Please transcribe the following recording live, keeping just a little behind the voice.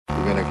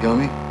kill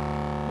me,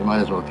 you might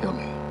as well kill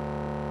me.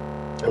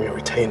 I'm your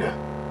retainer.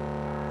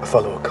 I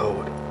follow a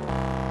code.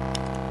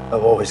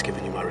 I've always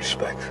given you my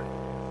respect.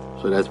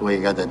 So that's why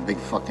you got that big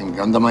fucking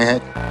gun to my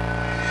head?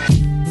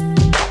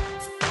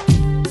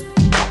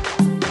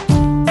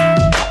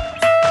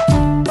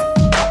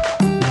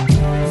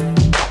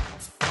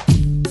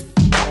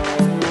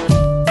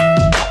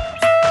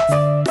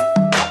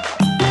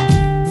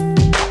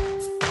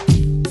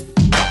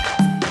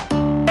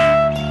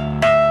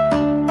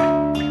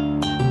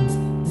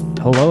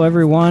 Hello,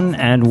 everyone,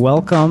 and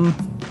welcome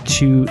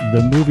to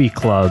the Movie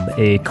Club,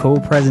 a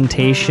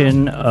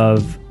co-presentation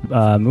of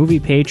Movie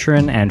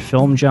Patron and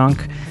Film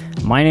Junk.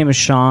 My name is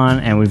Sean,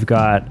 and we've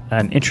got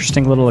an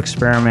interesting little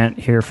experiment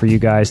here for you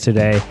guys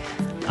today.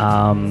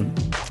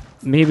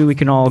 Maybe we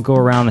can all go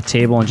around the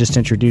table and just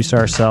introduce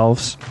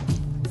ourselves.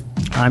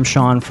 I'm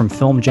Sean from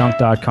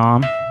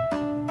FilmJunk.com.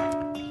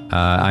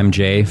 I'm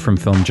Jay from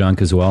Film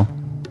Junk as well.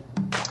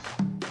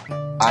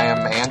 I am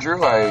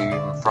Andrew.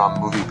 I'm from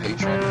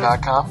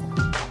MoviePatron.com.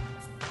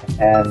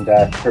 And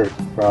Kurt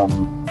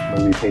from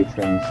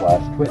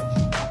MoviePatron/Twitch.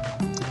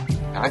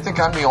 And I think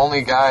I'm the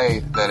only guy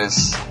that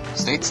is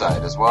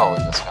stateside as well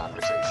in this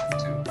conversation,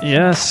 too.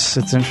 Yes,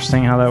 it's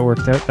interesting how that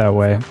worked out that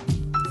way.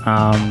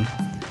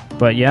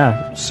 But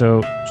yeah,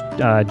 so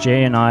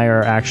Jay and I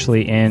are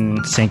actually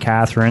in St.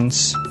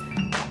 Catharines,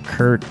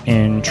 Kurt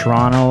in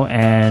Toronto,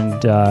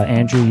 and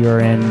Andrew, you're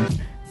in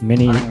I'm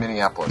in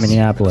Minneapolis.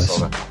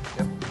 Minnesota.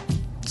 Yep.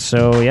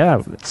 So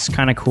yeah, it's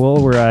kind of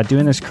cool. We're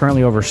doing this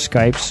currently over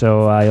Skype,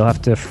 so you'll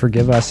have to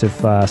forgive us if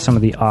some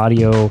of the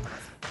audio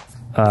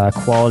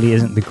quality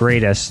isn't the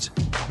greatest.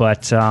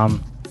 But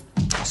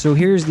so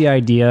here's the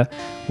idea.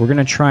 We're going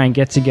to try and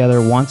get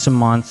together once a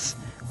month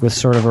with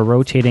sort of a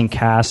rotating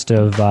cast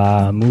of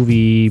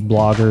movie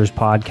bloggers,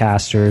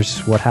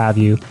 podcasters, what have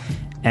you.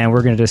 And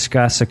we're going to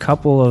discuss a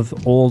couple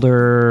of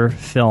older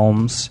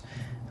films.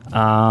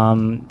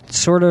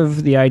 Sort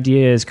of the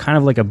idea is kind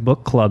of like a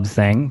book club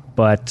thing,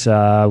 but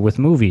with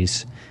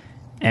movies.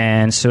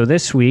 And so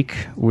this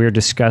week we're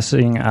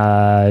discussing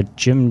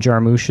Jim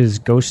Jarmusch's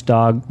Ghost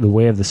Dog, The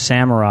Way of the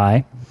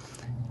Samurai,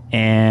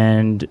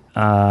 and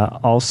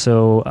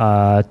also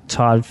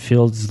Todd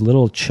Field's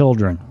Little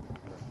Children.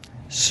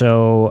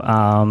 So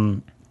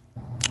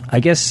I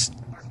guess,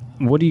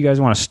 what do you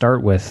guys want to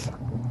start with?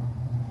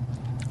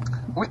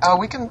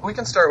 We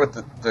can start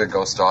with the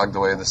Ghost Dog, The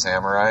Way of the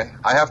Samurai.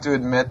 I have to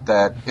admit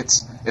that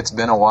it's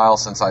been a while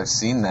since I've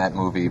seen that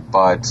movie,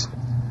 but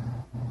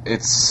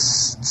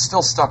it's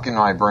still stuck in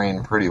my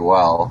brain pretty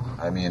well.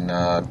 I mean,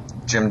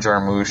 Jim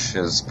Jarmusch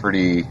is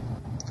pretty,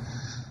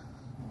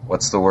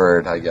 what's the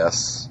word, I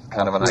guess?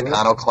 Kind of an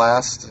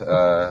iconoclast.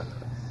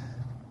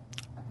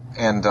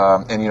 And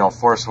you know,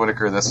 Forrest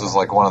Whitaker, this was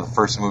like one of the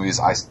first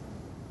movies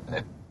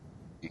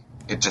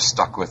it just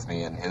stuck with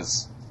me, and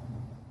his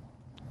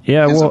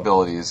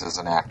abilities as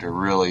an actor,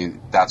 really,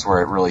 that's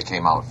where it really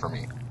came out for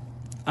me.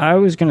 I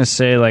was going to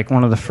say, like,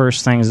 one of the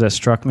first things that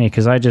struck me,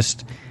 because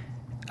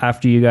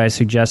after you guys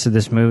suggested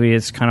this movie,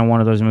 it's kind of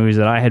one of those movies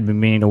that I had been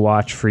meaning to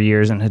watch for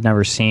years and had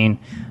never seen.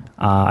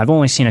 I've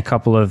only seen a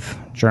couple of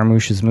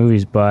Jarmusch's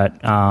movies, but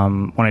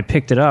when I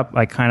picked it up,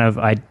 I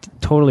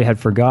totally had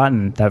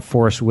forgotten that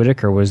Forrest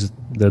Whitaker was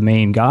the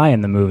main guy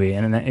in the movie,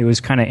 and it was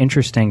kind of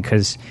interesting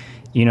because,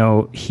 you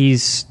know,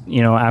 he's,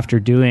 you know, after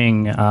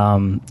doing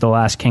The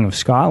Last King of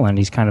Scotland,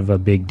 he's kind of a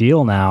big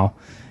deal now.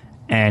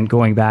 And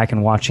going back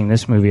and watching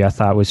this movie, I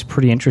thought was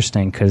pretty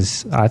interesting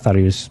because I thought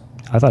he was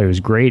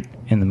great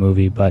in the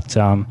movie. But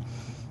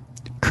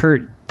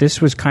Kurt, this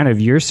was kind of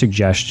your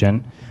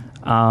suggestion.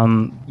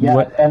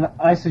 And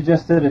I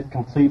suggested it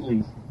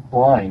completely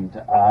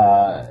blind.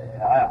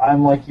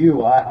 I'm like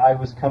you. I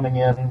was coming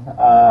in.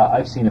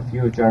 I've seen a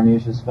few of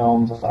Jarmusch's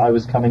films. I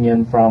was coming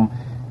in from,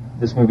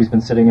 this movie's been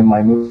sitting in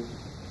my movie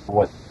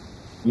for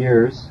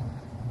years,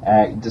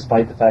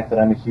 despite the fact that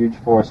I'm a huge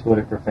Forrest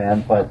Whitaker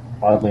fan, but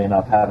oddly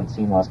enough haven't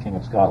seen Last King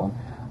of Scotland.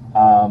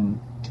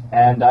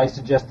 And I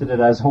suggested it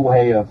as a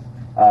way of,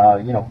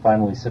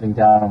 finally sitting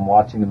down and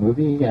watching the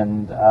movie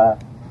and,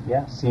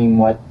 seeing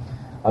what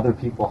other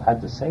people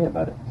had to say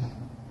about it.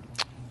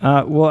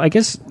 Well, I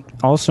guess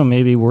also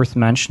maybe worth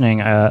mentioning,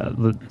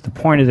 the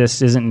point of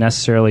this isn't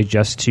necessarily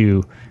just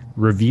to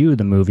review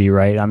the movie,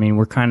 right? I mean,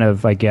 we're kind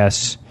of, I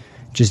guess,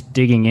 just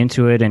digging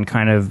into it and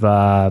kind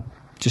of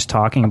just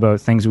talking about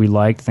things we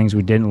liked, things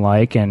we didn't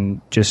like,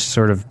 and just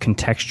sort of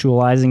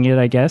contextualizing it,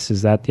 I guess.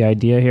 Is that the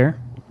idea here?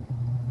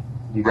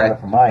 You got it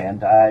from my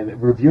end.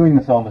 Reviewing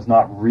the film is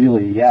not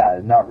really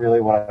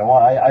what I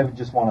want. I would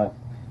just want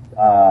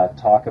to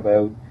talk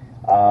about,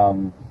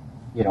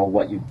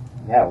 what you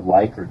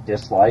like or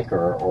dislike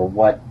or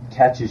what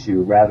catches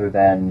you rather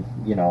than,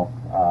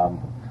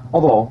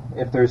 although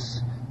if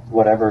there's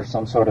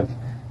some sort of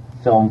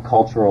film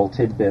cultural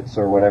tidbits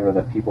or whatever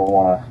that people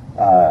want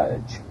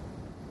to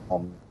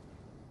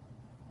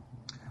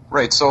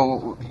Right,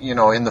 so,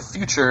 in the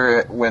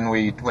future, when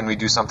we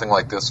do something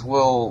like this,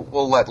 we'll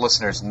let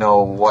listeners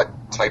know what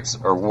types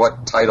or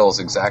what titles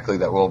exactly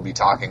that we'll be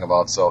talking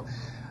about. So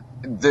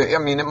I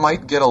mean, it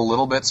might get a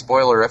little bit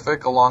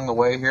spoilerific along the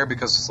way here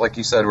because, like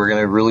you said, we're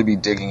going to really be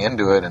digging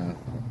into it and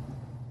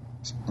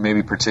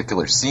maybe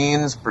particular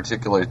scenes,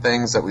 particular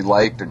things that we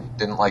liked or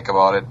didn't like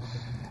about it.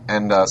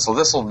 And so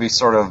this will be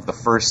sort of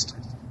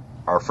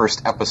our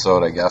first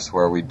episode, I guess,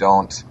 where we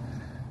don't,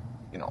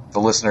 the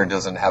listener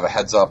doesn't have a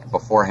heads up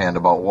beforehand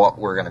about what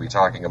we're going to be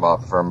talking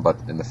about the film, but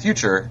in the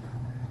future,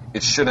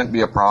 it shouldn't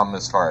be a problem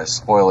as far as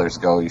spoilers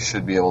go. You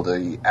should be able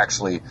to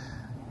actually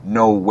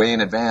know way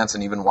in advance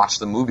and even watch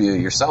the movie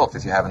yourself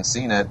if you haven't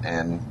seen it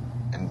and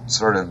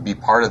sort of be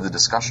part of the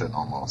discussion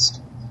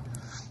almost.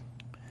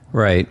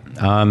 Right.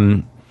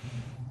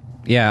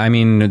 Yeah, I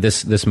mean,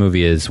 this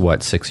movie is,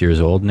 6 years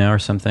old now or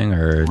something?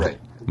 Or right.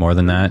 More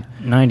than that?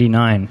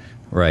 99.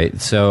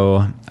 Right.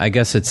 So I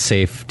guess it's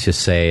safe to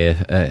say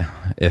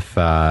if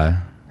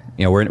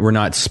we're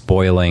not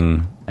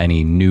spoiling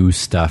any new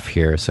stuff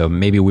here. So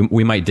maybe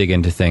we might dig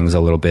into things a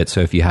little bit.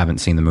 So if you haven't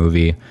seen the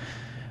movie,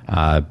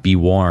 be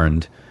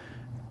warned.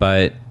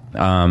 But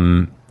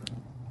I'll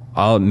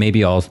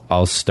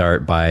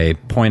start by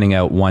pointing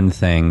out one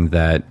thing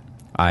that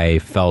I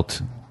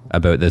felt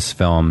about this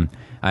film.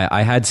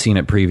 I had seen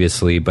it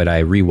previously, but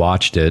I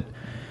rewatched it,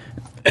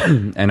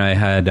 and I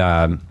had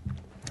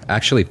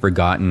actually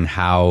forgotten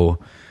how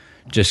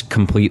just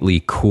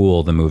completely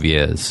cool the movie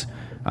is.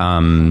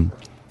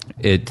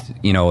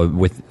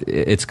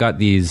 It's got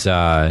these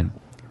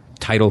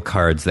title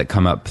cards that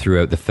come up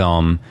throughout the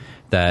film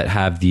that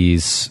have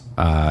these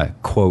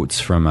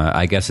quotes from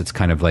I guess it's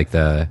kind of like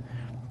the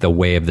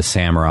way of the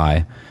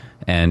samurai.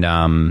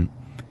 And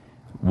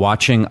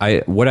what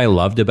I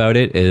loved about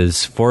it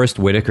is Forrest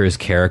Whitaker's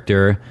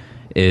character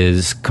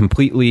is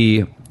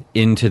completely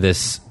into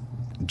this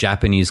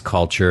Japanese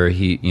culture.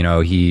 He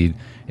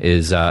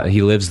lives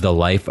the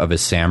life of a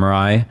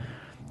samurai,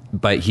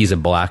 but he's a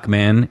black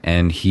man,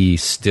 and he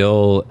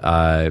still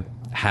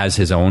has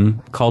his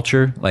own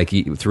culture. Like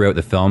throughout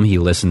the film, he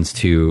listens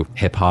to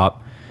hip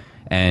hop,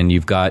 and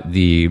you've got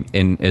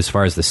as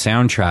far as the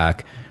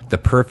soundtrack, the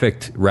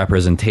perfect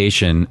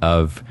representation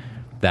of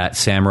that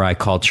samurai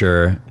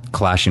culture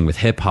clashing with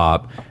hip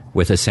hop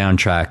with a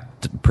soundtrack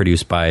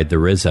produced by the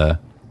RZA,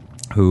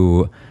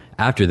 who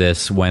after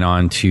this went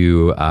on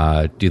to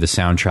do the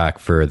soundtrack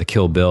for the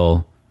Kill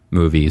Bill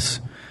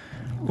movies.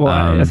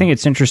 Well, I think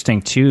it's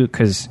interesting too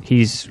because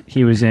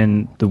he was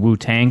in the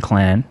Wu-Tang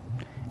Clan,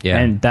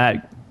 and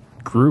that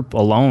group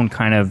alone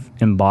kind of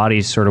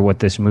embodies sort of what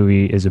this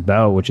movie is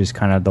about, which is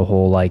kind of the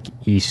whole like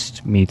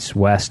East meets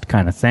West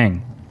kind of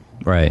thing,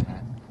 right?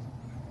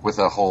 With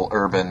a whole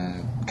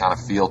urban kind of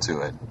feel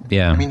to it.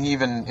 Yeah. I mean,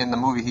 even in the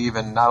movie, he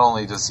even not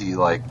only does he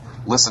like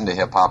listen to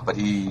hip hop, but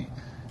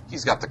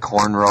he's got the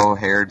cornrow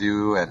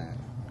hairdo and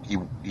he's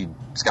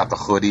got the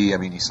hoodie. I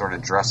mean, he sort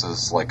of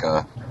dresses like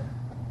a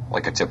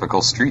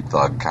typical street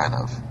thug kind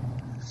of.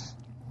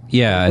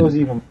 Yeah. It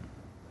even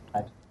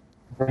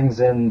brings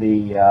in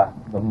the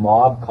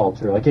mob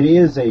culture. Like it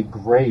is a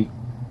great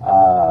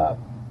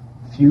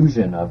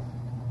fusion of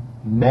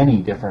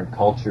many different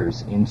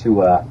cultures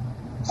into a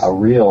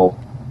real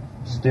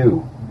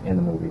stew in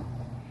the movie.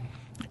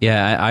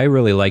 Yeah, I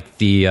really liked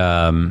the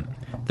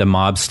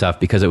mob stuff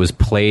because it was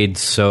played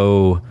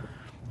so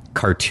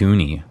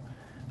cartoony.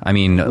 I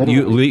mean,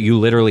 you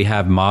literally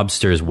have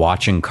mobsters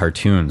watching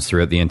cartoons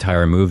throughout the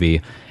entire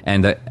movie,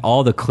 and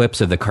all the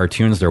clips of the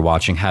cartoons they're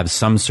watching have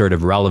some sort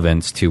of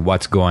relevance to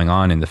what's going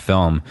on in the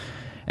film.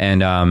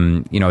 And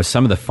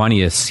some of the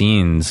funniest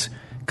scenes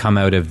come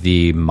out of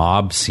the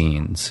mob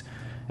scenes.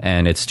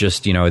 And it's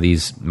just,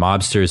 these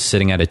mobsters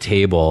sitting at a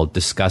table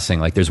discussing,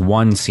 like there's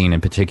one scene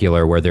in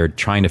particular where they're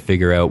trying to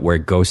figure out where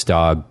Ghost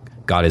Dog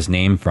got his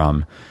name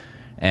from.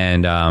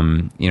 And,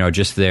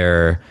 just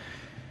their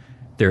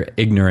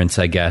ignorance,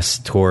 I guess,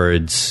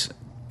 towards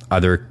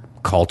other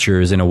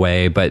cultures in a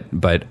way,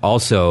 but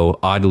also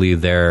oddly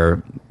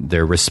their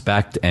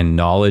respect and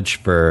knowledge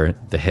for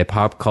the hip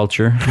hop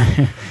culture,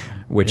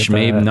 which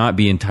may not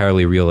be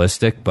entirely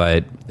realistic,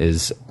 but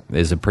is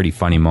a pretty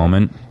funny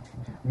moment.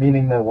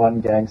 Meaning the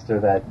one gangster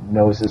that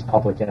knows his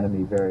public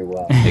enemy very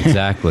well.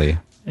 Exactly.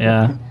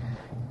 Yeah.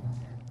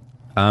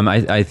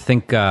 I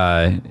think,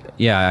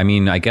 I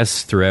mean, I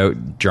guess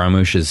throughout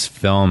Jarmusch's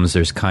films,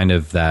 there's kind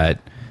of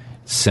that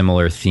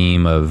similar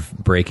theme of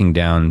breaking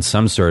down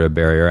some sort of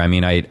barrier. I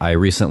mean, I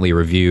recently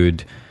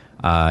reviewed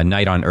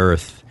Night on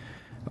Earth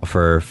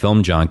for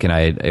Film Junk,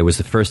 and it was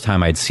the first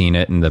time I'd seen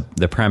it, and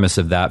the premise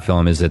of that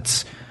film is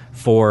it's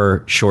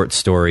 4 short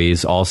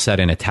stories all set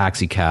in a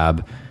taxi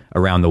cab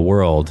around the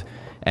world.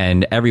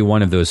 And every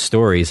one of those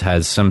stories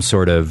has some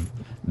sort of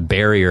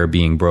barrier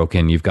being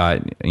broken. You've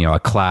got, a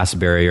class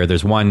barrier.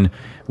 There's one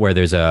where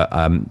there's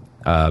a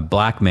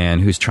black man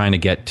who's trying to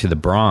get to the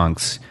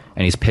Bronx,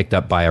 and he's picked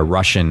up by a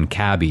Russian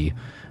cabbie,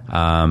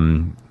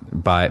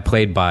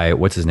 played by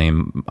what's his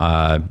name?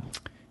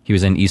 He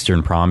was in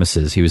Eastern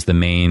Promises. He was the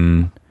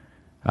main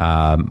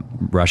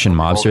Russian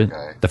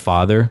mobster, the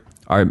father.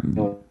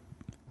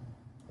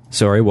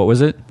 Sorry, what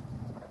was it?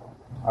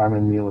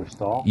 Armin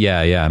Mueller-Stahl.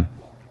 Yeah.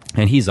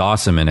 And he's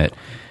awesome in it.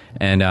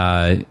 And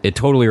it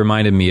totally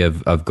reminded me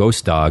of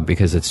Ghost Dog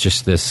because it's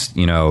just this,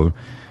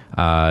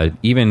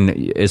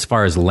 Even as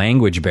far as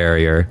language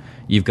barrier,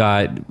 you've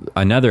got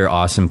another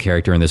awesome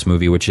character in this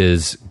movie, which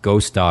is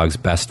Ghost Dog's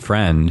best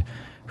friend,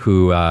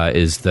 who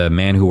is the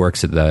man who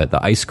works at the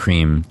ice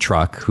cream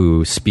truck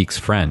who speaks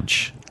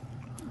French.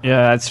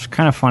 Yeah, it's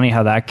kind of funny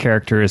how that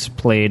character is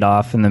played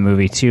off in the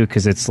movie, too,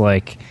 because it's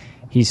like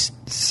he's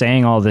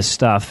saying all this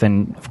stuff,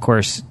 and, of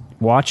course,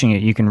 watching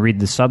it, you can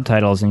read the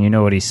subtitles and you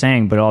know what he's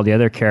saying, but all the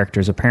other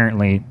characters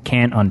apparently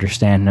can't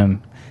understand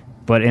him,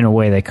 but in a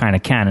way they kind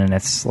of can, and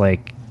it's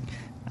like,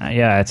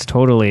 it's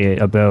totally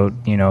about,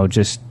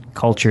 just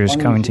cultures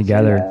coming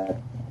together.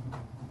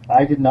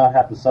 I did not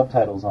have the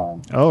subtitles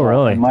on. Oh,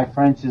 really? My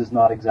French is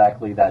not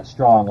exactly that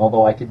strong,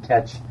 although I could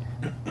catch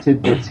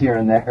tidbits here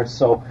and there.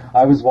 So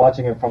I was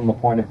watching it from the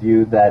point of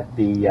view that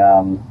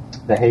the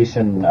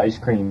Haitian ice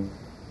cream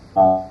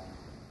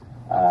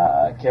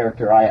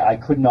character, I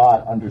could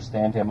not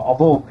understand him.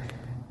 Although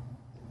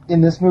in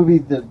this movie,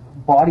 the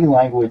body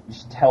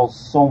language tells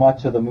so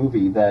much of the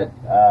movie that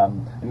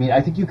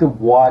I think you could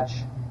watch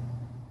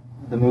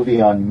the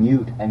movie on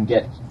mute and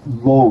get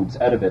loads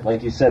out of it.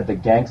 Like you said, the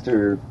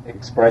gangster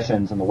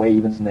expressions and the way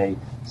even they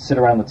sit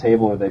around the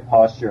table or they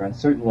posture, and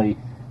certainly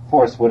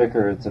Forrest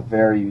Whitaker, it's a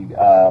very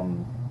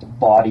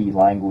body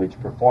language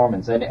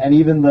performance, and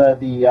even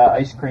the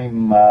ice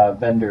cream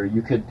vendor,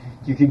 you could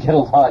get a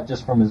lot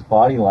just from his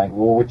body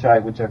language,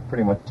 which I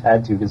pretty much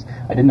had to because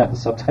I didn't have the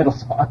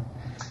subtitles on.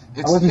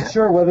 I wasn't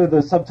sure whether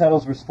the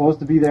subtitles were supposed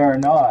to be there or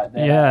not.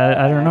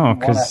 I don't know,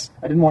 because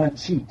I didn't want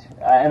to cheat,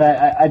 and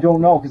I don't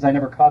know because I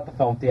never caught the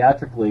film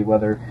theatrically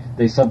whether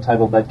they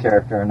subtitled that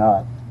character or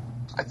not.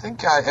 I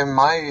think in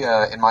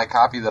my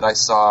copy that I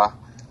saw,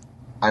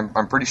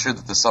 I'm pretty sure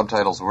that the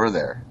subtitles were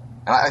there,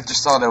 and I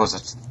just thought it was a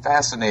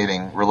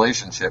fascinating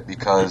relationship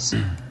because,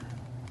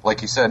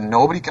 like you said,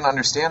 nobody can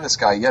understand this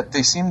guy, yet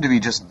they seem to be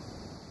just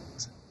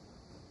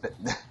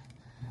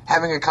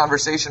having a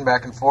conversation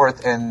back and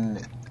forth,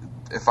 and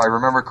if I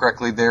remember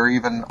correctly, they're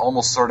even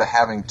almost sort of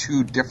having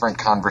two different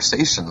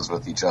conversations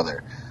with each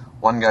other.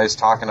 One guy's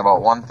talking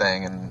about one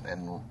thing,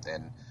 and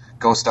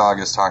Ghost Dog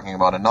is talking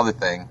about another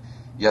thing,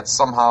 yet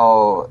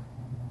somehow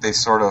they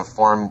sort of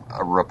form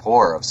a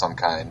rapport of some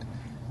kind.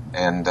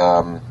 And,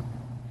 I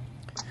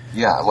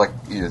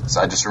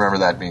just remember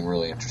that being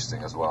really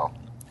interesting as well.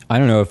 I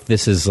don't know if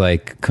this is,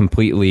 like,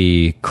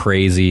 completely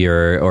crazy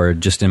or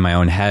just in my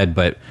own head,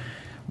 but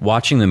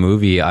watching the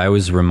movie, I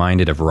was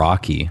reminded of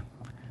Rocky.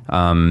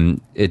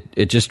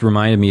 It just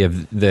reminded me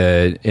of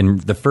in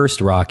the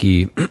first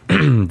Rocky,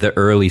 the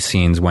early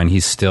scenes when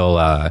he's still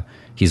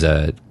he's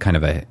a kind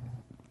of a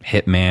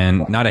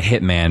hitman, not a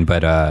hitman,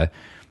 but a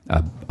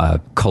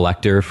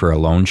collector for a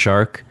loan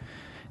shark,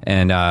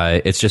 and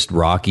it's just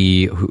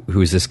Rocky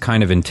who's this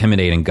kind of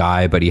intimidating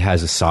guy, but he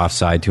has a soft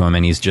side to him,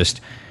 and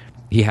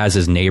he has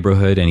his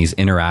neighborhood, and he's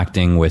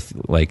interacting with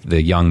like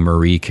the young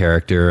Marie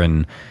character,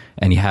 and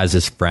he has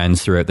his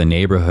friends throughout the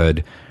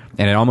neighborhood.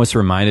 And it almost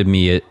reminded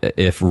me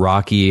if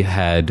Rocky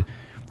had,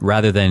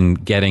 rather than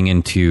getting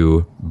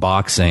into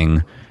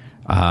boxing,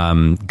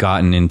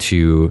 gotten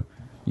into,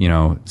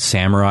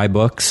 samurai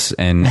books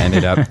and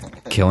ended up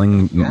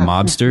killing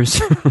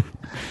mobsters.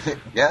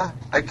 Yeah,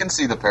 I can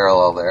see the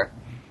parallel there.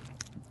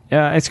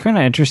 Yeah, it's kind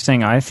of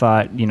interesting. I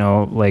thought,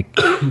 like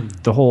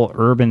the whole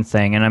urban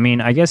thing. And I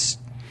mean, I guess,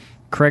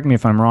 correct me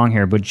if I'm wrong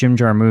here, but Jim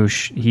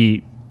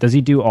Jarmusch, does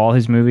he do all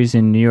his movies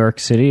in New York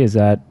City? Is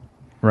that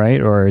right?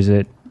 Or is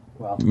it...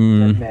 Well, Dead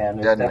Man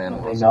is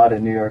definitely not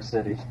in New York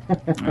City.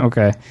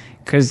 Okay.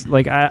 Because,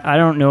 like, I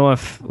don't know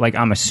if... Like,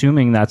 I'm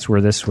assuming that's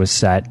where this was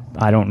set.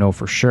 I don't know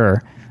for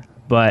sure.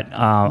 But...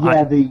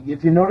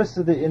 if you notice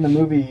in the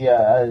movie,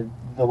 the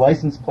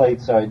license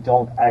plates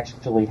don't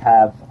actually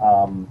have...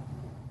 on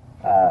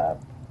them.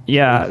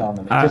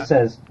 It just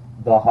says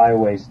the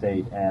highway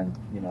state and,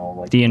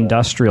 like... The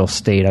industrial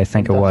state, I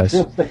think it was.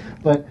 State.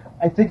 But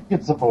I think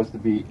it's supposed to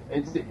be...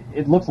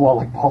 It looks a lot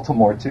like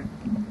Baltimore, too.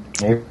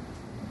 Maybe.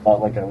 Not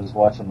like I was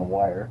watching The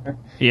Wire.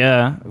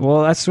 Yeah,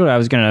 well, that's what I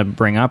was going to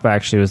bring up,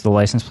 actually, was the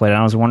license plate. And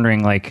I was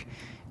wondering, like,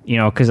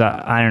 because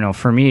I don't know,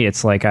 for me,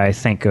 it's like I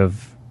think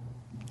of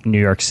New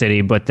York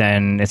City, but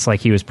then it's like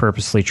he was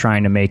purposely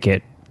trying to make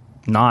it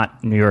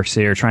not New York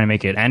City or trying to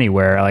make it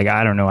anywhere. Like,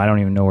 I don't know. I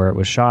don't even know where it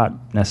was shot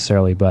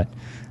necessarily, but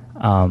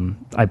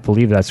I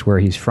believe that's where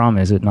he's from,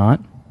 is it not?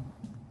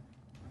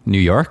 New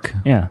York?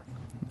 Yeah.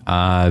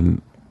 I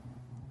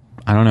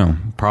don't know.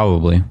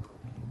 Probably.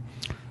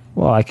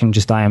 Well, I can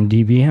just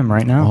IMDb him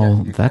right now.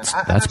 Oh, that's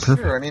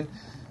perfect. Sure. I mean,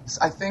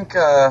 I think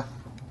the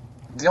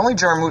only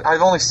Jarmusch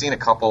I've only seen a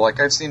couple. Like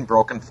I've seen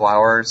Broken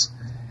Flowers,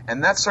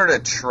 and that sort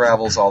of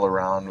travels all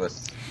around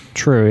with.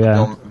 True.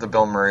 Yeah. The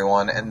Bill Murray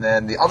one, and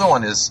then the other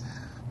one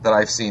that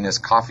I've seen is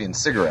Coffee and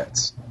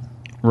Cigarettes.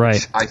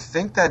 Right. I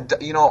think that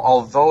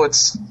although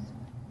it's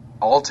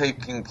all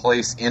taking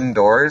place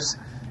indoors,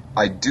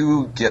 I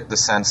do get the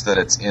sense that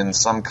it's in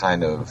some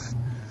kind of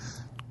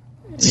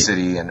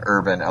city and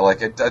urban,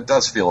 like it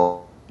does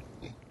feel.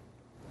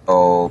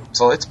 So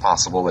it's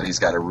possible that he's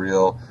got a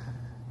real,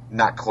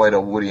 not quite a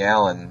Woody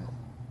Allen,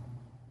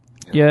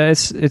 Yeah,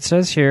 it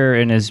says here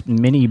in his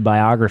mini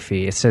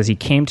biography, it says he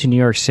came to New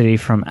York City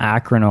from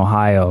Akron,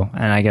 Ohio,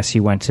 and I guess he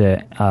went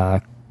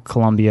to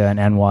Columbia and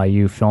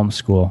NYU film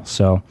school.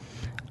 So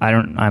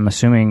I'm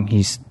assuming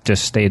he's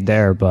just stayed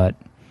there, but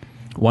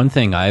one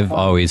thing I've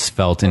always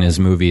felt in his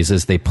movies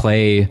is they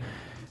play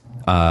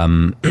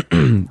like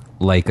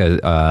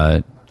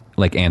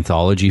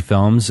anthology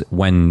films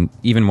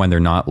even when they're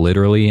not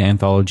literally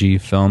anthology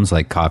films,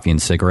 like Coffee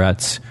and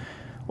Cigarettes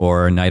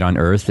or Night on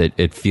Earth.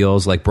 It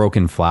feels like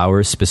Broken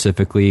Flowers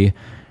specifically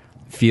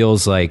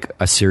feels like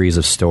a series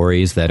of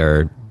stories that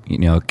are,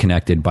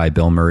 connected by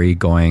Bill Murray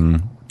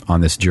going on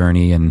this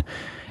journey. And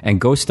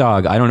Ghost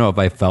Dog, I don't know if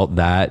I felt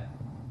that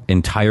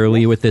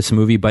entirely with this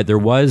movie, but there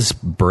was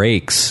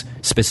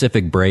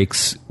specific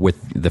breaks with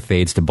the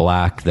fades to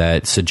black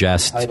that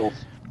suggest titles.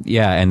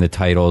 Yeah, and the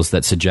titles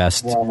that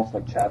suggest almost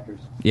like chapters.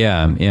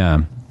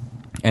 Yeah.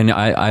 And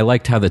I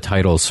liked how the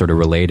titles sort of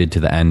related to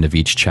the end of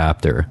each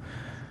chapter.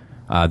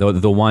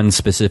 The one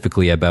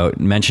specifically about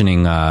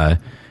mentioning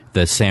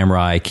the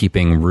samurai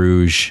keeping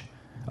rouge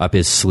up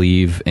his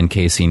sleeve in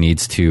case he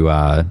needs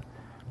to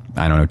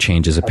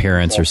change his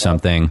appearance or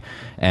something.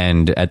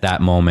 And at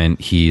that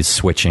moment, he's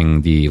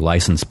switching the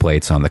license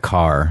plates on the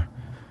car.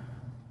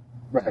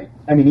 Right.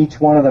 I mean, each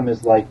one of them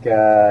is like,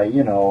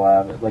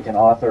 like an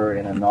author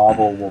in a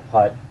novel will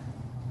put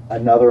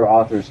another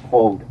author's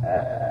quote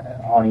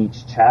on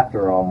each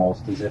chapter,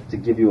 almost as if to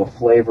give you a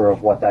flavor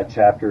of what that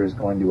chapter is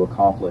going to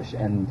accomplish.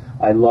 And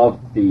I love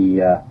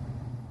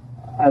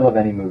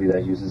any movie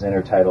that uses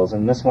intertitles,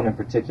 and this one in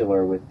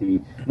particular with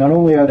not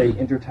only are they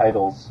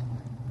intertitles,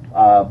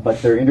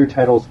 but they're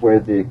intertitles where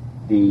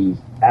the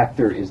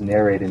actor is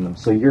narrating them.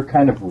 So you're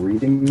kind of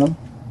reading them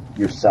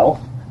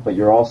yourself, but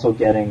you're also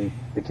getting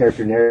the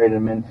character narrating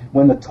them. And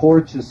when the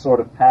torch is sort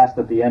of passed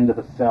at the end of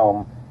the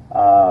film,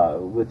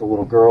 with the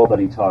little girl that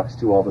he talks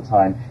to all the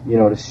time, you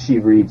notice she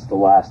reads the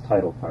last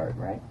title card,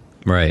 right?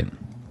 Right.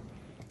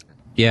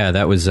 Yeah,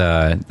 that was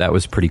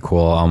pretty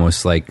cool.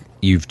 Almost like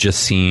you've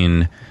just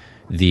seen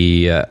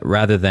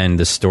rather than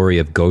the story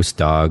of Ghost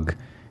Dog,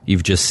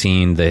 you've just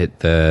seen the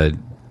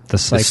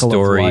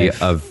story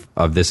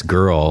of this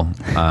girl.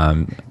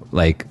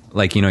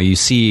 You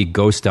see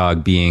Ghost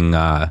Dog being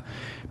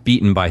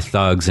beaten by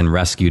thugs and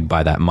rescued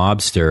by that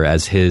mobster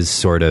as his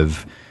sort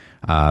of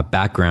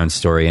background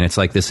story, and it's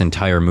like this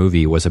entire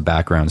movie was a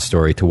background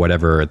story to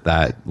whatever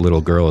that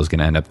little girl is going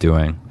to end up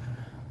doing.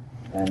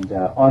 And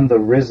on the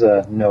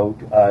RZA note,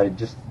 I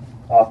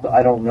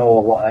don't know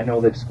a lot. I know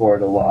they've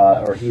scored a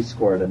lot, or he's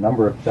scored a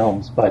number of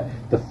films, but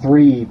the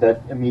three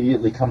that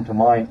immediately come to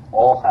mind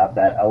all have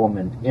that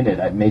element in it.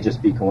 It may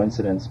just be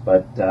coincidence,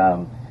 but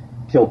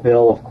Kill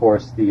Bill, of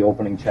course, the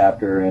opening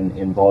chapter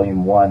in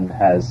Volume 1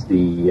 has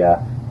the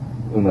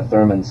Uma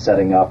Thurman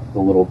setting up the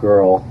little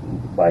girl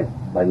by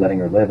letting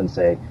her live and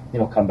say,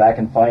 come back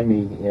and find me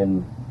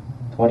in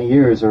 20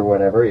 years or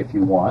whatever if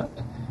you want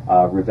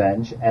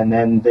revenge. And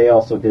then they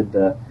also did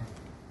the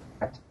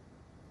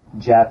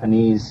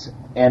Japanese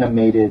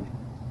animated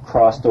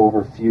crossed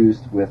over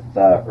fused with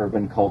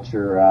urban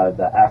culture,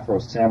 the Afro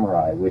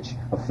Samurai, which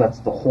that's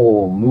the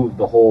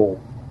whole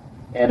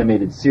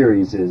animated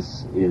series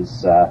is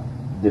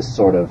this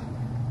sort of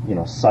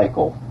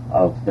cycle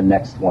of the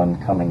next one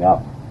coming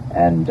up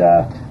and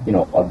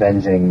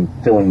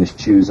filling the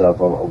shoes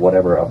of or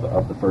whatever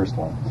of the first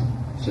one.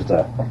 It's just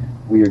a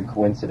weird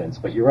coincidence,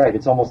 but you're right,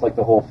 it's almost like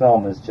the whole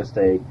film is just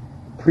a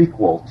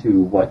prequel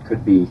to what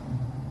could be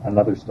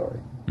another story.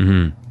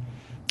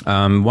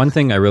 One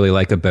thing I really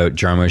like about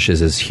Jarmusch is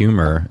his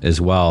humor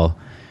as well,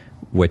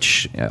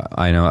 which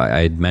I know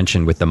I had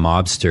mentioned with the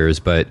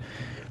mobsters, but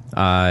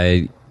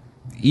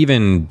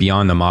even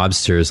beyond the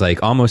mobsters,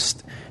 like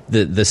almost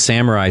the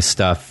samurai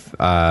stuff,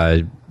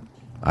 I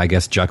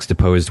guess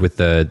juxtaposed with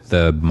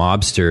the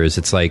mobsters,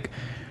 it's like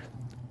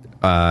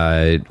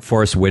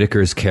Forrest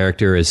Whitaker's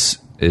character is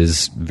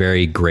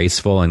very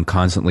graceful and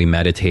constantly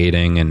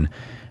meditating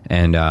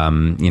and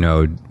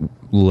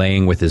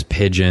laying with his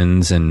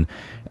pigeons, and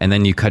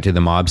then you cut to the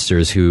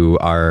mobsters who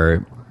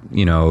are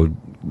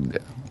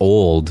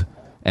old,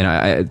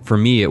 and for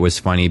me it was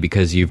funny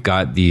because you've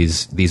got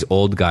these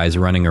old guys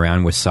running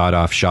around with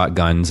sawed-off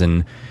shotguns,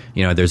 and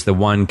there's the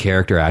one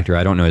character actor,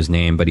 I don't know his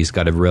name, but he's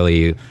got a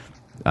really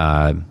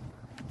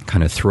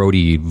kind of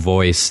throaty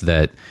voice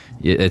that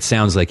it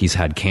sounds like he's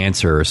had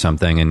cancer or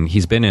something, and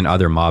he's been in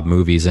other mob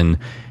movies, and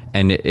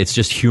it's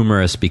just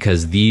humorous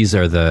because these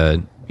are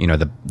the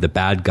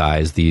bad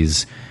guys,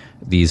 these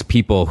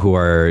people who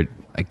are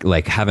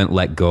like haven't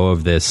let go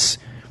of this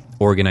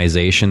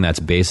organization that's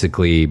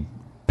basically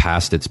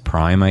past its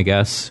prime, I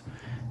guess.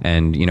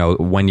 And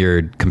when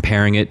you're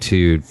comparing it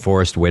to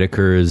Forrest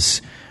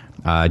Whitaker's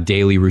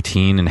daily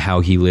routine and how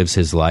he lives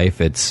his life,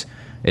 it's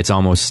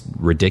almost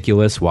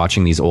ridiculous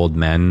watching these old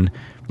men,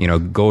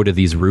 go to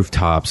these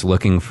rooftops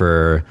looking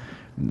for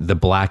the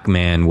black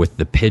man with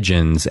the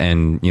pigeons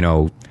and,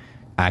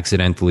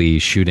 accidentally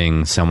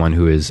shooting someone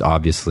who is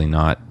obviously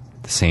not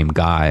the same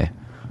guy.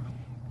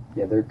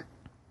 Yeah, they're.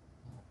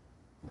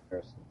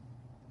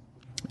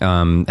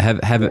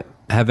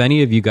 Have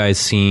any of you guys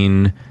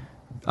seen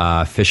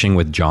Fishing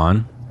with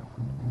John.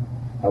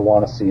 I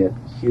want to see it.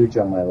 Huge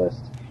on my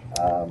list.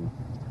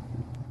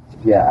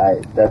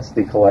 That's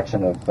the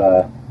collection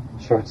of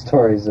short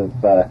stories of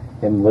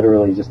him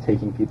literally just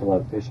taking people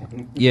out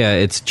fishing. Yeah,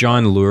 it's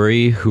John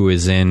Lurie, who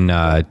is in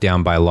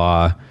Down by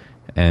Law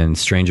and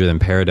Stranger Than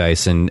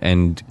Paradise,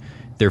 and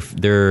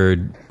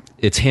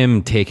it's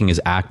him taking his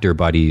actor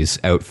buddies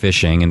out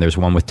fishing, and there's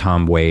one with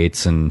Tom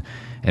Waits and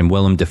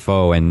Willem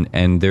Dafoe,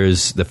 and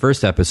there's the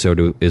first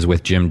episode is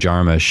with Jim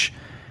Jarmusch,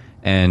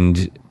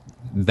 and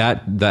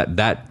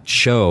that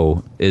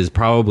show is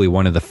probably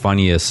one of the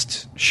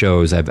funniest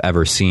shows I've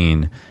ever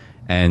seen,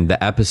 and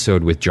the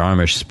episode with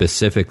Jarmusch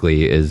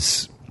specifically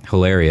is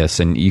hilarious,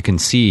 and you can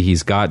see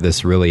he's got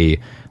this really,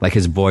 like,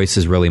 his voice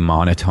is really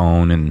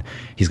monotone, and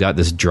he's got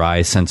this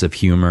dry sense of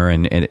humor,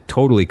 and it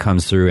totally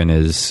comes through in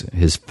his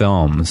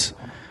films.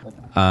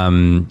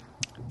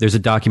 There's a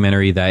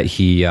documentary that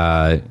he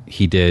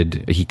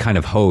kind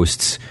of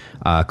hosts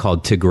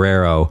called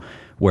Tigrero,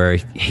 where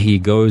he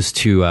goes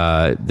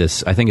to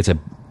this, I think it's a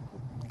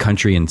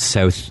country in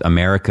South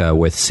America,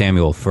 with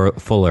Samuel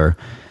Fuller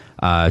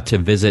to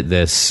visit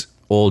this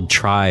old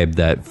tribe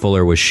that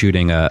Fuller was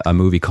shooting a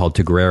movie called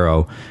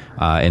Tigrero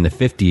in the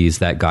 50s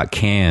that got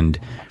canned,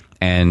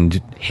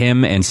 and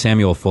him and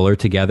Samuel Fuller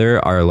together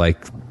are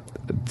like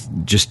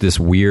just this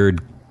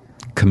weird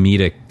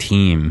comedic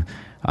team.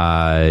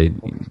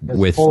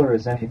 With Fuller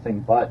is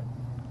anything but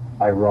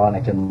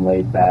ironic and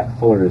laid back.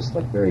 Fuller is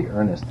like very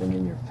earnest and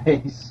in your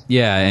face.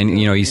 Yeah, and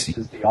he's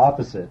just the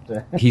opposite.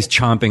 He's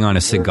chomping on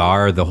a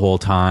cigar the whole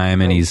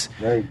time, and he's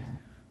right.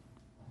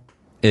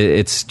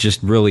 It's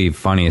just really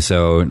funny.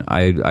 So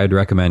I'd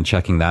recommend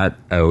checking that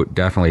out,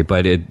 definitely.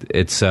 But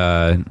it's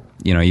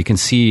you can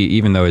see,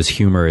 even though his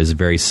humor is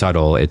very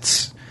subtle,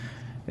 it's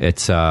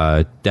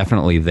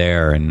definitely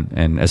there,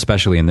 and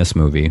especially in this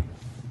movie.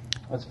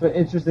 It's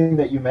interesting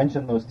that you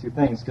mentioned those two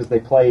things, because they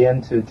play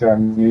into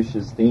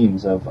Jarmusch's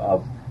themes of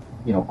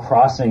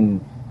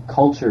crossing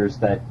cultures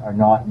that are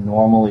not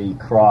normally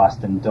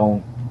crossed and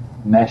don't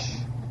mesh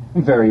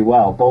very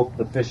well. Both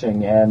the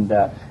fishing and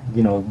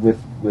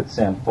with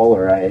Sam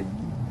Fuller,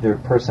 their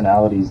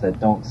personalities that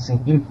don't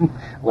seem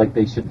like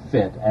they should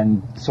fit,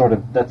 and sort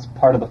of that's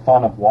part of the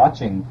fun of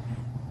watching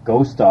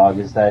Ghost Dog,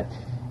 is that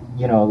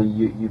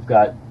you've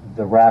got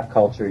the rap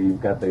culture,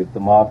 you've got the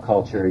mob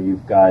culture,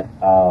 you've got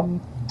a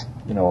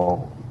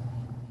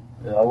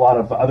lot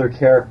of other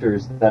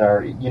characters that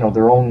are,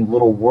 their own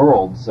little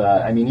worlds.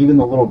 Even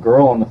the little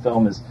girl in the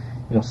film is,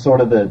 sort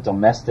of the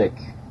domestic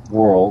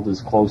world,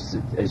 as close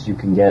as you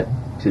can get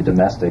to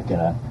domestic in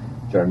a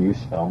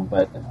Jarmusch film.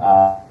 But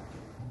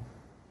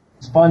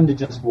it's fun to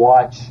just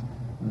watch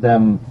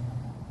them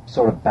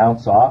sort of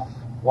bounce off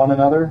one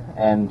another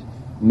and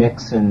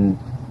mix in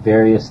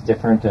various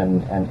different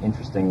and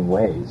interesting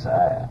ways.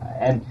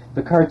 And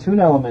the cartoon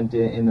element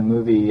in the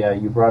movie,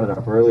 you brought it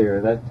up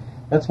earlier,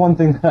 that's one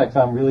thing that I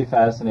found really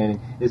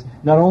fascinating, is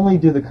not only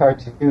do the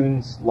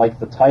cartoons, like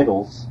the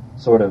titles,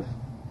 sort of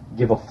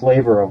give a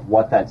flavor of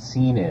what that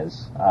scene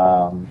is,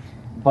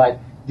 but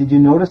did you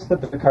notice that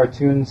the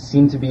cartoons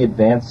seem to be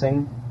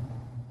advancing?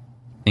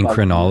 In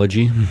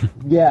chronology?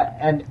 Yeah,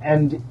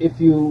 and if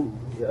you...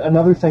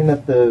 Another thing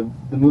that the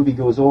movie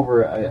goes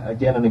over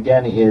again and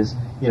again is,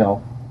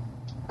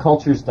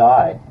 cultures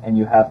die, and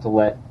you have to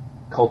let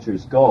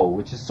cultures go,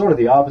 which is sort of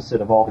the opposite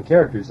of all the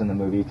characters in the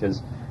movie,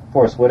 because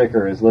Forrest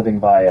Whitaker is living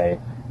by a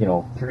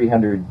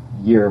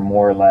 300-year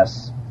more or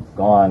less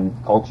gone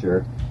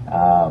culture,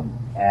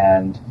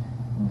 and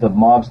the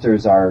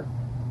mobsters are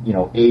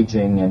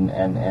aging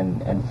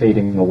and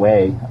fading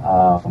away,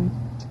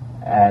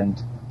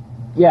 and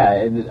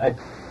I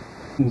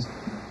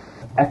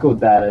echoed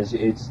that, as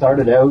it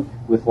started out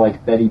with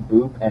like Betty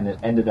Boop and it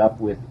ended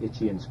up with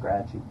Itchy and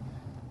Scratchy.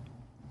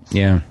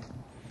 Yeah.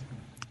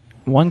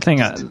 One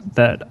thing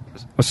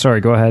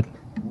sorry, go ahead.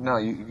 No,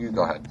 you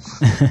go ahead.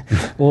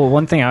 Well,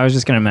 one thing I was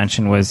just going to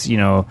mention was,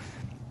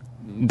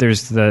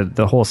 there's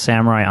the whole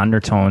samurai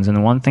undertones, and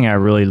the one thing I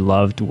really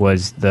loved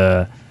was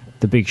the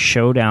big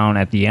showdown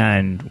at the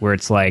end, where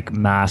it's like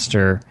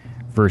master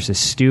versus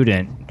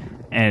student,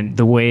 and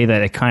the way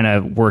that it kind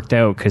of worked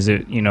out, because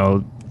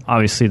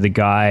obviously the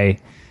guy,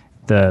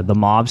 the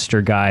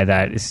mobster guy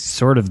that is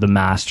sort of the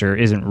master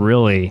isn't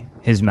really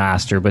his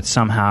master, but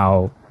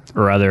somehow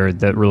or other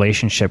the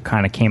relationship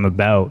kind of came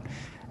about.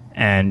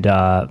 And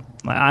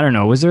I don't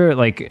know, was there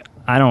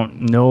I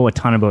don't know a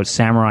ton about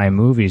samurai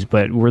movies,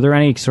 but were there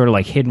any sort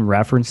of hidden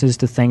references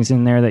to things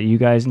in there that you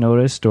guys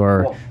noticed?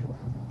 Or well,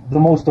 the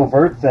most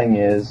overt thing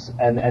is,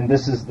 and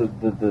this is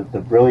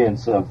the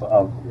brilliance of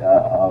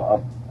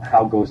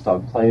how Ghost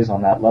Dog plays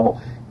on that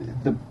level.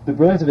 The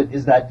brilliance of it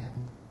is that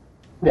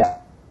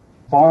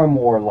far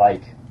more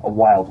like a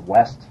Wild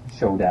West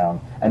showdown.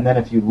 And then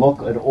if you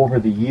look at over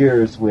the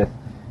years with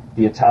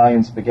the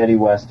Italian spaghetti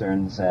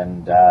westerns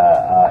and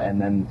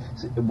then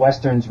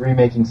westerns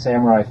remaking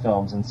samurai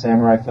films and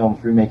samurai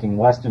films remaking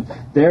westerns,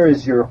 there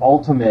is your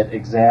ultimate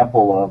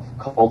example of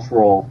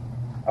cultural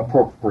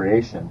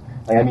appropriation.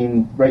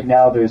 Right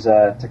now there's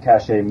a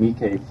Takashi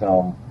Miike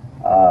film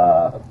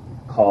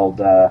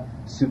called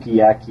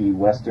sukiyaki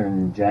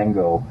Western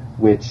Django,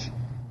 which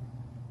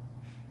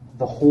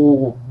the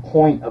whole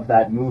point of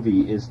that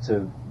movie is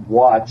to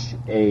watch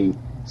a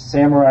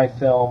samurai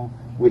film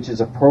which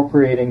is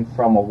appropriating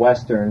from a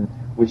Western,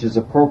 which is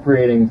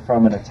appropriating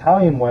from an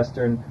Italian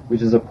Western,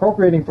 which is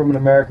appropriating from an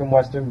American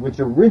Western, which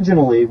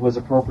originally was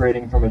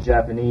appropriating from a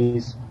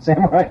Japanese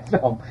samurai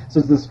film. So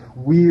it's this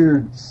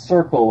weird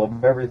circle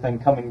of everything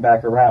coming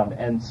back around.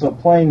 And so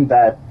playing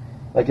that,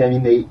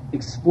 they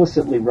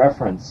explicitly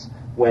reference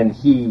when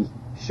he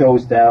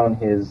shows down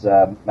his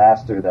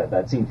master,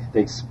 that scene,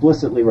 they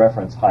explicitly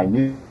reference high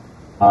noon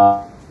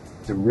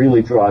to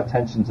really draw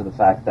attention to the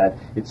fact that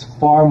it's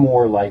far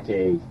more like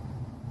a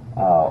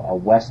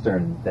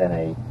Western than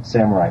a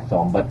samurai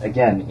film. But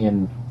again,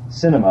 in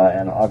cinema,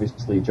 and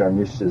obviously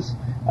Jarmusch is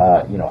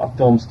a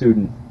film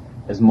student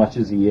as much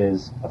as he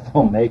is a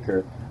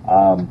filmmaker,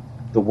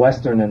 the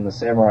Western and the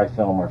samurai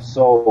film are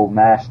so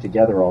mashed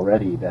together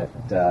already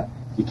that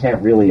you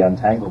can't really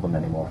untangle them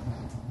anymore.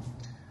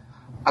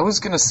 I was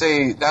going to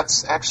say,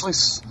 that's actually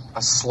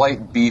a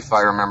slight beef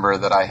I remember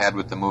that I had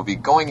with the movie.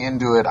 Going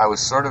into it, I was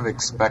sort of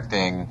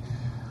expecting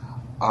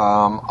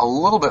a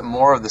little bit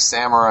more of the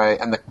samurai,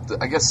 and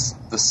I guess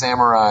the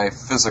samurai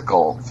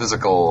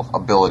physical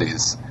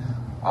abilities.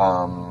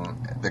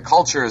 The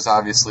culture is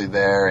obviously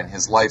there, and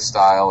his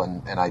lifestyle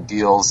and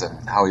ideals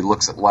and how he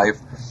looks at life.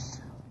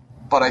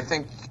 But I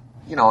think,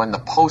 in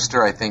the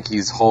poster, I think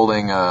he's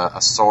holding a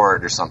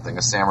sword or something,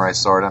 a samurai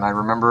sword. And I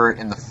remember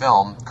in the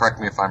film, correct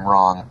me if I'm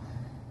wrong,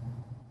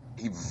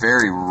 he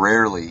very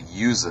rarely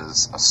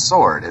uses a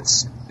sword.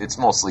 It's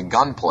mostly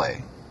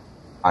gunplay.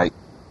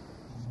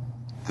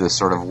 The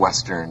sort of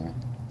Western,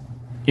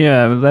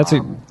 that's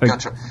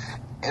gunshot.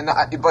 And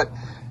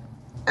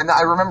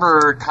I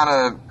remember kind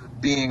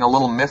of being a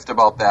little miffed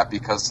about that,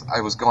 because I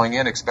was going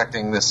in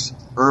expecting this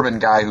urban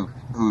guy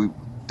who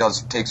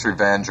takes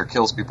revenge or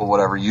kills people,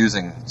 whatever,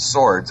 using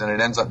swords, and it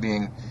ends up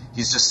being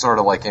he's just sort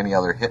of like any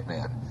other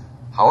hitman.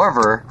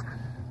 However,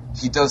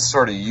 he does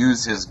sort of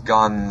use his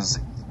guns.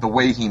 The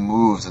way he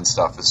moves and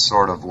stuff is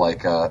sort of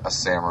like a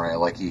samurai,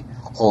 like he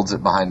holds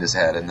it behind his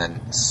head and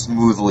then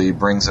smoothly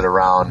brings it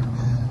around.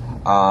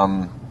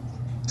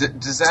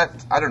 Does that,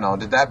 I don't know,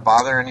 did that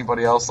bother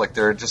anybody else? Like,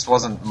 there just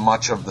wasn't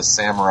much of the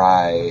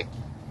samurai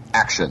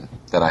action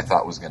that I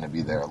thought was going to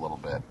be there a little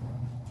bit.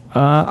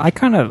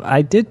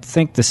 I did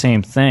think the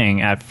same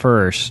thing at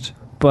first,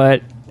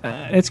 but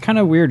it's kind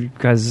of weird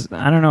because,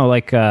 I don't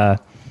know,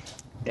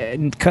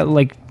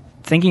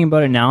 thinking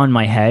about it now in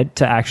my head,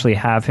 to actually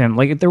have him,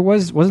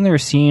 wasn't there a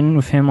scene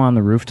with him on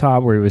the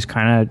rooftop where he was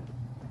kind of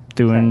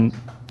doing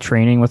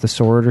training with a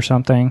sword or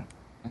something?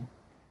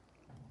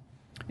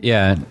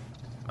 Yeah,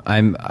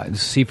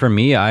 for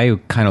me, I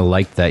kind of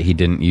liked that he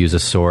didn't use a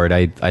sword.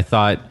 I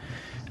thought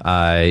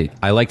I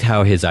liked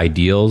how his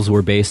ideals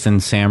were based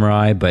in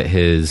samurai, but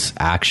his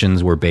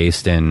actions were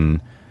based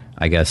in,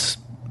 I guess,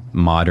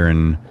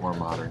 modern. More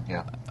modern,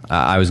 yeah.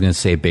 I was going to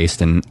say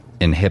based in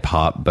hip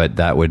hop, but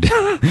that would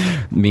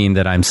mean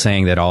that I'm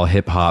saying that all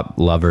hip hop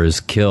lovers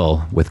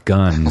kill with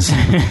guns.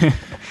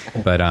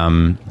 But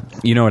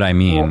you know what I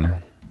mean.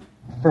 Well,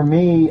 for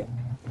me,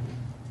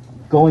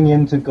 going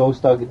into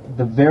Ghost Dog,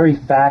 the very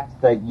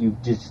fact that you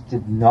just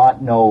did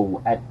not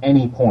know at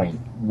any point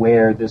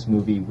where this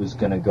movie was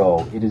going to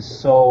go, it is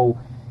so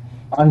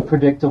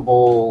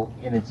unpredictable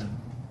in its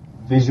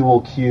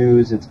visual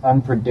cues. It's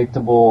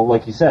unpredictable,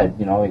 like you said.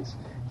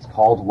 It's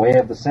called Way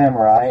of the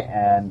Samurai,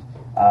 and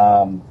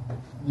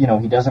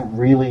he doesn't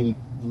really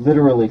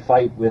literally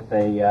fight with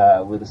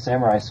a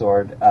samurai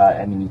sword.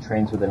 He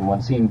trains with it in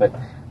one scene, but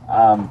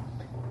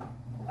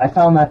I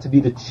found that to be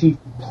the chief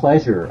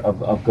pleasure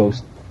of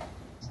Ghost.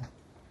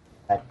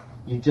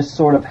 You just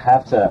sort of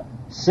have to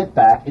sit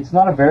back. It's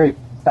not a very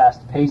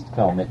fast-paced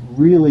film. It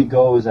really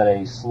goes at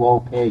a slow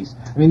pace.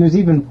 There's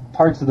even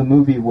parts of the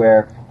movie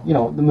where,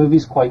 the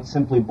movie's quite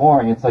simply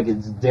boring. It's like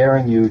it's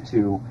daring you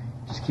to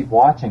just keep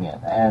watching it.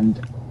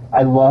 And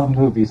I love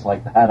movies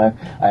like that.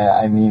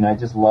 I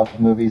just love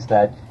movies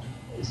that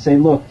say,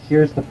 look,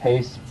 here's the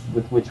pace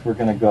with which we're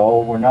going to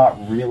go. We're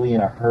not really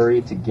in a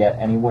hurry to get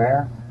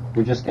anywhere.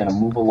 We're just going to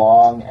move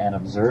along and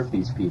observe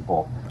these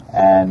people.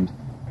 And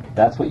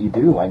that's what you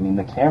do.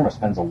 The camera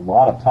spends a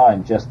lot of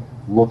time just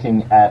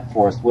looking at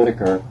Forrest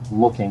Whitaker,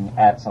 looking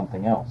at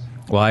something else.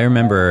 Well, I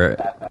remember...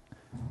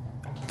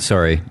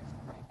 Sorry.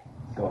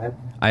 Go ahead.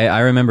 I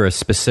remember a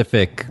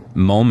specific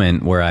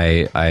moment where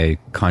I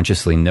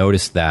consciously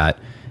noticed that,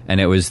 and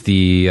it was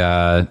the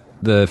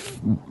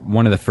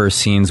one of the first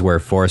scenes where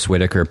Forrest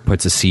Whitaker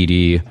puts a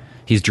CD...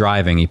 He's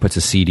driving, he puts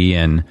a CD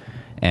in,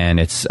 and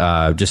it's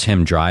just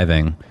him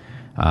driving,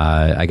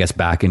 I guess,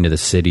 back into the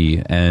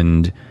city,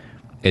 and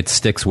it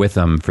sticks with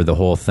him for the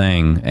whole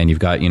thing, and you've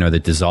got,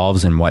 that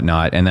dissolves and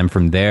whatnot, and then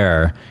from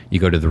there, you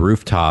go to the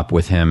rooftop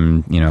with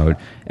him, and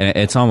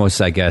it's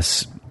almost, I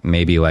guess,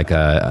 maybe like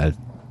a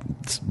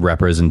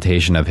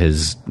representation of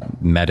his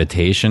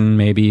meditation,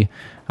 maybe,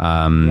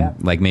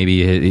 like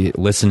maybe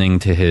listening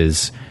to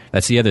his...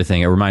 That's the other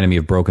thing. It reminded me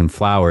of Broken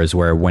Flowers,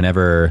 where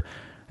whenever...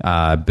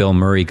 Bill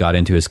Murray got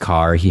into his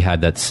car, he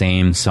had that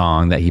same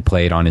song that he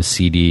played on his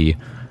CD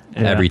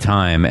every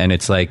time. And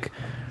it's like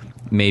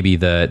maybe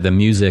the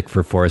music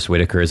for Forrest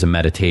Whitaker is a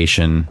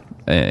meditation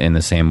in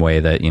the same way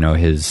that, you know,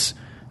 his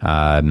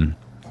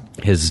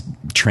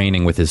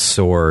training with his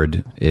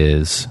sword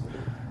is,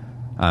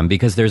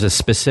 because there's a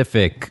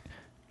specific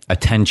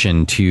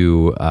attention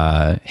to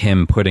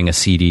him putting a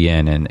CD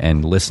in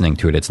and listening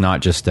to it. It's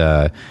not just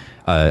a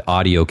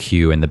audio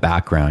cue in the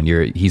background.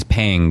 He's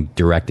paying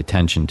direct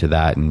attention to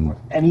that,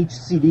 and each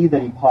CD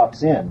that he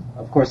pops in,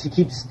 of course, he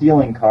keeps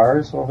stealing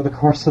cars over the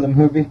course of the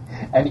movie.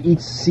 And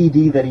each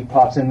CD that he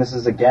pops in, this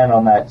is again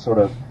on that sort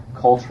of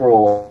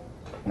cultural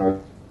or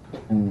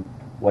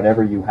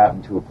whatever you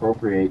happen to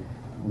appropriate.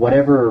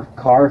 Whatever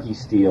car he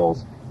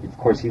steals, of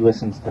course, he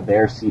listens to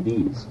their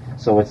CDs.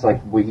 So it's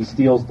like he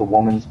steals the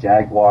woman's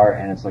Jaguar,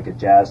 and it's like a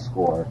jazz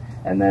score.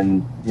 And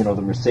then, you know,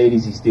 the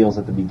Mercedes he steals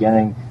at the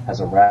beginning has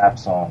a rap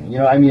song. You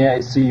know, I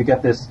mean, so you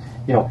get this,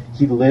 you know,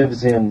 he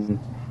lives in,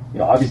 you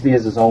know, obviously he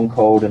has his own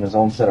code and his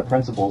own set of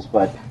principles,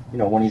 but, you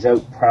know, when he's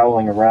out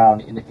prowling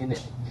around,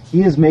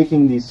 he is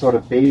making these sort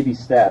of baby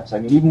steps. I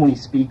mean, even when he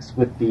speaks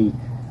with the,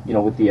 you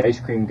know, with the ice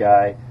cream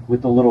guy,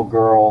 with the little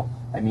girl,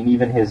 I mean,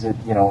 even his,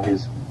 you know,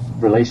 his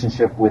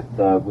relationship with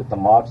the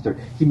mobster,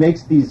 he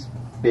makes these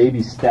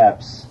baby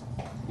steps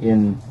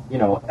in, you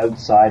know,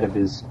 outside of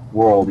his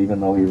world,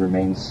 even though he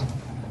remains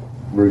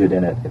rooted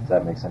in it, if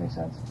that makes any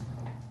sense.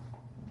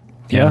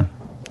 Yeah.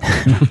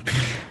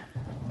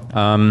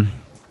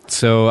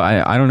 So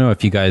I don't know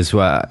if you guys,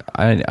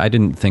 I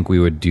didn't think we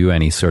would do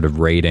any sort of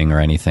rating or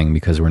anything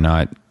because we're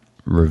not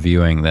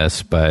reviewing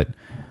this, but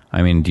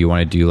I mean, do you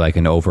want to do like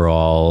an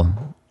overall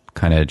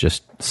kind of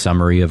just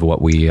summary of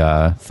what we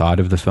thought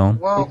of the film?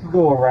 Well, we can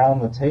go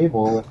around the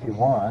table if you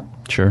want.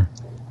 Sure.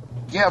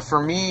 Yeah,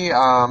 for me, you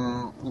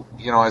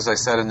know, as I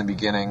said in the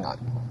beginning,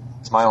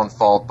 it's my own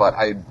fault, but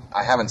I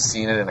haven't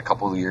seen it in a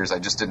couple of years. I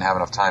just didn't have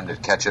enough time to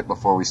catch it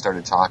before we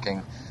started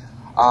talking.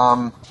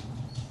 I'll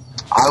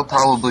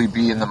probably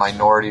be in the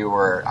minority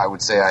where I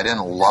would say I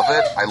didn't love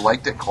it. I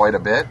liked it quite a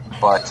bit,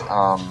 but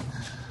I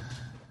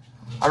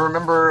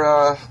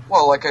remember,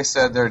 well, like I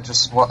said, there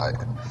just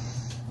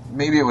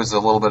maybe it was a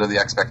little bit of the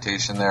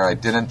expectation there. I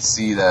didn't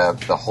see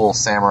the whole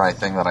samurai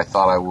thing that I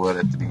thought I would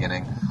at the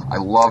beginning. I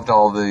loved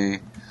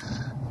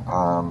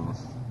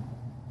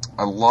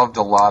I loved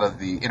a lot of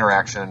the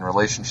interaction and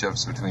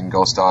relationships between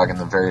Ghost Dog and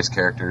the various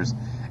characters.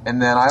 And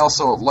then I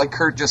also, like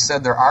Kurt just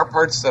said, there are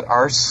parts that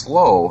are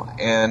slow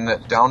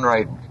and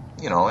downright,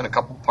 you know, in a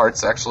couple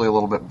parts actually a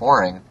little bit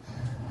boring.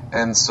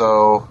 And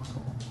so,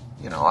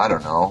 you know, I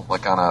don't know,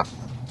 like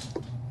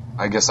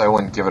I guess I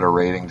wouldn't give it a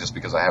rating just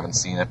because I haven't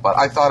seen it, but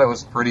I thought it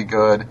was pretty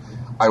good.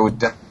 I would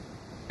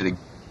definitely,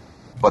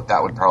 but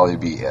that would probably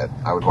be it.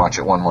 I would watch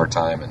it one more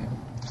time, and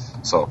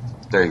so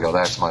there you go.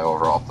 That's my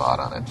overall thought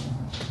on it.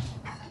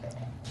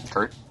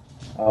 Kurt?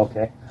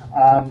 Okay.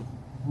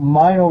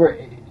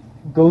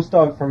 Ghost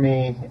Dog for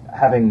me,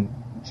 having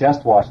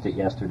just watched it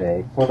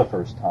yesterday for the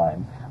first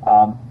time,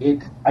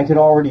 I could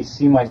already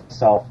see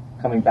myself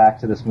coming back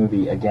to this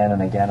movie again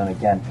and again and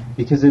again,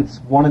 because it's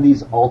one of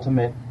these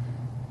ultimate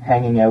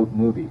hanging out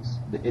movies.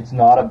 It's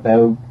not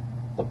about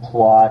the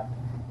plot.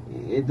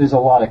 There's a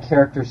lot of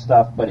character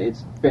stuff, but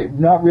it's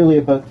not really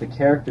about the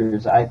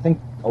characters. I think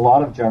a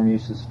lot of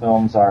Jarmusch's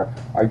films are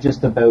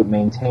just about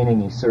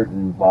maintaining a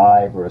certain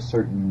vibe or a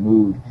certain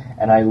mood,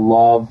 and I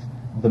love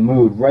the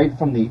mood right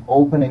from the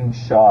opening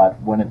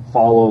shot when it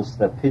follows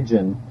the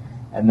pigeon,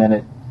 and then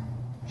it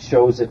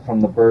shows it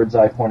from the bird's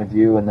eye point of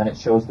view, and then it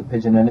shows the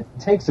pigeon, and it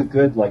takes a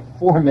good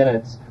 4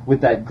 minutes with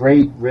that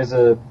great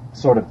RZA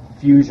sort of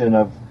fusion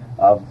of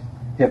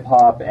hip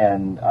hop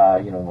and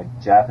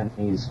like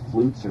Japanese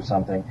flutes or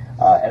something,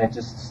 and it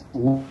just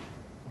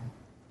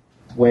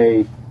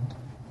way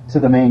to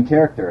the main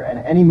character. And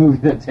any movie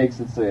that takes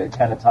its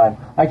kind of time,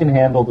 I can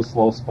handle the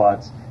slow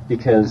spots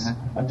because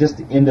I'm just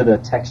into the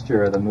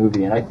texture of the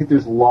movie, and I think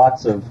there's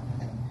lots of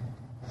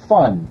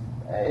fun.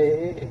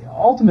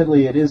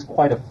 Ultimately, it is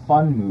quite a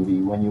fun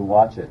movie when you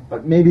watch it,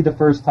 but maybe the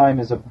first time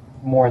is a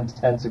more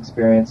intense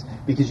experience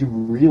because you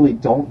really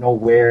don't know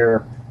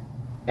where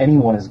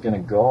anyone is going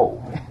to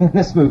go in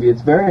this movie.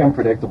 It's very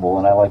unpredictable,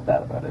 and I like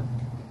that about it.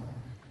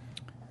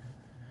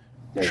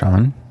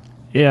 Sean?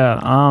 Yeah,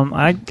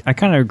 I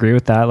kind of agree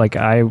with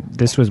that.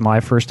 This was my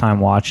first time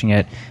watching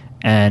it,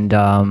 and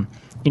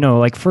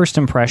first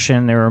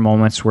impression, there were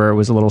moments where it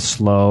was a little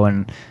slow,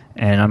 and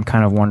I'm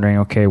kind of wondering,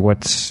 okay,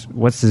 what's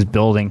this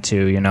building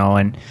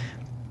to,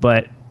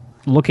 but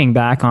looking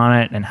back on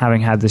it and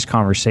having had this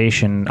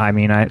conversation, I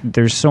mean,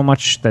 there's so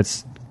much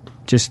that's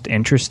just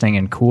interesting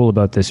and cool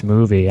about this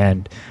movie,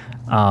 and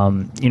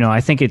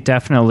I think it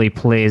definitely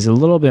plays a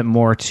little bit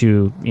more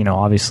to,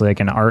 obviously like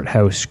an art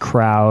house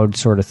crowd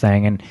sort of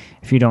thing. And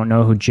if you don't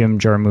know who Jim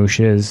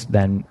Jarmusch is,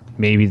 then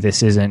maybe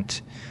this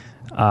isn't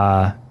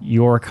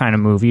your kind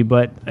of movie.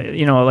 But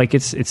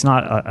it's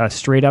not a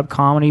straight up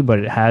comedy, but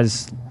it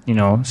has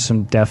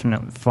some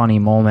definite funny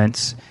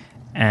moments,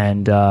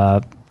 and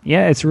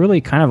it's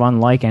really kind of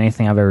unlike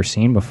anything I've ever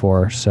seen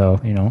before. So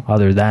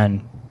other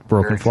than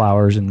Broken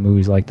Flowers and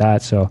movies like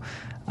that. So,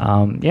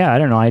 yeah, I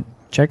don't know. I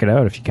check it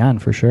out if you can,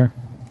 for sure.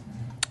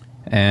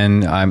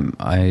 And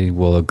I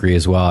will agree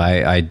as well.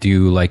 I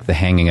do like the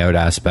hanging out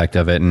aspect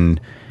of it.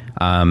 And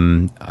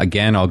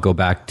again, I'll go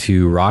back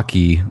to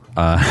Rocky.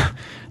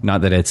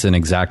 Not that it's an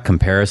exact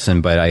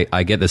comparison, but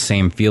I get the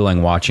same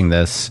feeling watching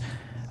this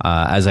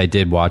as I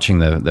did watching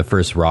the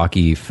first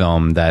Rocky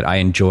film, that I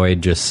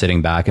enjoyed just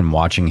sitting back and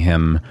watching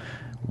him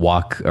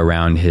walk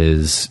around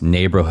his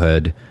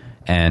neighborhood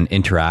and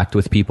interact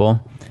with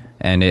people.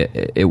 And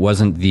it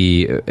wasn't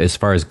as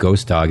far as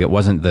Ghost Dog, it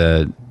wasn't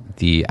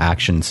the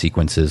action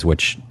sequences,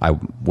 which I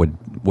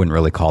wouldn't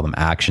really call them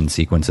action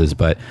sequences,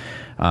 but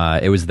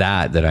it was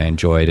that I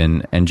enjoyed,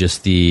 and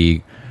just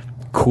the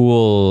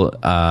cool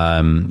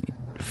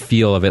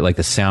feel of it, like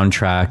the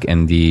soundtrack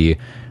and the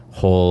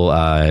whole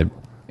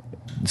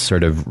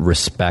sort of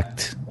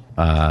respect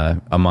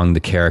among the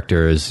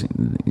characters,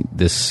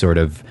 this sort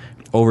of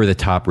over the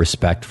top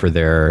respect for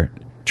their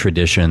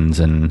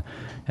traditions and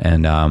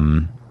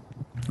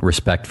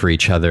respect for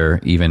each other,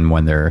 even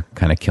when they're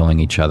kind of killing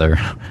each other.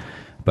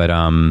 But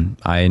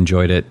I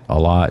enjoyed it a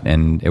lot,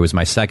 and it was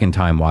my second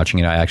time watching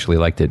it. I actually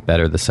liked it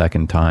better the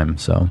second time.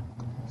 So,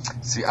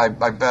 see, I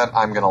bet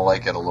I'm going to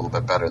like it a little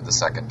bit better the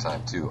second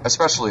time too,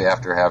 especially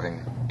after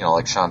having,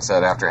 like Sean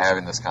said, after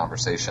having this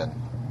conversation,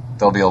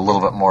 there'll be a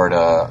little bit more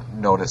to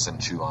notice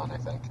and chew on, I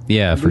think.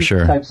 Yeah, for sure.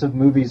 These types of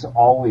movies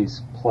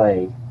always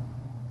play,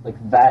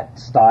 like that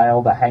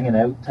style, the hanging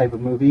out type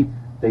of movie,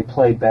 they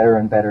play better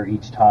and better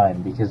each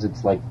time, because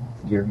it's like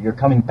you're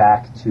coming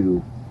back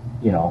to,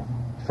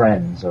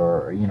 friends,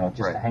 or just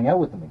right. to hang out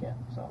with them again.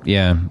 So.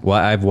 Yeah, well,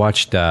 I've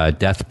watched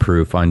Death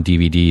Proof on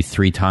DVD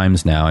 3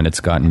 times now, and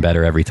it's gotten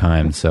better every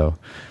time. So,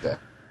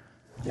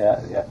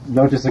 yeah,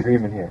 no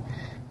disagreement here.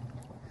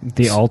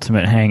 The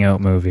ultimate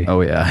hangout movie.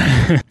 Oh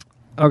yeah.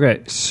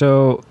 Okay,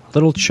 so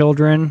Little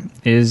Children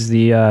is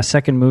the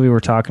second movie we're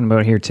talking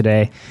about here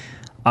today.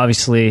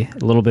 Obviously,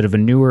 a little bit of a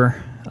newer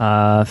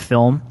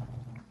film.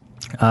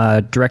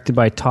 Directed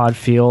by Todd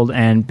Field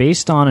and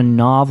based on a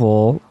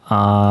novel.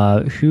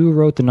 Who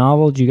wrote the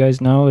novel? Do you guys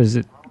know? Is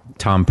it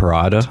Tom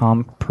Perrotta?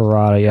 Tom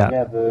Perrotta, yeah.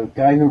 Yeah, the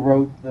guy who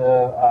wrote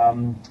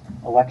the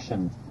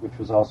Election, which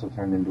was also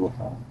turned into a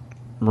film.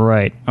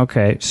 Right.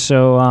 Okay.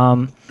 So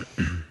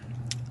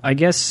I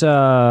guess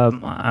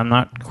I'm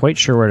not quite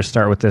sure where to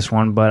start with this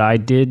one, but I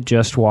did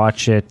just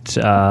watch it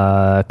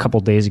a couple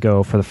days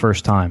ago for the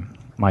first time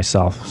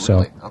myself.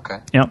 Really? So Okay.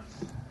 Yep.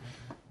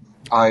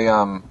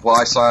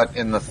 I saw it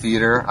in the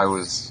theater. I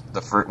was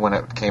when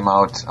it came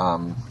out.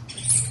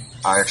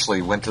 I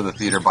actually went to the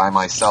theater by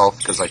myself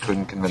because I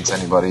couldn't convince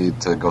anybody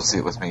to go see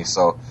it with me.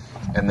 So,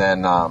 and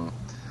then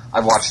I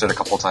watched it a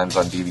couple times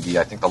on DVD.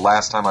 I think the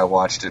last time I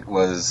watched it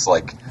was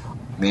like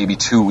maybe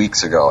 2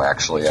 weeks ago.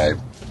 Actually, I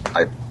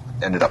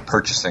ended up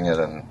purchasing it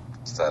and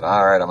said,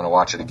 "All right, I'm going to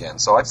watch it again."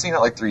 So I've seen it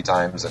like 3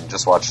 times and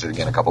just watched it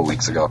again a couple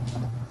weeks ago.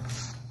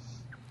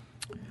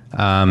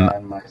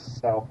 And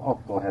myself. Oh,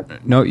 go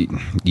ahead. No,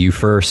 you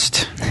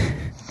first.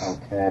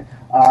 Okay.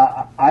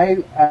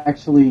 I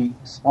actually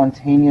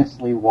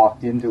spontaneously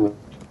walked into it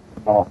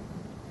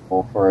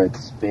for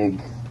its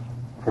big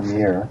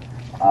premiere,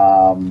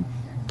 and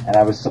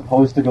I was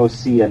supposed to go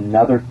see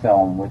another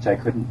film, which I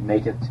couldn't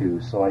make it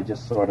to, so I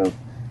just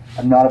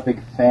I'm not a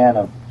big fan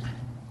of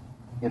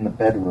In the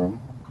Bedroom.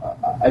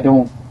 I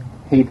don't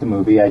hate the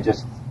movie, I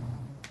just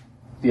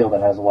feel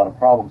that it has a lot of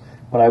problems.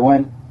 But I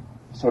went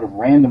sort of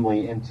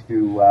randomly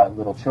into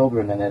Little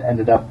Children, and it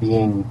ended up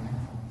being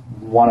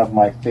one of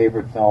my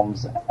favorite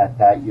films at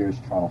that year's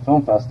Toronto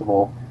Film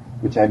Festival,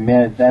 which I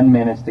then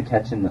managed to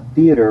catch in the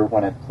theater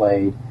when it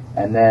played,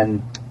 and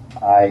then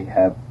I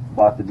have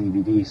bought the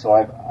DVD. So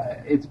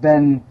it's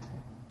been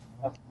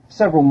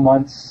several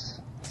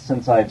months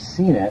since I've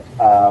seen it,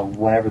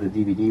 whenever the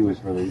DVD was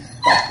released,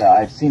 but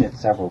I've seen it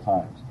several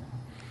times.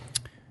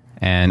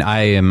 And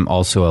I am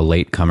also a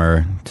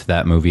latecomer to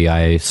that movie.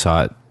 I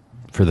saw it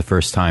for the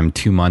first time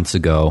 2 months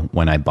ago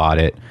when I bought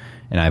it,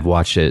 and I've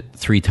watched it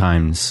 3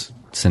 times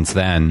since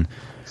then.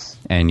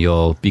 And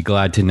you'll be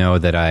glad to know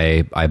that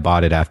I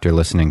bought it after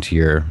listening to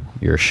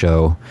your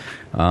show.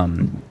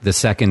 The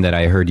second that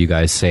I heard you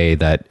guys say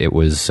that it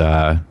was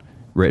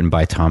written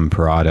by Tom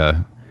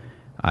Perrotta,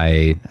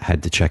 I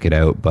had to check it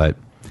out. But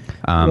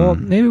well,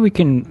 maybe we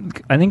can.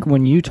 I think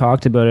when you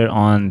talked about it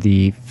on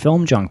the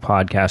Film Junk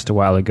podcast a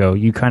while ago,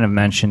 you kind of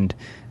mentioned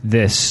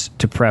this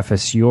to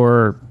preface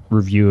your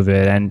review of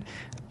it, and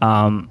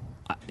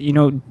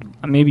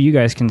maybe you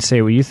guys can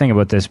say what you think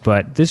about this,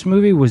 but this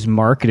movie was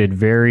marketed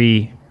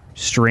very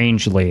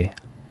strangely.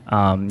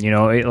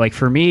 Like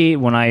for me,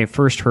 when I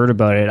first heard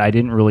about it, I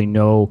didn't really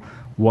know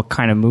what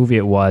kind of movie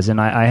it was, and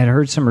I had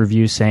heard some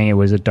reviews saying it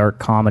was a dark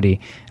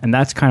comedy, and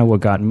that's kind of what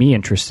got me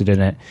interested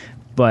in it.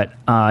 But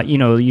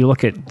you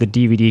look at the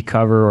DVD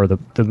cover or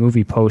the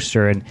movie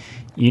poster, and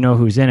you know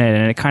who's in it,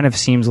 and it kind of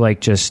seems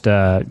like just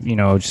a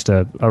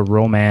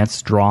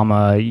romance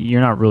drama.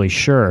 You're not really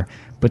sure,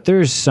 but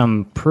there's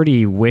some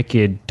pretty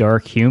wicked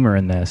dark humor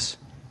in this.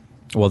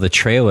 Well, the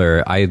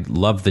trailer, I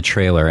love the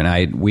trailer,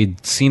 and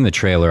we'd seen the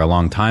trailer a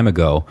long time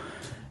ago,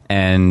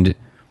 and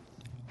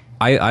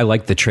I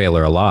liked the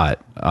trailer a lot.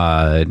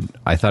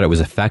 I thought it was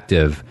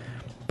effective,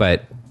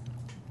 but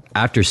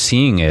after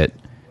seeing it,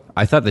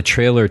 I thought the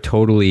trailer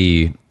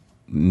totally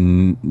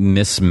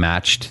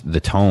mismatched the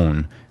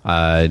tone.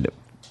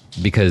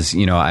 Because,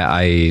 you know,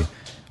 I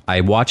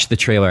watched the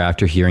trailer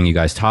after hearing you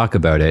guys talk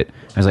about it.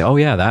 I was like, oh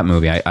yeah, that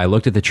movie. I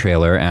looked at the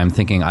trailer and I'm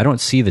thinking, I don't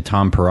see the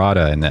Tom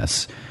Perrotta in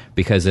this,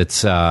 because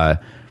it's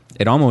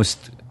it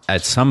almost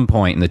at some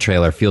point in the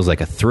trailer feels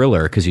like a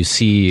thriller, because you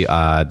see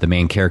the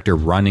main character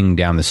running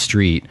down the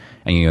street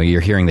and, you know, you're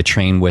hearing the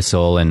train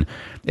whistle and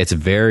it's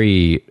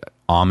very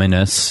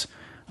ominous.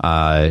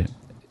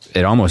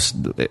 It almost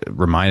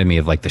reminded me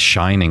of like The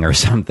Shining or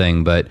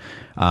something, but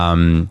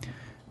the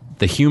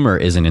humor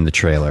isn't in the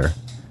trailer.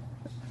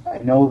 I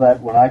know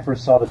that when I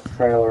first saw the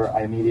trailer,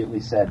 I immediately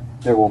said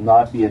there will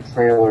not be a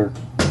trailer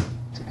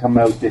to come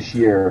out this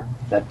year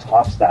that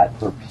tops that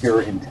for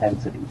pure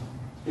intensity.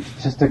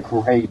 It's just a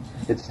great...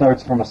 It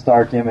starts from a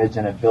stark image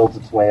and it builds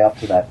its way up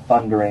to that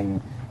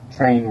thundering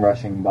train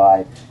rushing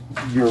by.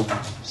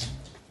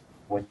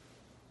 What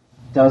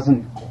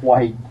doesn't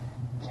quite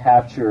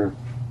capture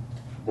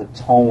the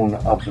tone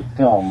of the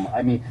film.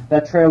 I mean,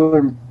 that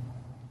trailer...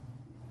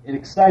 It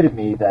excited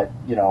me that,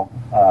 you know,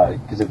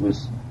 because it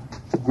was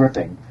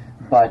gripping.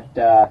 But,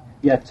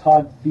 yeah,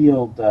 Todd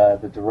Field,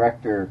 the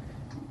director,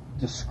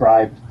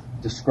 describes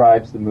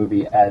the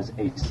movie as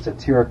a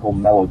satirical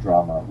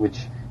melodrama,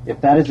 which,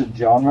 if that is a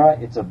genre,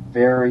 it's a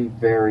very,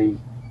 very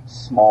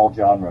small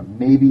genre.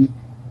 Maybe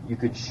you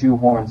could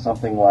shoehorn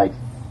something like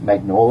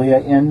Magnolia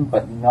in,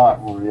 but not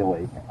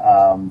really.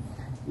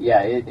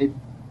 Yeah,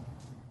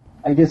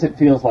 I guess it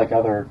feels like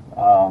other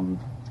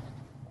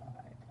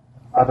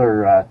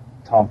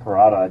Tom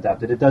Perrotta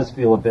adapted. It does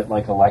feel a bit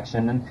like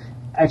Election, and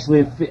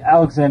actually,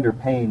 Alexander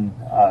Payne,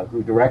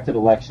 who directed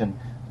Election,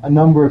 a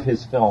number of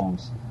his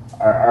films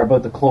are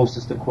about the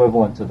closest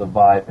equivalent to the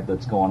vibe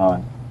that's going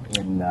on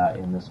in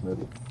this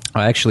movie.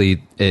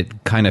 Actually,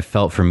 it kind of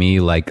felt for me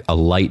like a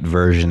light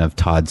version of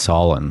Todd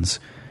Solondz.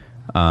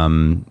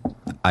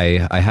 I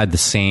had the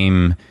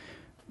same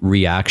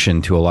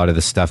reaction to a lot of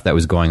the stuff that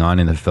was going on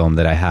in the film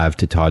that I have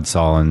to Todd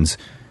Solondz,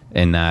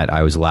 in that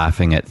I was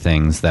laughing at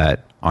things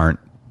that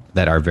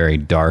are very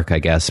dark, I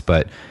guess,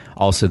 but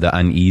also the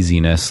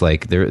uneasiness.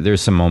 Like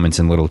there's some moments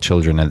in Little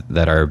Children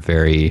that are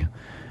very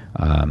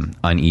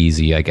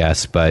uneasy, I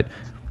guess, but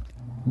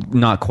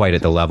not quite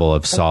at the level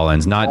of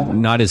Solondz.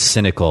 Not as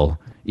cynical,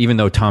 even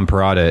though Tom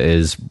Perrotta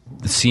is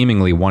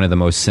seemingly one of the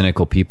most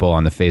cynical people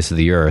on the face of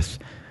the earth.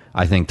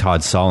 I think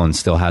Todd Solondz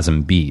still has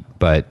him beat,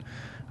 but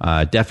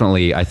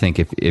definitely, I think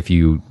if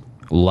you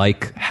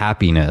like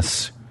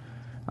happiness,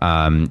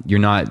 you're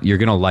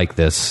gonna like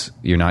this.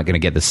 You're not gonna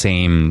get the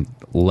same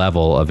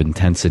level of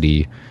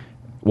intensity.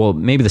 Well,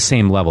 maybe the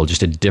same level,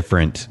 just a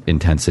different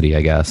intensity,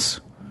 I guess.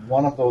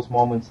 One of those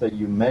moments that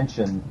you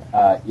mentioned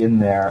in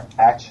there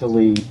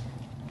actually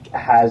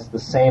has the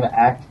same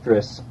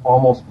actress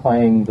almost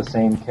playing the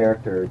same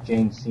character,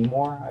 Jane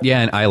Seymour.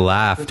 Yeah, and I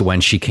laughed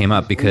when she came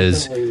up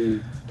because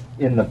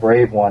in The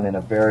Brave One, in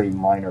a very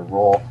minor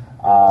role.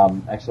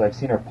 Actually, I've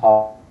seen her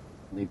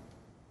probably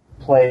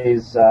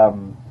plays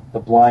the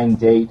blind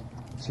date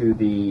to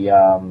the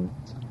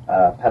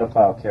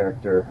pedophile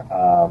character,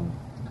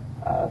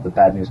 the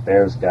Bad News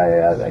Bears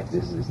guy.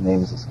 His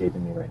name is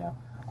escaping me right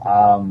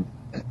now.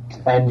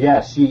 And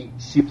yeah,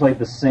 she played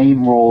the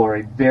same role, or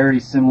a very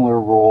similar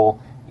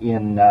role,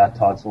 in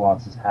Todd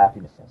Solondz's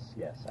Happiness.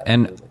 Yes,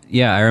 absolutely. And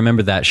yeah, I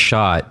remember that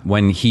shot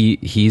when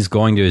he's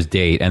going to his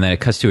date, and then it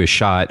cuts to a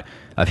shot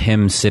of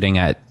him sitting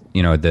at,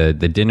 you know,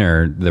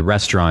 the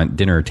restaurant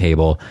dinner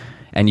table,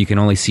 and you can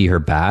only see her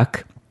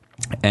back.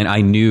 And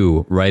I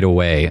knew right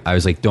away. I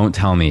was like, don't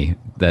tell me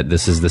that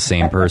this is the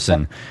same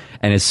person.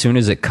 And as soon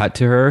as it cut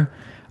to her,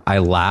 I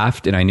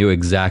laughed, and I knew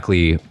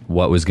exactly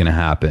what was going to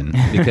happen,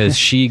 because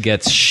she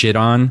gets shit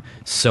on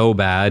so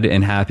bad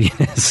in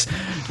Happiness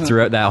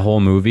throughout that whole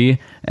movie.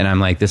 And I'm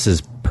like, this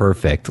is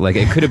perfect. Like,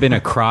 it could have been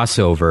a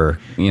crossover,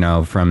 you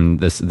know, from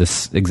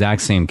this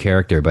exact same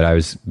character, but I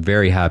was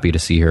very happy to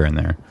see her in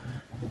there.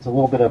 It's a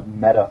little bit of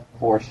meta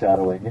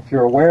foreshadowing. If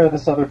you're aware of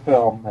this other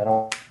film,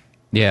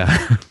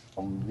 yeah,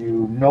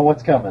 you know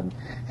what's coming.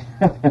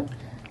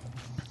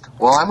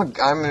 Well,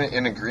 I'm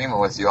in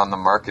agreement with you on the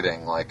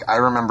marketing. Like, I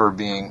remember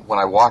when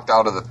I walked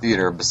out of the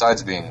theater,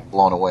 besides being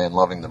blown away and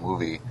loving the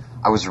movie,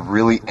 I was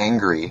really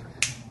angry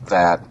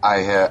that I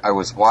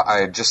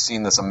had just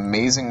seen this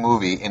amazing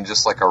movie in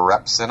just like a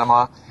rep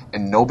cinema,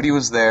 and nobody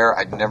was there.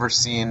 I'd never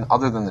seen,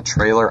 other than the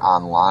trailer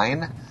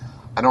online,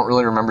 I don't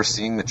really remember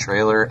seeing the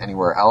trailer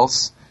anywhere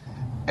else.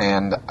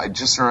 And I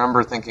just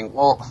remember thinking,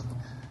 well,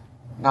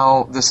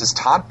 now, this is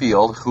Todd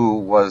Field, who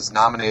was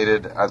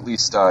nominated, at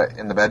least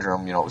in the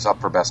bedroom, you know, it was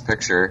up for Best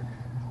Picture.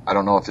 I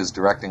don't know if his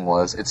directing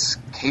was. It's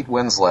Kate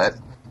Winslet,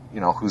 you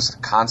know, who's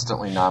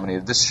constantly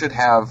nominated. The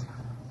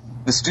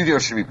studio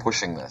should be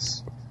pushing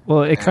this.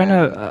 Well, it kind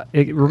of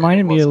it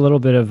reminded me a little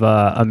bit of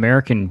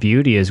American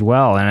Beauty as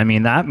well. And I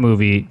mean, that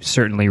movie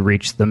certainly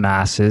reached the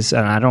masses,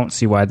 and I don't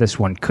see why this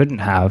one couldn't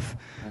have.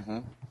 Mm-hmm.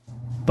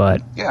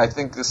 But yeah, I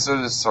think this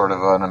is sort of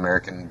an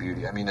American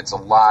Beauty. I mean, it's a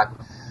lot...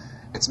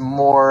 it's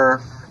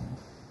more,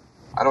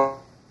 I don't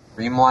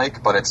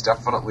dreamlike, but it's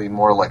definitely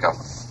more like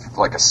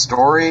a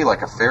story,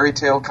 like a fairy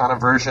tale kind of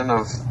version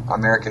of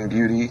American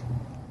Beauty.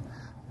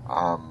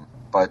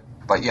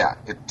 But yeah,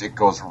 it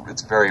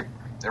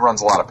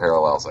runs a lot of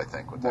parallels, I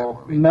think, with that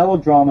movie.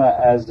 Melodrama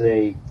as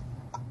a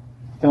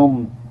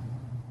film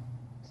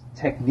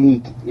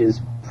technique is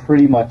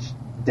pretty much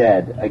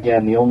dead.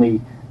 Again, the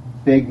only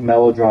big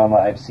melodrama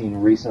I've seen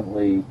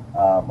recently,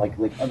 like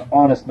an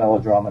honest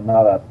melodrama,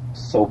 not a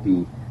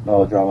soapy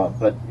melodrama,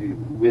 but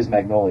is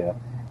Magnolia.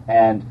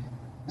 And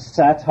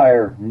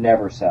satire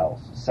never sells.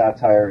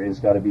 Satire has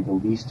got to be the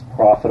least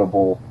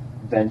profitable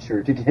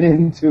venture to get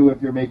into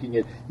if you're making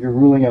it. You're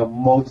ruling out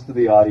most of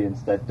the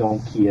audience that don't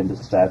key into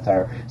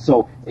satire.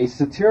 So a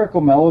satirical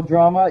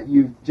melodrama,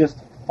 you've just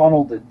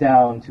funneled it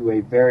down to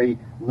a very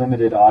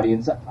limited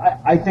audience.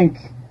 I think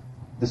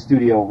the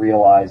studio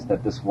realized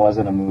that this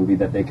wasn't a movie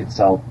that they could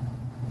sell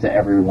to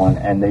everyone,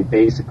 and they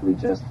basically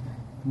just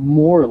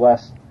more or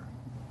less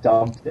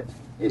dumped it.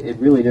 It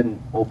really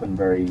didn't open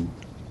very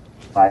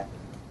high,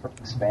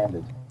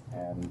 expanded.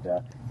 And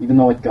even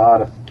though it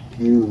got a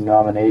few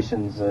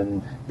nominations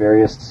and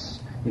various,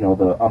 the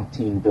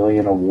umpteen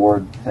billion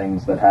award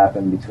things that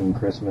happened between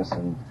Christmas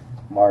and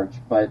March,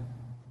 but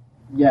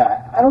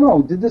yeah, I don't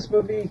know, did this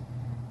movie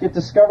get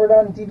discovered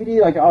on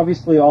DVD? Like,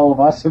 obviously all of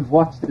us have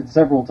watched it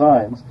several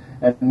times,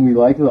 and we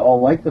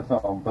all like the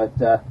film, but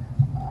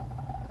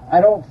I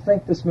don't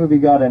think this movie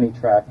got any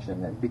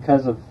traction, and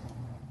because of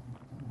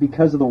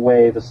the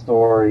way the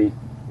story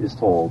is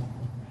told.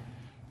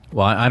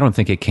 Well, I don't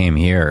think it came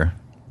here.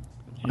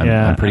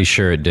 I'm pretty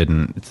sure it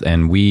didn't.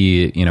 And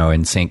we,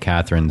 in St.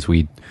 Catharines,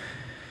 we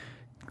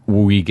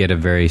get a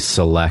very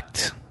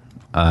select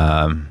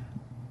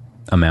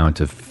amount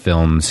of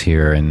films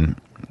here, and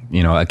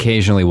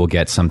occasionally we'll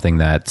get something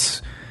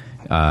that's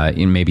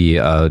in maybe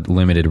a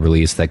limited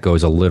release that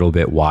goes a little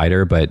bit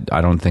wider, but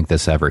I don't think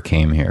this ever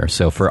came here.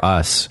 So for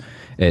us,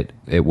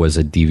 it was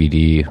a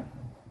DVD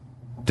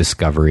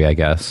discovery, I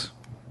guess.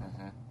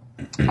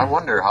 I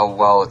wonder how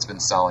well it's been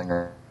selling.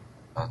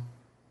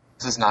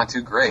 This is not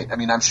too great. I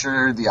mean, I'm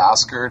sure the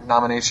Oscar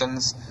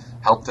nominations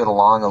helped it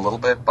along a little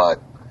bit, but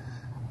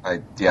I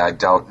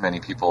doubt many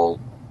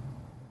people.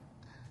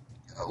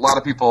 A lot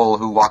of people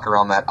who walk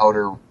around that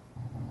outer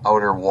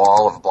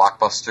wall of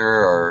Blockbuster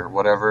or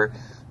whatever,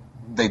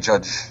 they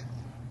judge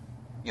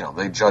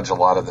a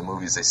lot of the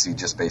movies they see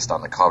just based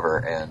on the cover,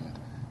 and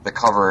the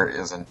cover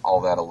isn't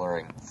all that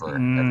alluring for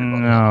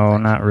everybody. No,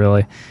 not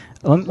really.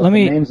 Let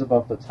me. The names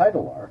above the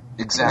title are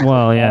exactly.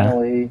 Well, yeah.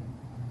 Emily,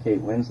 Kate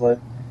Winslet.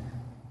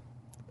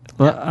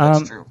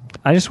 That's true.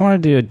 I just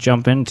wanted to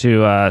jump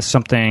into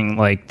something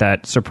like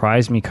that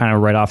surprised me kind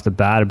of right off the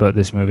bat about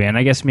this movie, and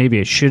I guess maybe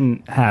it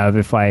shouldn't have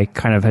if I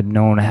kind of had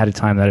known ahead of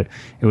time that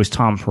it was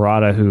Tom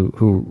Perrotta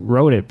who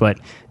wrote it. But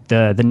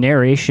the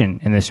narration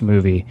in this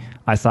movie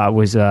I thought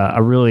was a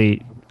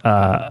really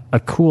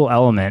a cool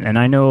element, and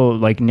I know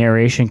like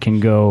narration can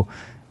go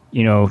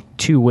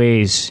two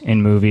ways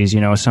in movies.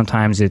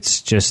 Sometimes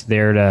it's just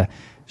there to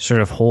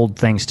sort of hold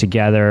things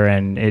together,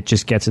 and it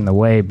just gets in the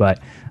way, but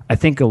I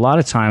think a lot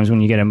of times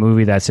when you get a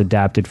movie that's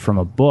adapted from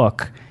a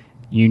book,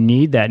 you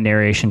need that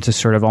narration to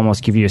sort of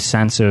almost give you a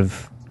sense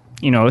of,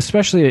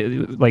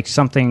 especially like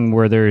something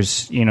where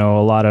there's, a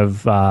lot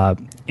of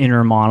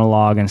inner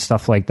monologue and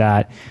stuff like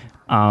that.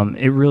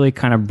 It really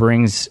kind of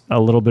brings a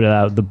little bit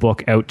of the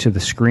book out to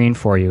the screen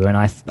for you. And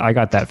I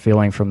got that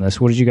feeling from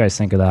this. What did you guys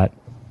think of that?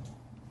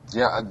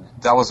 Yeah,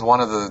 that was one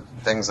of the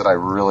things that I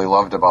really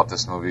loved about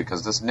this movie,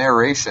 because this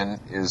narration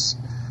is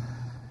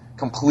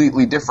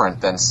completely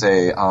different than,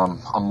 say,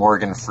 a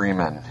Morgan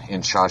Freeman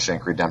in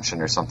Shawshank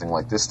Redemption or something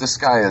like this. This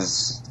guy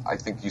is, I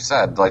think you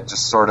said, like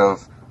just sort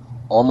of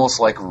almost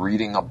like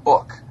reading a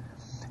book.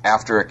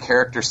 After a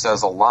character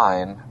says a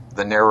line,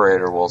 the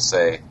narrator will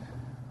say,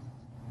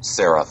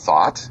 "Sarah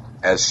thought,"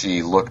 as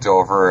she looked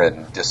over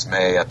in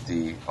dismay at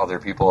the other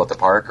people at the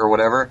park or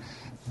whatever.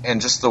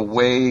 And just the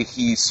way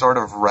he sort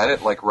of read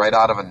it, like right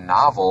out of a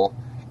novel,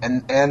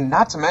 and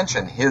not to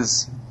mention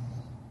his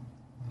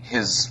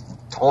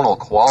tonal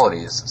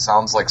qualities,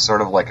 sounds like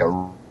sort of like a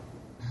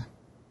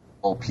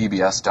old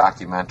PBS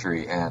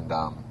documentary. And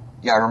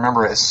I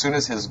remember as soon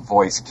as his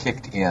voice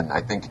kicked in,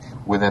 I think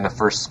within the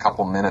first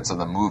couple minutes of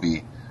the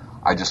movie,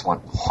 I just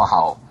went,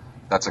 wow,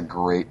 that's a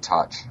great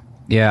touch.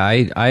 Yeah,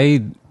 I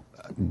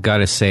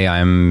gotta say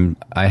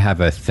I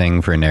have a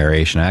thing for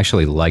narration. I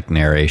actually like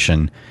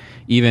narration,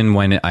 even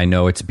when I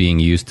know it's being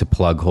used to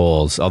plug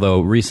holes.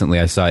 Although recently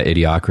I saw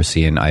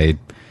Idiocracy, and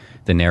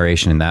the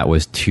narration in that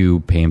was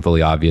too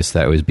painfully obvious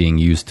that it was being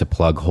used to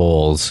plug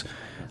holes.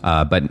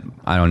 But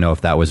I don't know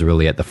if that was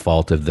really at the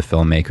fault of the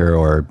filmmaker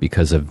or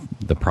because of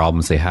the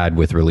problems they had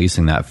with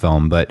releasing that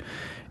film. But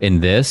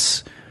in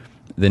this,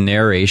 the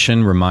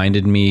narration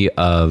reminded me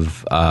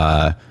of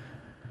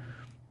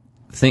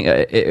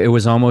it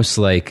was almost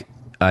like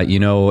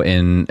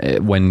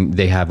when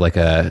they have like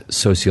a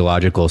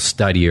sociological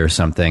study or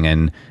something,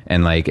 and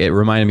like it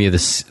reminded me of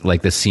this,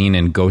 like the scene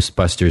in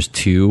Ghostbusters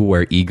 2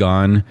 where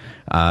Egon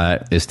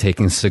is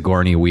taking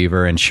Sigourney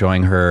Weaver and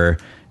showing her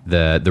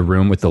the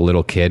room with the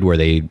little kid where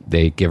they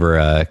give her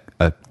a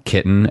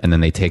kitten and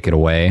then they take it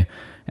away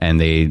and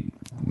they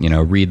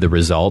read the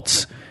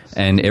results,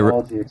 and it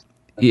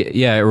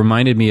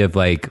reminded me of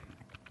like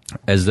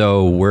as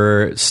though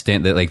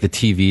that like the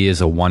TV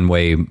is a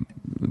one-way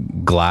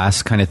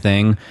glass kind of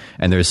thing,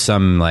 and there's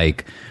some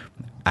like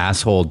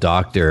asshole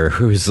doctor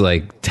who's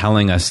like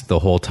telling us the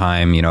whole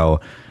time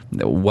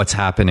what's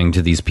happening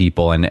to these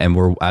people, and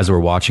we're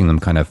watching them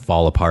kind of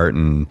fall apart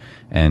and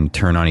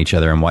turn on each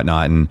other and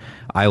whatnot. And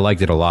I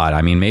liked it a lot.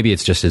 I mean, maybe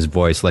it's just his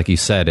voice, like you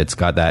said, it's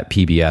got that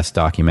PBS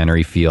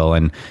documentary feel,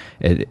 and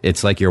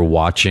it's like you're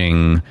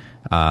watching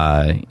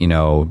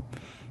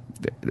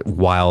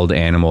wild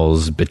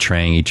animals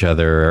betraying each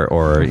other,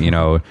 or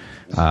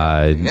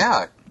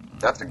yeah,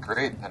 that's a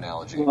great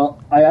analogy.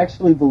 Well, I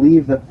actually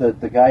believe that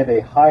the guy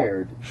they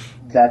hired,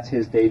 that's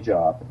his day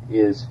job,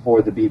 is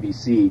for the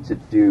BBC to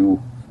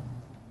do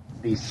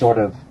these sort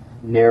of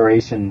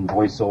narration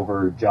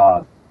voiceover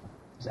jobs.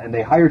 And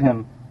they hired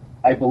him,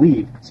 I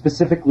believe,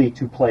 specifically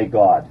to play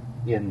God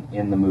in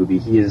the movie.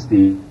 He is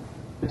the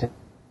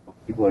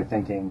people are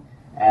thinking,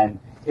 and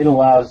it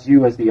allows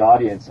you as the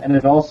audience, and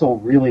it also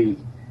really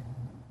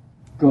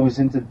goes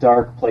into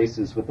dark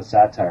places with the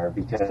satire,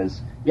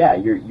 because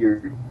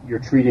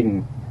you're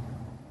treating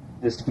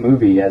this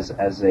movie as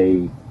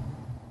a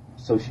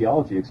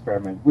sociology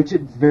experiment, which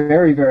it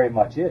very, very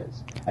much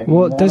is. I mean,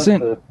 well,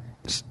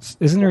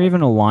 isn't there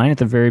even a line at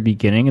the very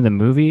beginning of the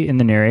movie in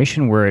the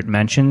narration where it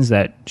mentions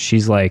that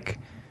she's like,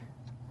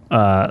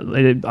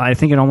 I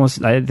think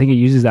it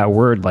uses that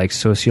word like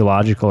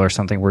sociological or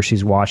something, where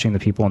she's watching the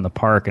people in the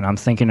park, and I'm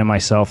thinking to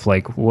myself,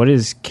 like, what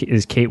is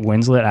Kate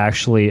Winslet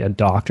actually a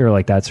doctor?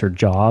 Like that's her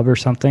job or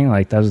something?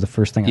 Like that was the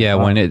first thing. Yeah,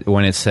 when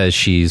it says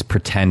she's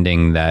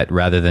pretending that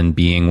rather than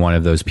being one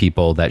of those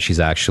people, that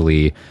she's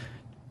actually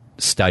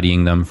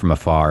studying them from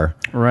afar.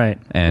 Right.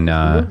 And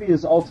the movie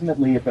is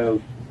ultimately about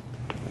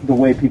the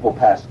way people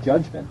pass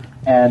judgment,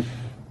 and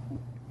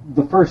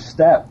the first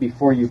step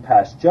before you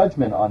pass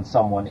judgment on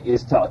someone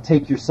is to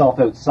take yourself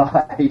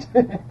outside,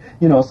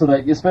 so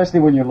that, especially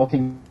when you're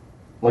looking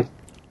like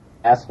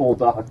asshole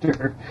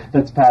doctor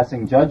that's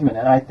passing judgment.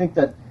 And I think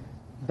that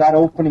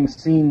opening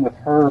scene with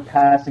her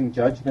passing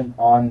judgment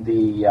on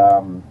the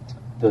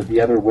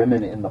other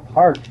women in the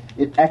park,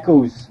 it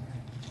echoes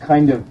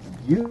kind of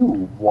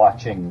you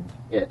watching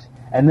it.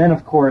 And then,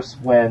 of course,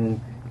 when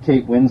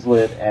Kate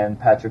Winslet and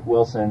Patrick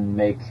Wilson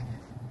make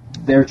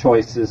their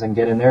choices and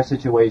get in their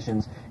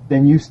situations,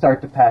 then you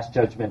start to pass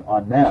judgment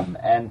on them.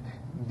 And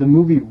the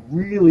movie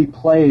really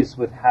plays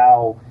with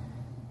how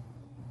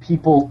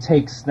people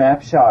take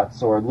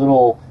snapshots or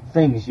little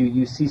things.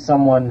 You see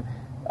someone,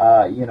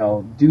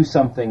 do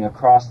something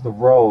across the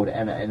road,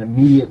 and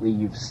immediately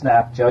you've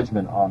snapped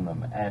judgment on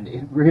them. And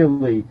it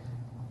really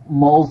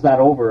mulls that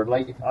over,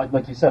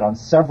 like you said, on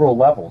several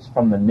levels,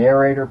 from the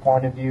narrator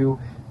point of view,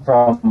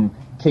 from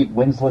Kate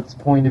Winslet's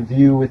point of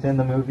view within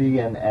the movie,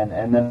 and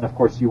then, of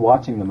course, you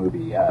watching the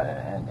movie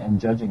and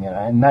judging it.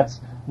 And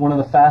that's one of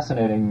the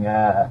fascinating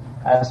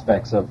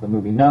aspects of the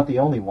movie. Not the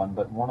only one,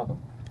 but one of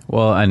them.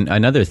 Well, and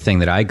another thing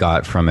that I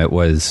got from it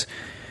was,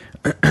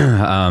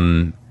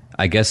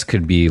 I guess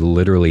could be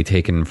literally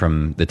taken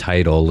from the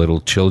title, Little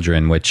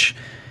Children, which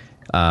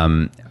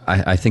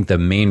I think the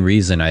main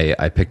reason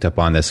I picked up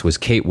on this was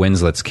Kate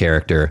Winslet's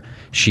character.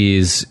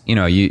 She's,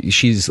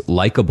 she's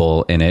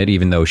likable in it,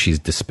 even though she's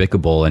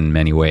despicable in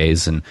many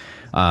ways, and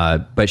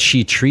but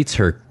she treats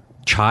her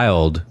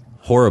child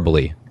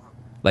horribly.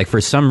 Like,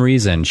 for some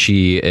reason,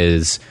 she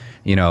is,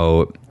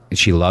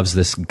 she loves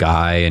this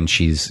guy, and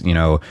she's,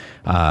 getting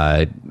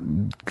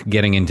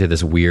into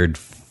this weird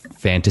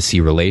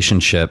fantasy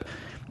relationship,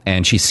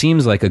 and she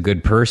seems like a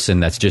good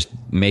person that's just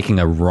making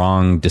a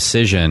wrong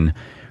decision.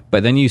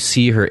 But then you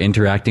see her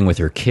interacting with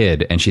her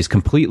kid, and she's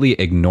completely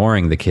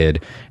ignoring the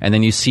kid. And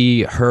then you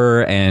see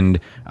her and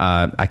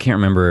I can't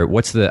remember,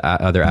 what's the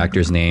other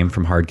actor's name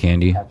from Hard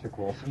Candy? Patrick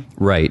Wilson.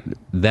 Right.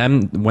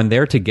 Them, when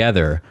they're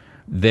together,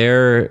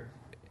 they're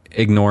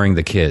ignoring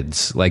the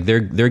kids. Like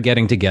they're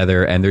getting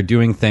together and they're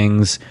doing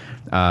things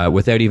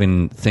without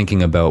even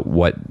thinking about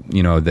what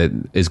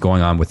that is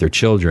going on with their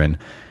children.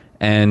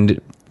 And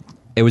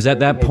it was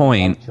at that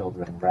point,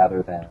 children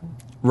rather than.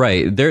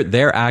 Right,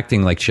 they're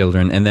acting like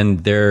children, and then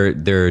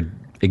they're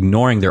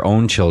ignoring their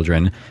own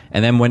children.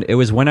 And then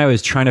when I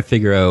was trying to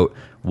figure out,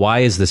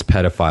 why is this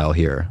pedophile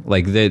here?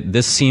 Like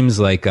this seems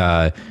like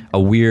a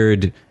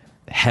weird,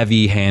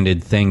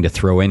 heavy-handed thing to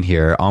throw in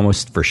here,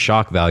 almost for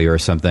shock value or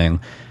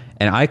something.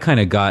 And I kind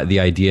of got the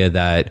idea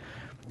that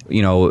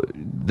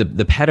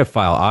the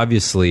pedophile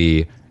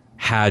obviously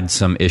had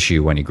some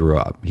issue when he grew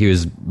up. He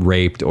was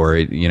raped, or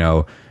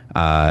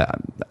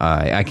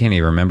I can't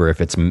even remember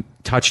if it's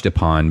touched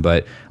upon,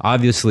 but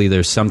obviously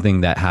there's something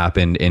that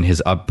happened in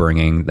his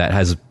upbringing that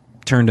has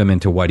turned him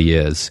into what he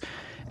is.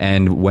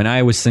 And when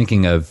I was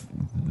thinking of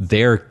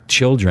their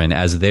children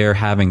as they're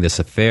having this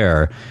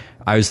affair,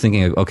 I was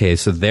thinking, okay,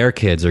 so their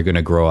kids are going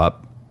to grow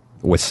up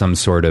with some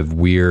sort of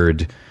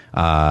weird,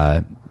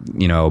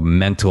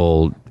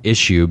 mental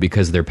issue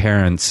because their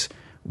parents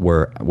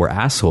were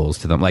assholes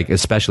to them, like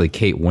especially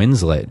Kate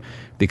Winslet,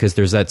 because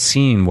there's that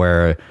scene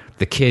where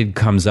the kid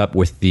comes up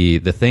with the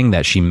thing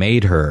that she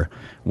made her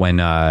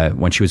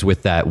when she was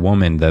with that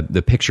woman,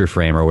 the picture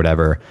frame or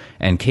whatever,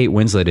 and Kate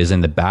Winslet is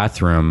in the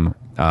bathroom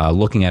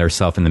looking at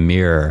herself in the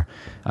mirror,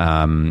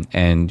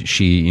 and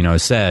she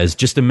says,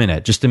 just a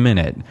minute,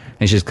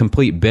 and she's a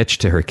complete bitch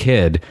to her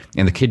kid,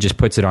 and the kid just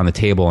puts it on the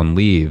table and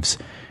leaves,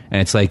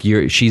 and it's like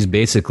she's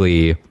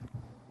basically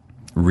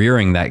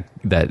rearing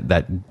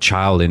that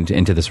child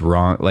into this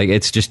wrong, like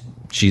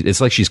it's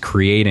like she's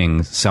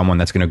creating someone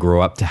that's going to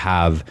grow up to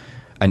have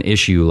an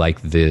issue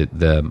like the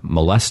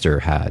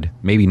molester had.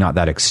 Maybe not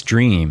that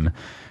extreme,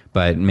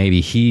 but maybe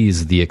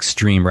he's the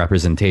extreme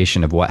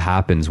representation of what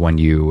happens when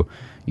you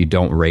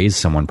don't raise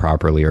someone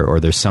properly, or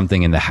there's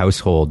something in the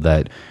household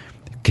that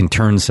can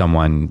turn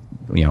someone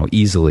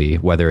easily,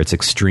 whether it's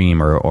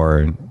extreme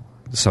or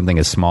something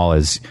as small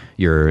as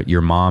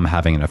your mom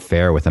having an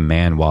affair with a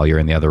man while you're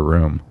in the other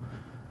room.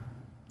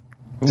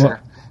 Sure.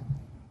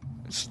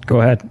 Go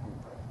ahead.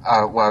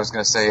 Well, I was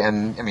going to say,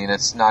 and I mean,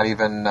 it's not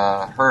even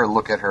her.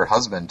 Look at her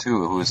husband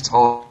too, who is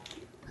totally,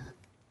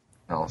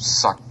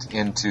 sucked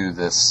into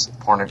this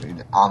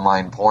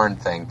online porn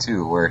thing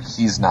too, where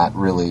he's not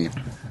really.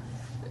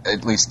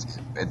 At least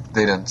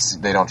they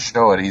don't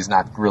show it. He's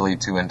not really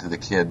too into the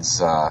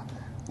kids'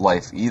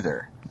 life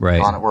either. Right.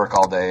 On at work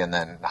all day and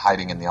then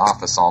hiding in the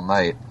office all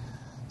night.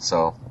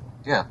 So,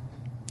 yeah.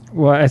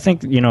 Well, I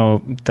think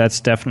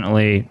that's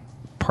definitely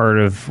part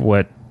of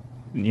what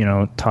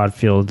Todd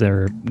Field,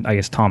 or I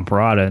guess Tom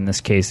Perrotta in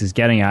this case, is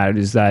getting at,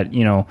 is that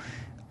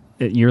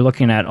you're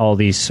looking at all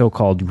these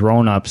so-called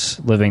grown-ups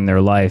living their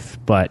life,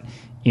 but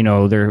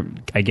they're,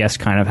 I guess,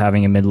 kind of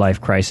having a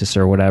midlife crisis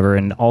or whatever,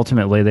 and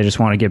ultimately they just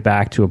want to get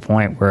back to a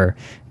point where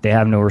they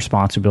have no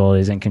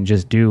responsibilities and can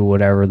just do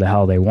whatever the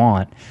hell they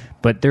want.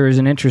 But there is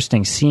an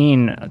interesting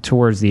scene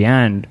towards the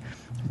end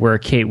where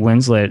Kate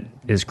Winslet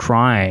is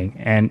crying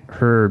and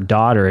her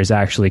daughter is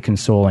actually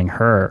consoling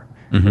her,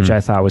 which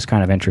I thought was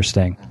kind of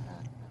interesting.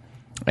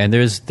 And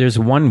there's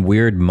one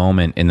weird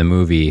moment in the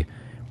movie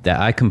that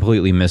I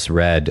completely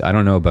misread. I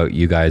don't know about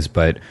you guys,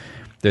 but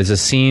there's a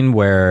scene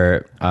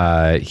where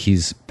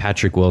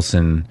Patrick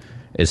Wilson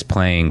is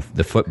playing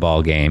the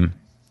football game,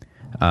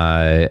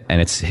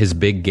 and it's his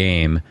big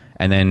game.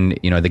 And then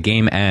the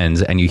game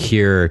ends, and you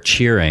hear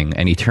cheering,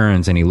 and he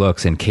turns and he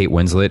looks, and Kate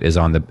Winslet is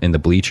in the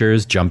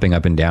bleachers, jumping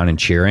up and down and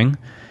cheering.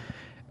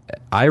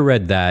 I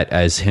read that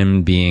as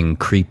him being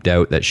creeped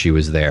out that she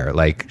was there,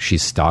 like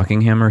she's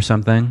stalking him or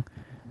something.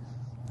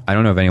 I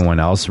don't know if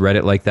anyone else read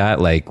it like that,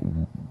 like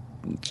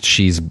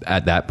she's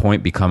at that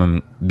point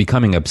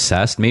becoming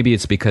obsessed. Maybe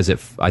it's because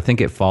I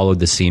think it followed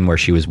the scene where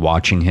she was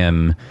watching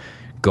him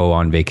go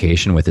on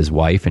vacation with his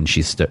wife, and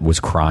she was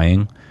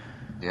crying.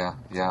 Yeah.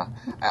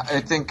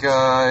 I think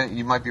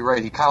you might be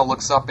right. He kind of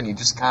looks up and he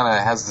just kind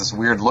of has this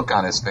weird look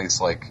on his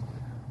face, like,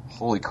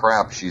 holy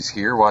crap, she's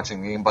here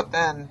watching the game. But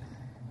then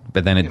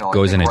it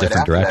goes in a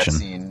different direction. That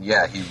scene,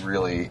 yeah, he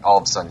really, all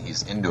of a sudden,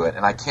 he's into it.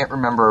 And I can't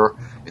remember,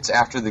 it's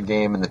after the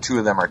game and the two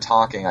of them are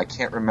talking. I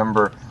can't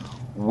remember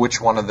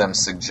which one of them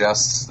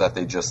suggests that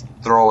they just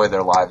throw away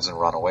their lives and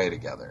run away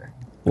together.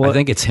 Well, I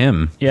think it's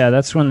him. Yeah,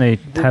 that's when they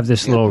have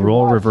this little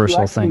role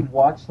reversal thing.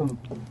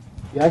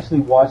 You actually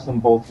watch them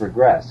both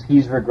regress.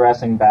 He's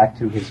regressing back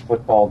to his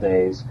football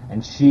days,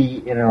 and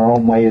she, in her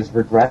own way, is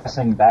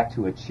regressing back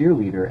to a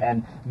cheerleader.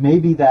 And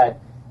maybe that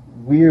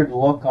weird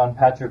look on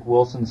Patrick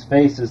Wilson's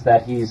face is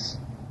that he's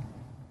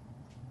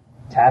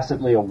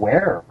tacitly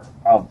aware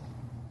of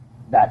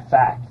that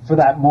fact for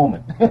that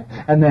moment.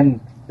 And then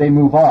they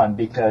move on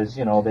because,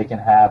 they can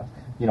have,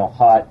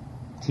 hot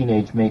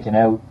teenage making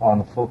out on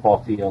the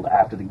football field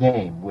after the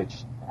game,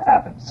 which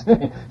happens.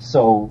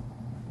 So,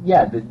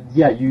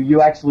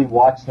 you actually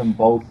watch them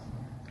both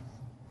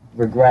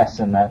regress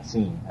in that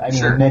scene. I mean,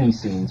 sure. Many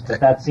scenes, but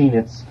that scene,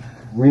 it's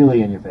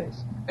really in your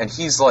face. And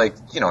he's like,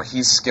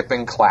 he's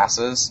skipping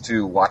classes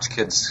to watch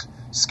kids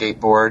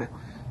skateboard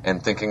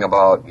and thinking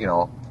about,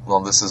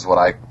 well, this is what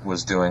I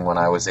was doing when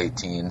I was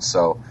 18.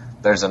 So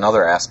there's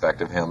another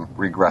aspect of him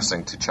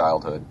regressing to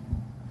childhood.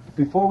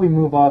 Before we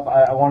move up,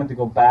 I wanted to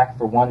go back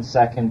for 1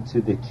 second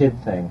to the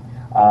kid thing,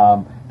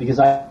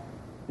 because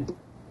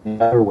the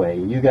other way,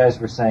 you guys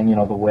were saying,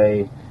 the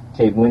way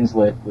Kate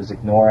Winslet was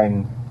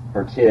ignoring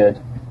her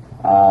kid,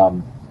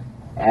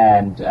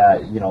 and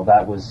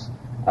that was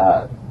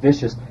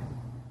vicious.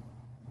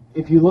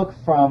 If you look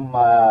from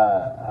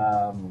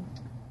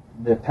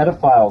the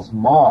pedophile's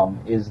mom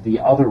is the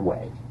other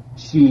way.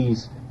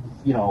 She's,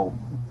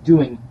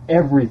 doing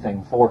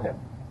everything for him,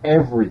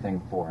 and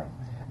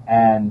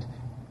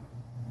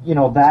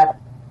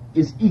that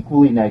is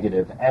equally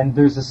negative. And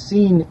there's a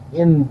scene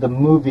in the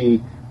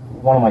movie,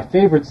 one of my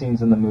favorite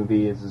scenes in the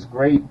movie is this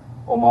great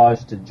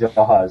homage to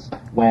Jaws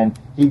when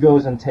he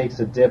goes and takes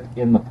a dip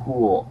in the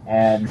pool,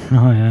 and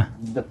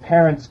the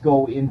parents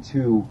go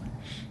into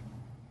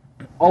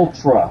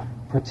ultra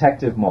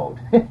protective mode.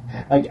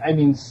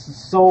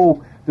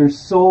 They're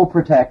so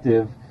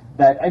protective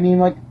that,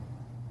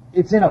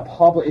 it's in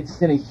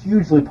a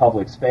hugely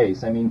public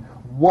space. I mean,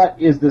 what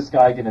is this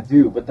guy going to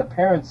do? But the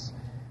parents,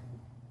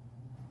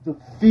 the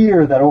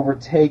fear that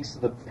overtakes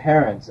the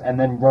parents and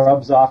then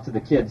rubs off to the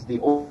kids, the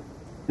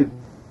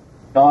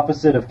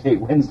opposite of Kate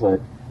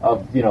Winslet,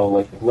 of,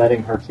 like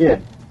letting her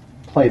kid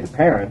play the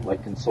parent,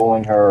 like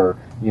consoling her, or,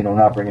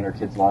 not bringing her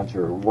kids lunch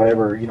or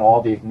whatever,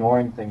 all the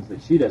ignoring things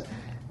that she does.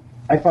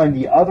 I find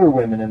the other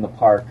women in the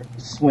park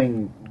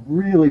swing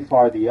really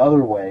far the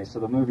other way, so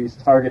the movie's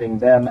targeting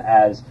them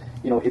as,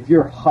 if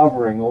you're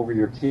hovering over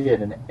your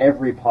kid in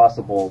every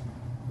possible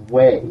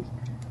way,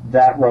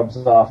 that rubs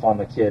off on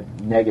the kid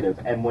negative.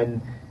 And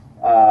when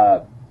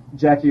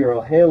Jackie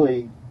Earle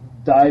Haley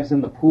dives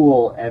in the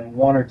pool and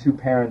one or two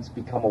parents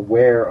become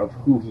aware of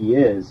who he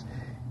is,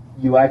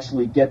 you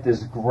actually get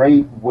this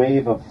great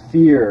wave of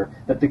fear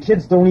that the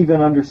kids don't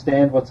even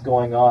understand what's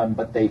going on,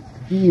 but they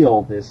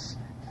feel this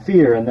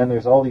fear, and then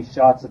there's all these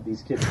shots of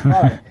these kids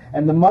crying,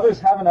 and the mothers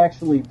haven't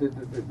actually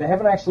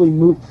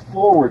moved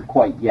forward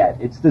quite yet.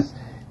 It's this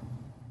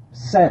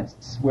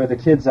sense where the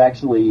kids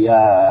actually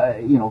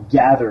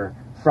gather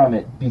from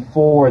it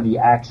before the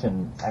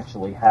action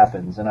actually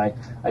happens, and I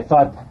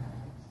thought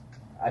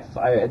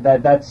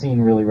that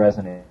scene really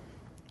resonated.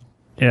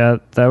 Yeah,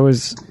 that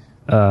was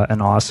an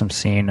awesome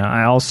scene.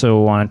 I also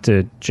wanted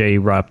to, Jay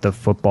brought up the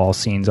football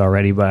scenes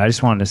already, but I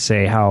just wanted to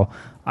say how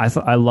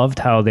I loved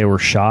how they were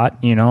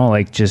shot,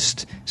 like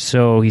just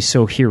he's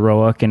so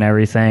heroic and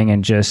everything,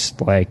 and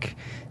just like,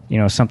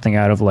 something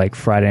out of like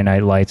Friday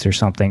Night Lights or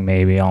something,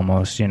 maybe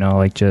almost,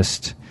 like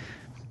just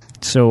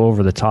so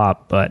over the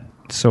top, but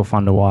so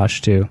fun to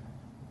watch too.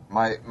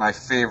 One of my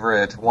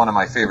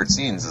favorite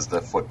scenes is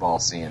the football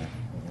scene.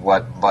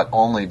 But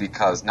partly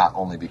because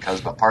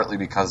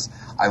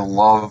I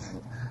love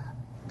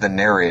the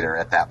narrator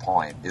at that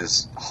point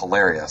is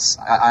hilarious.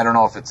 I don't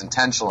know if it's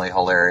intentionally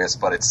hilarious,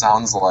 but it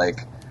sounds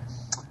like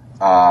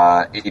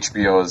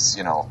HBO's,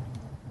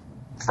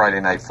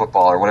 Friday Night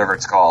Football or whatever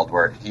it's called,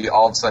 where he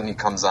all of a sudden he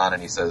comes on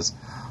and he says,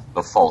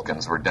 the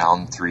Falcons were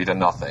down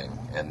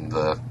 3-0, and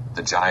the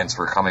Giants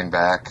were coming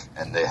back,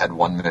 and they had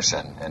one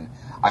mission. And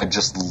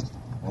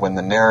when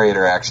the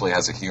narrator actually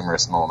has a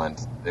humorous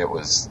moment, that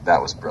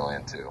was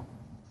brilliant too.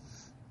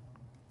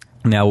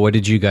 Now, what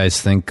did you guys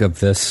think of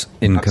this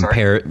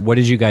What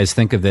did you guys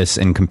think of this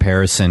in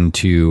comparison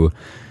to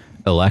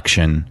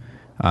Election?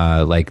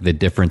 Like the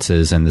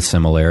differences and the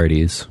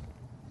similarities?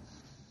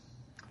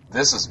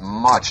 This is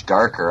much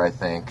darker, I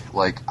think.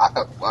 Like,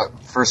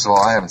 first of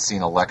all, I haven't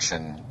seen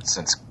Election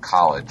since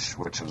college,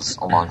 which was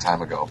a long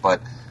time ago.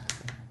 But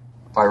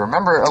if I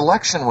remember,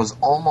 Election was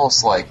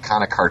almost like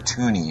kind of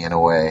cartoony in a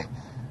way,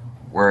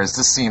 whereas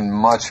this seemed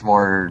much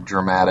more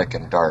dramatic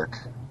and dark.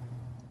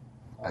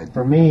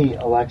 For me,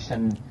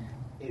 Election.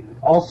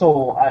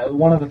 Also,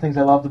 one of the things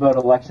I loved about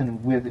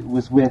Election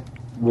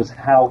was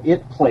how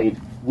it played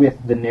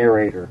with the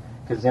narrator.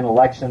 Because in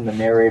Election, the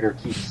narrator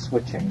keeps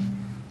switching.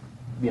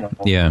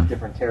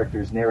 Different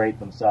characters narrate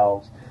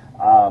themselves.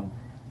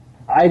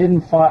 I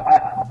didn't find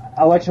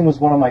Election was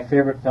one of my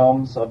favorite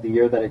films of the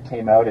year that it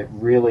came out. It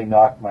really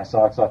knocked my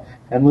socks off.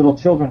 And Little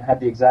Children had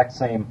the exact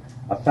same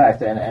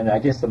effect. And I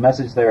guess the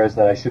message there is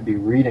that I should be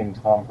reading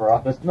Tom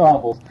Perrotta's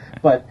novels.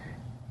 But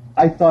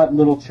I thought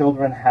Little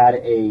Children had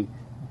a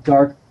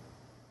dark,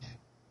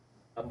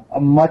 a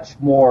much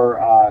more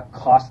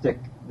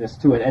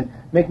causticness to it. And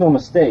make no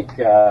mistake,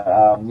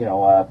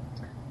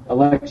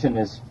 Election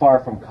is far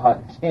from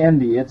cotton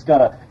candy. It's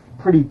got a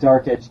pretty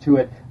dark edge to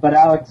it, but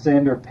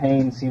Alexander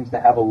Payne seems to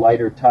have a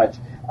lighter touch.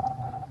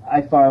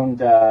 I found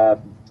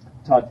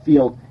Todd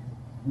Field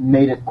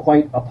made it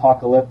quite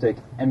apocalyptic,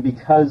 and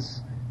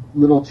because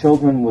Little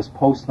Children was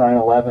post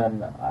 9/11,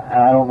 and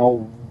I don't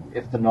know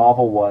if the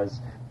novel was,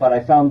 but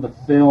I found the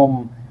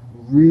film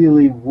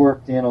really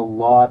worked in a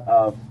lot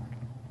of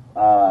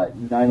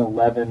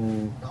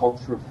 9/11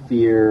 culture of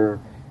fear,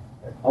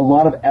 a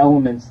lot of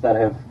elements that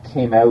have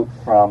came out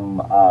from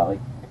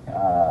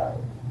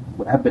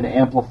have been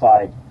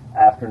amplified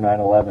after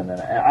 9/11, and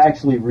I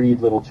actually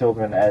read Little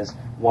Children as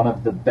one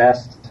of the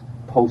best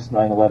post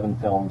 9/11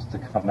 films to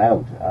come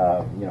out.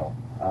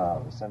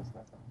 Since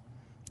then.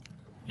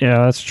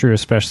 Yeah, that's true,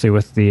 especially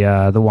with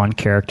the one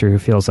character who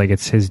feels like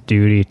it's his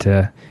duty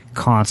to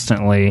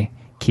constantly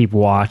keep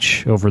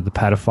watch over the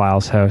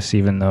pedophile's house,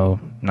 even though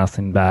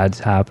nothing bad's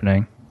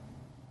happening.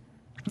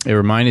 It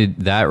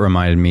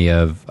reminded me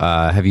of,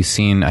 have you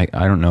seen, I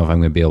don't know if I'm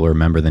going to be able to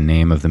remember the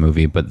name of the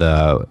movie, but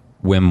the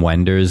Wim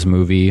Wenders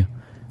movie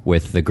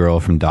with the girl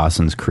from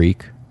Dawson's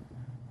Creek?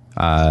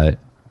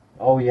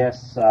 Oh,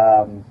 yes.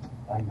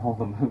 I know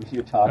the movie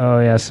you're talking about. Oh,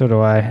 yeah, so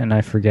do I, and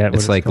I forget what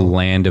it's like called.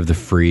 Land of the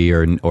Free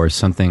or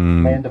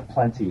something. Land of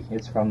Plenty.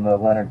 It's from the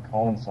Leonard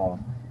Cohen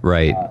song.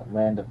 Right.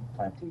 Land of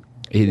Plenty.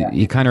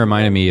 He kind of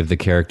reminded me of the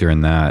character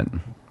in that.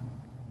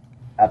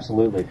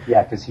 Absolutely,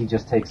 yeah, because he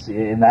just takes,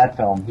 in that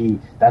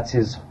film, that's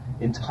his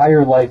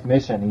entire life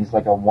mission. He's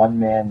like a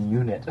one-man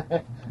unit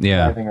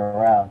driving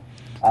around.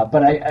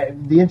 But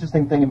the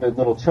interesting thing about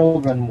Little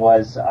Children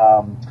was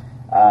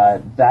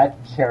that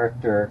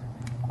character,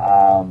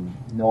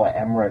 Noah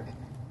Emmerich,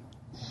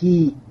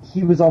 he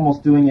was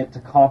almost doing it to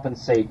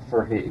compensate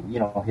for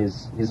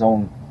his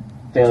own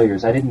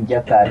failures. I didn't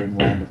get that in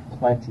Land of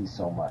Plenty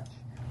so much,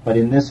 but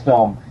in this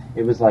film,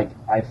 it was like,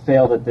 I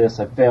failed at this,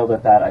 I failed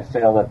at that, I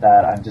failed at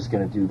that. I'm just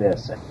going to do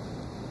this. And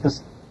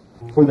this,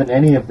 more than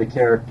any of the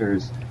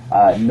characters,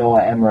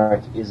 Noah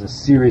Emmerich is a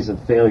series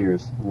of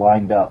failures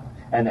lined up.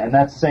 And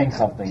that's saying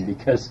something,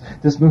 because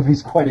this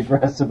movie's quite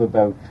aggressive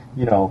about,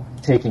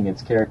 taking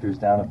its characters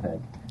down a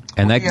peg.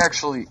 And that he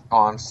actually...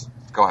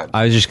 go ahead.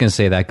 I was just going to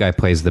say that guy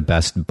plays the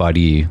best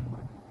buddy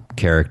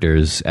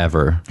characters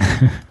ever.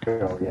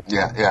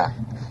 Yeah.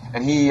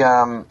 And he,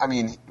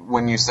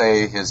 when you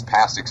say his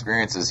past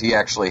experiences, he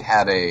actually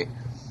had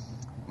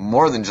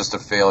more than just a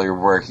failure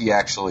where he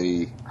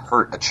actually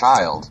hurt a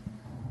child.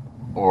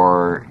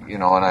 Or,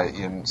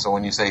 so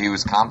when you say he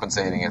was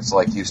compensating, it's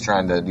like he was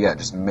trying to,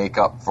 just make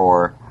up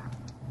for,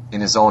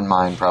 in his own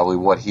mind, probably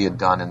what he had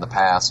done in the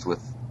past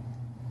with...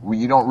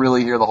 You don't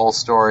really hear the whole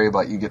story,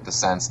 but you get the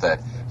sense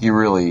that he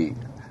really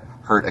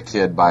hurt a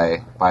kid by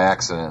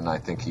accident, and I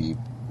think he,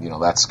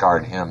 that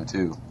scarred him,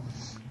 too.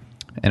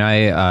 And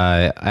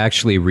I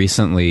actually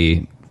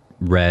recently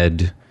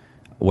read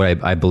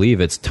what I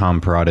believe it's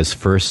Tom Perrotta's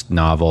first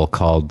novel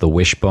called The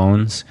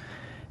Wishbones,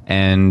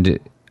 and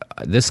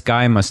this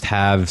guy must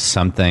have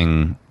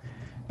something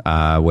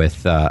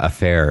with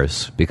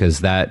affairs,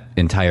 because that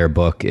entire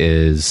book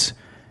is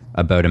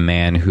about a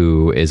man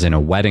who is in a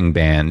wedding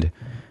band,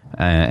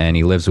 and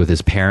he lives with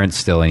his parents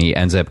still, and he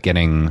ends up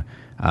getting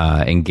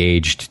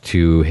engaged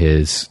to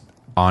his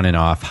on and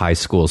off high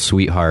school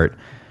sweetheart,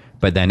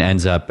 but then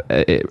ends up,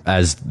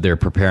 as they're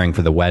preparing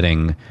for the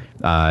wedding,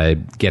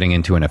 getting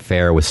into an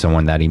affair with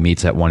someone that he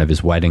meets at one of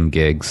his wedding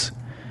gigs.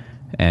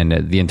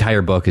 And the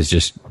entire book is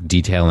just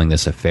detailing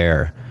this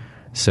affair.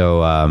 So,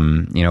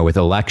 with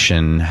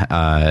Election,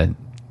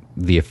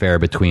 the affair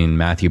between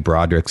Matthew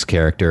Broderick's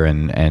character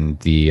and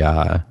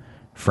the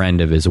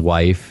friend of his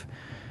wife,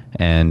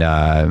 and...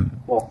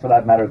 well, for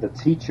that matter, the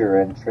teacher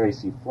and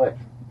Tracy Flick.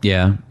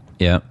 Yeah.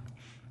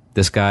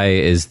 This guy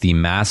is the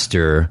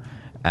master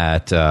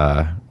at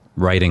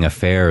writing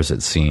affairs,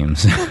 it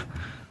seems.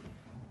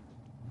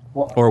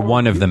 Well, or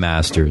one of the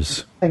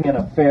masters. An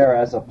affair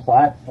as a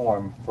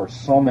platform for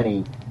so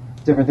many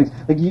different things.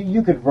 Like,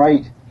 you could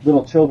write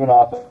Little Children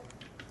off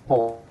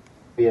of...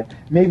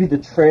 Maybe the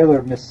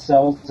trailer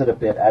missells it a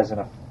bit as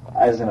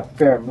an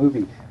affair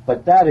movie,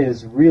 but that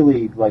is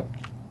really like,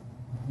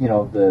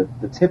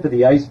 the tip of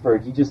the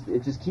iceberg. It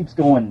just keeps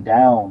going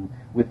down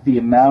with the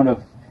amount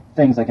of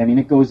things. Like,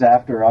 it goes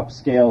after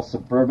upscale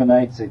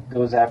suburbanites, it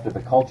goes after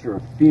the culture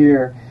of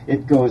fear,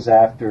 it goes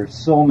after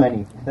so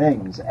many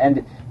things,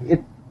 and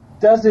it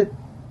does it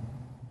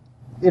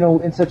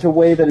in such a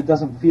way that it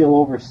doesn't feel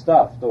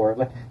overstuffed,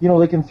 or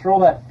they can throw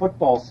that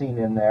football scene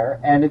in there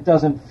and it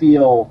doesn't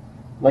feel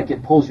like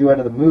it pulls you out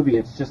of the movie.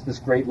 It's just this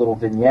great little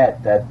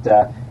vignette that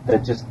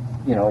just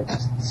it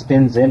just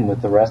spins in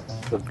with the rest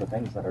of the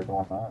things that are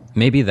going on.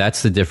 Maybe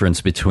that's the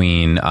difference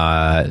between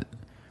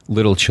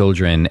Little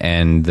Children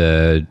and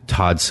the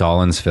Todd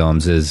Solondz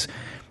films. Is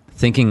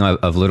thinking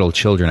of Little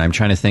Children, I'm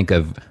trying to think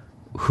of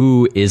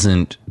who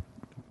isn't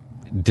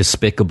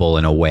despicable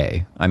in a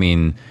way.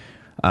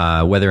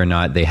 Whether or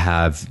not they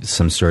have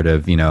some sort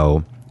of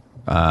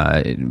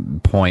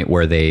point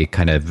where they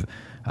kind of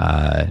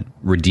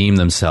redeem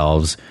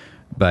themselves,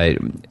 but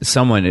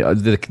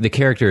the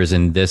characters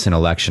in this and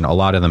Election, a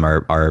lot of them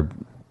are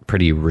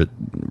pretty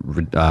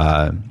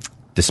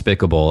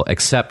despicable,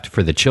 except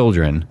for the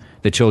children.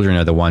 The children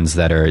are the ones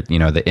that are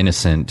the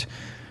innocent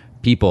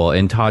people.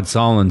 In Todd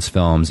Solondz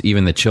films,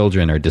 even the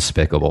children are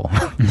despicable.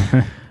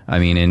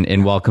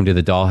 In Welcome to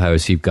the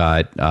Dollhouse, you've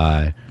got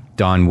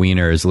Dawn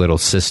Wiener's little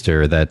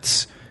sister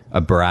that's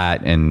a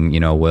brat and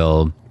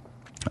will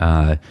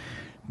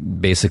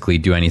basically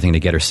do anything to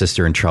get her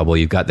sister in trouble.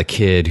 You've got the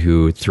kid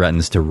who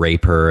threatens to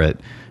rape her at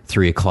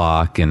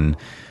 3:00, and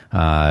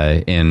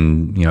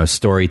in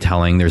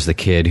storytelling, there's the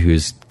kid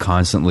who's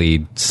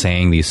constantly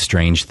saying these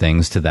strange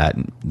things to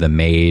the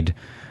maid.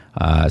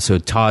 So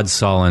Todd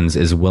Solondz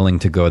is willing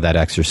to go that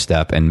extra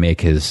step and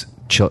make his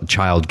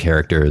child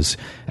characters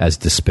as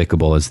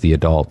despicable as the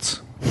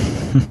adults.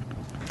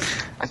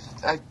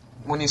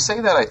 When you say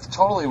that, I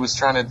totally was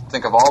trying to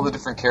think of all the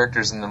different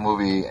characters in the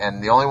movie,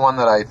 and the only one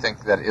that I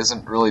think that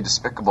isn't really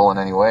despicable in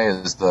any way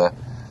is the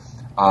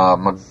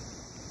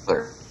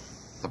mother,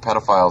 the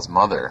pedophile's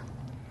mother,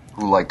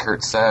 who, like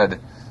Kurt said,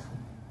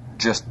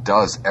 just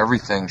does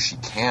everything she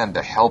can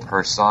to help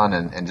her son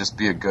and just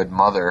be a good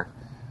mother.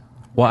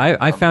 Well,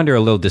 I found her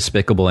a little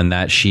despicable in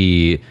that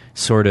she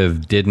sort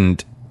of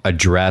didn't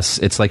address...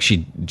 It's like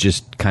she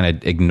just kind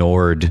of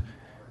ignored,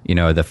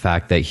 the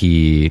fact that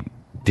he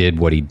did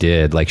what he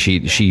did. Like,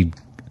 she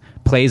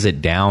plays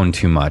it down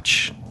too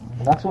much.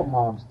 And that's what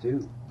moms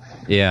do.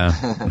 Yeah.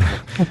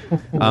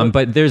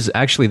 But there's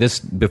actually this,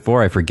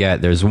 before I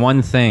forget, there's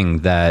one thing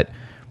that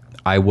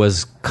I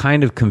was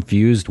kind of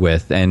confused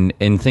with, and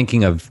in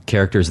thinking of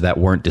characters that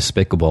weren't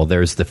despicable,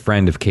 there's the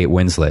friend of Kate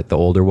Winslet, the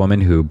older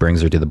woman who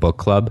brings her to the book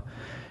club.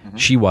 Mm-hmm.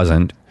 She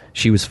wasn't.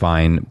 She was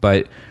fine.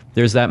 But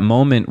there's that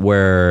moment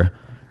where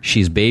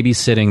she's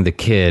babysitting the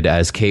kid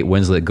as Kate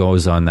Winslet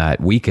goes on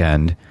that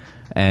weekend.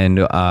 And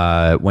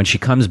when she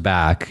comes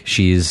back,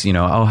 she's,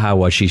 oh, how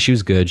was she? She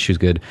was good. She was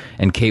good.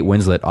 And Kate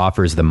Winslet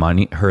offers the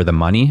money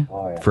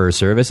for her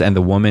service. And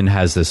the woman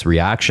has this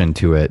reaction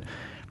to it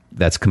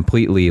that's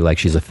completely like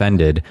she's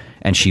offended.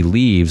 And she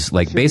leaves,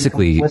 like,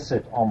 basically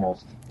complicit,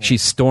 almost. She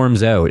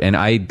storms out. And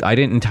I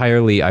didn't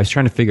entirely, I was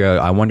trying to figure out,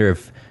 I wonder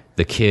if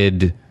the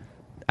kid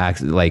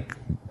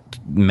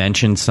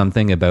mentioned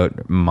something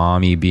about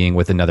mommy being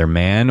with another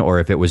man,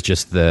 or if it was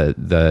just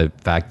the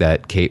fact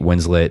that Kate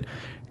Winslet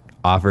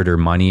offered her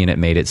money and it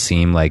made it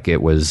seem like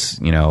it was,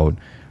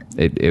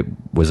 it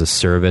was a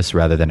service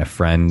rather than a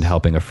friend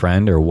helping a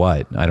friend, or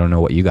what. I don't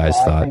know what you guys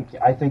thought.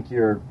 I think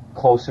you're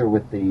closer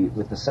with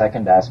the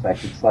second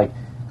aspect. It's like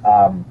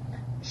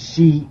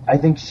I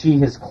think she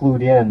has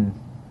clued in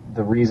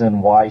the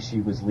reason why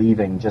she was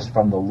leaving just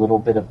from the little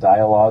bit of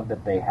dialogue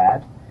that they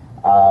had.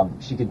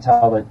 She can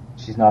tell that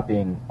she's not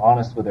being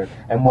honest with her,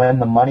 and when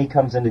the money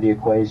comes into the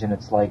equation,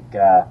 it's like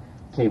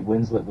Kate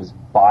Winslet was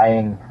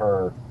buying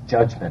her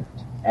judgment.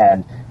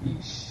 And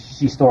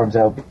she storms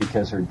out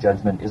because her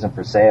judgment isn't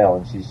for sale,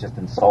 and she's just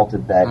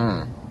insulted that,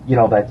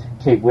 that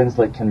Kate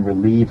Winslet can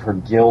relieve her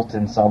guilt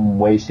in some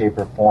way, shape,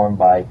 or form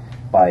by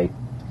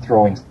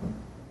throwing.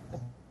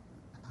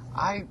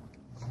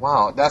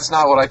 Wow, that's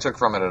not what I took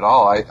from it at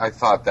all. I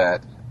thought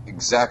that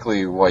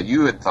exactly what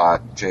you had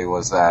thought, Jay,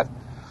 was that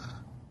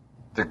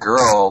the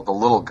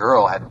little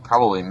girl, had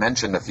probably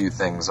mentioned a few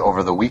things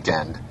over the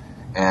weekend,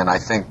 and I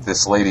think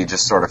this lady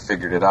just sort of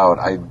figured it out.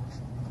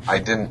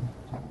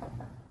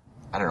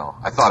 I don't know.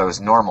 I thought it was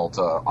normal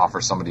to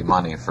offer somebody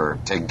money for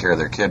taking care of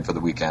their kid for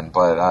the weekend,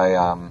 but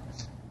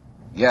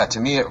to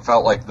me it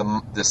felt like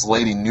this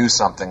lady knew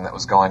something that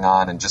was going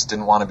on and just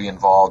didn't want to be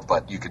involved,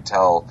 but you could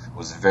tell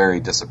was very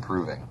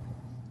disapproving.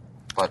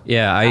 But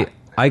yeah,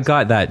 I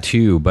got that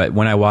too, but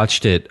when I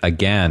watched it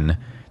again,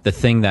 the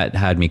thing that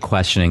had me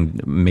questioning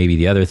maybe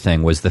the other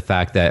thing was the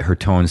fact that her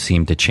tone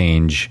seemed to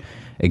change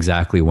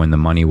exactly when the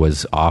money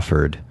was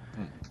offered.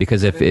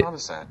 Because if it,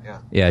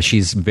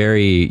 she's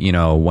very,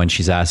 when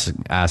she's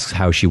asks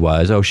how she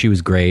was, she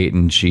was great,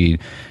 and she,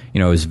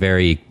 was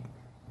very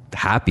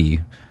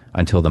happy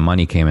until the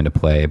money came into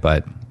play.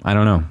 But I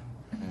don't know.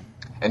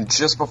 And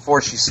just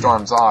before she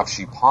storms off,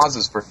 she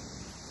pauses for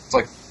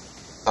like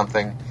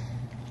something,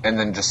 and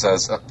then just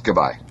says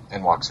goodbye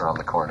and walks around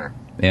the corner.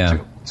 Yeah.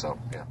 Too. So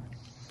yeah.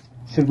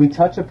 Should we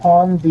touch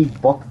upon the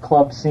book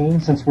club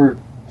scene, since we're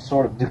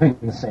sort of doing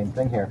the same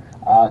thing here?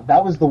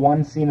 That was the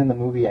one scene in the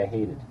movie I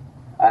hated.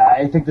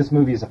 I think this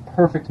movie is a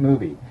perfect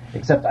movie,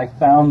 except I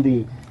found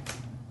the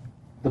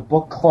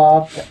book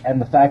club and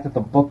the fact that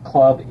the book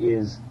club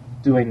is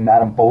doing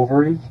Madame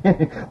Bovary,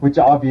 which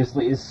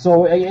obviously is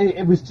so...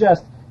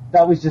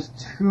 That was just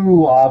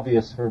too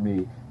obvious for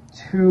me,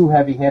 too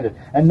heavy-handed.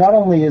 And not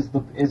only is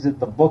it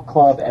the book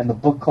club and the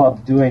book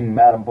club doing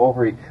Madame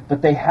Bovary,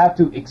 but they have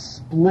to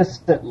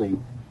explicitly,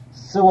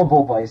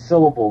 syllable by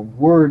syllable,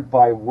 word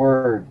by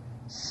word,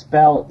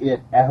 spell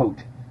it out.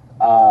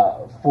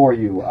 For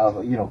you,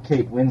 of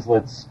Kate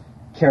Winslet's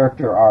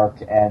character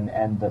arc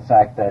and the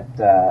fact that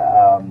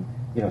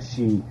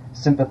she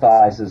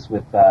sympathizes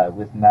with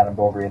Madame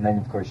Bovary, and then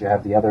of course you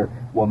have the other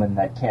woman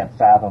that can't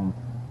fathom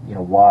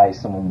why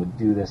someone would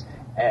do this,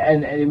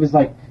 and it was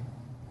like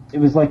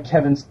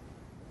Kevin's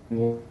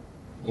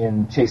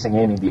in Chasing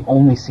Amy. The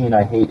only scene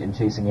I hate in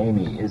Chasing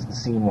Amy is the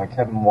scene where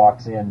Kevin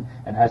walks in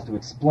and has to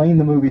explain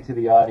the movie to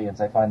the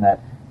audience. I find that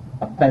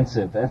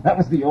offensive, and that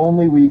was the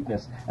only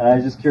weakness. And I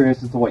was just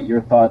curious as to what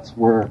your thoughts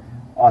were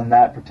on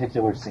that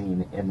particular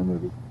scene in the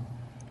movie.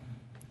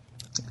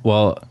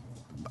 Well,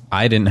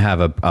 I didn't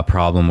have a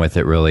problem with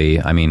it,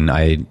 really. I mean,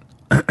 I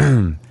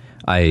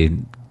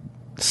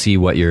see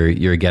what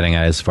you're getting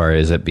at as far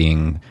as it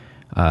being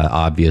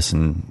obvious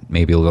and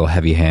maybe a little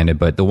heavy-handed.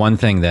 But the one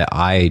thing that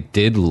I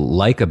did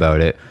like about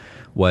it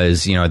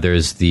was,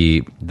 there's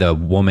the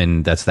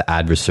woman that's the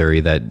adversary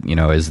that,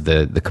 is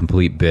the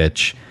complete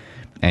bitch.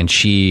 And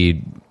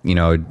she,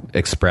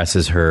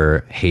 expresses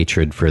her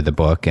hatred for the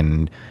book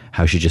and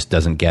how she just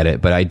doesn't get it.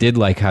 But I did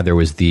like how there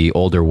was the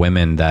older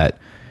women that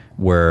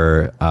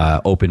were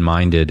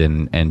open-minded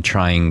and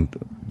trying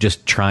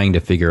to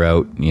figure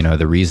out,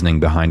 the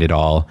reasoning behind it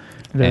all.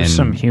 There's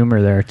some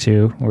humor there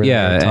too, where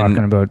they're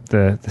talking about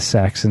the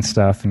sex and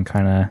stuff, and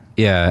kind of...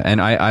 Yeah,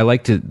 and I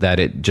liked it that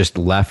it just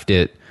left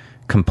it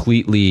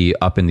completely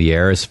up in the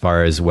air as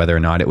far as whether or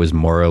not it was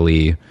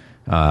morally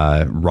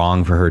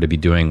wrong for her to be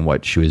doing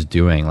what she was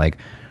doing. Like,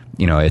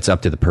 it's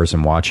up to the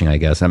person watching, I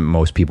guess. And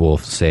most people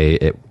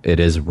say it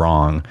is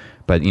wrong,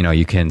 but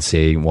you can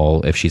say,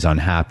 well, if she's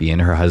unhappy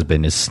and her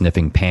husband is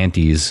sniffing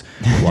panties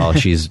while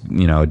she's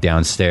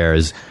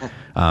downstairs,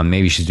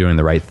 maybe she's doing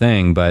the right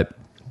thing. But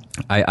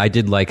I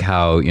did like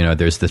how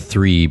there's the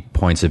 3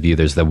 points of view.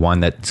 There's the one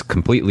that's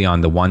completely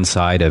on the one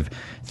side of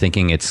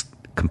thinking it's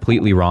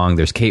completely wrong.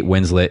 There's Kate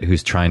Winslet,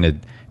 who's trying to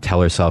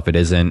tell herself it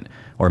isn't,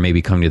 or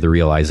maybe come to the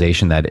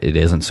realization that it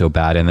isn't so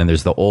bad. And then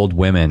there's the old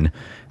women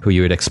who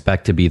you would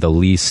expect to be the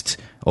least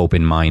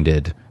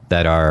open-minded,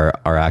 that are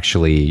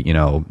actually,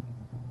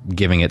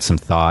 giving it some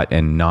thought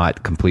and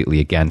not completely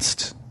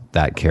against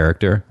that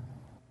character.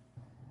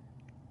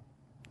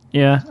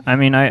 Yeah, I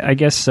mean, I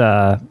guess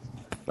at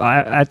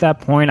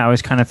that point I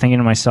was kind of thinking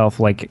to myself,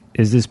 like,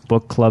 is this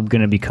book club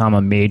going to become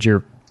a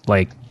major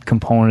like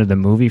component of the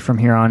movie from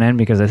here on in?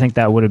 Because I think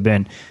that would have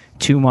been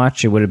too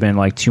much. It would have been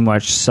like too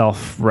much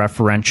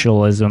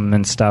self-referentialism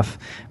and stuff.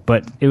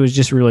 But it was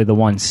just really the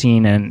one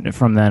scene, and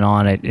from then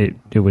on,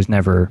 it was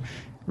never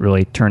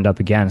really turned up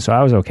again. So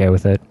I was okay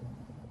with it.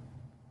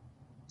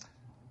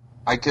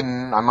 I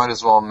might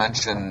as well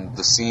mention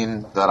the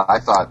scene that I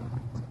thought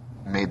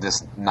made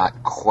this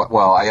not quite,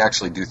 well, I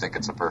actually do think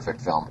it's a perfect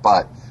film,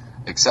 but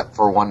except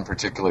for one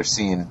particular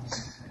scene,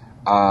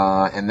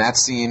 and that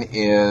scene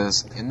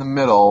is in the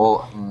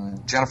middle.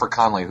 Jennifer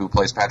Connelly, who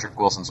plays Patrick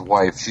Wilson's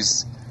wife,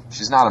 she's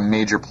not a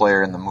major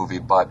player in the movie,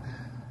 but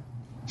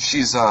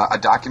she's a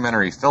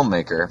documentary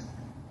filmmaker,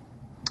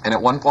 and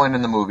at one point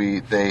in the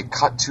movie, they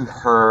cut to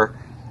her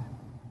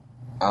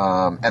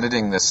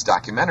editing this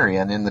documentary,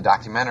 and in the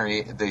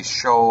documentary, they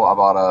show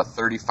about a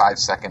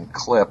 35-second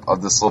clip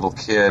of this little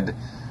kid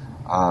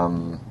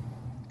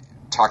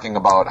talking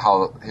about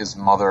how his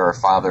mother or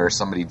father or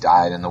somebody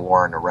died in the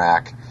war in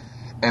Iraq,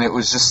 and it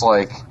was just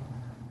like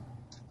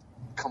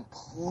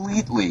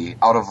completely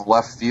out of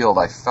left field.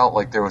 I felt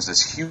like there was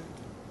this huge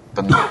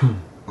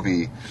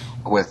movie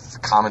with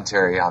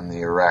commentary on the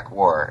Iraq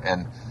war,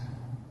 and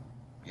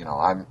you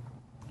know,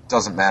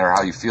 doesn't matter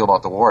how you feel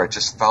about the war, it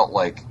just felt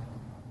like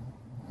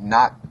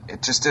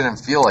it just didn't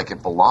feel like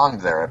it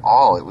belonged there at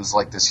all. It was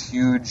like this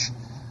huge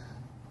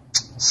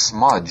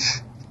smudge,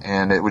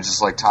 and it was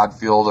just like Todd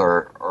Field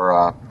or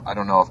I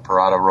don't know if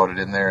Parada wrote it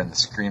in there in the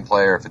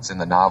screenplay or if it's in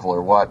the novel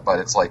or what, but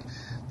it's like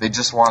they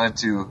just wanted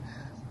to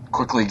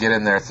quickly get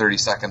in there 30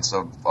 seconds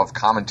of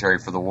commentary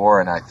for the war,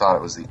 and I thought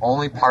it was the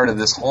only part of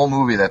this whole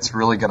movie that's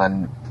really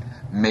going to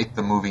make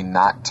the movie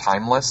not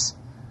timeless.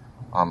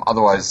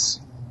 Otherwise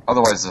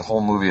the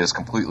whole movie is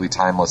completely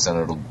timeless, and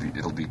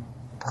it'll be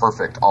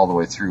perfect all the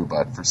way through.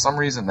 But for some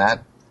reason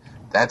that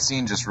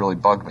scene just really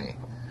bugged me.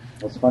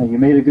 It's funny. You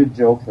made a good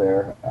joke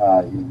there.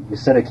 You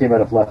said it came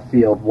out of left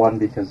field. One,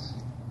 because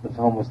the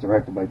film was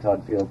directed by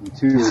Todd Field, and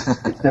two,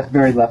 it's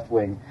very left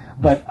wing.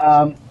 But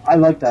I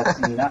like that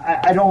scene.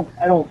 I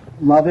don't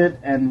love it,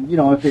 and you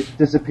know, if it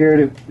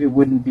disappeared, it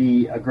wouldn't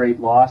be a great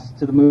loss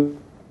to the movie.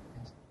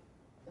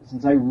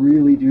 Since I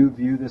really do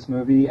view this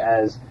movie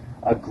as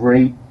a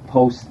great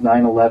post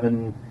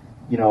 9/11,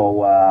 you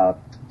know,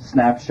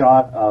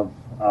 snapshot of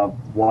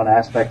one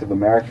aspect of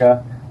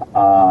America.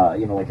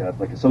 You know,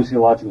 like a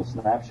sociological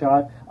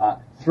snapshot.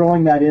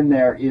 Throwing that in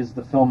there is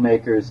the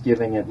filmmakers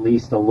giving at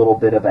least a little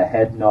bit of a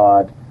head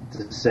nod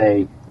to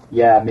say,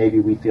 yeah,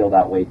 maybe we feel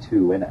that way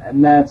too,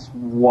 and that's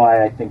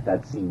why I think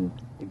that scene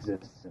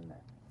exists in there.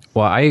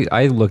 Well,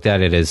 I looked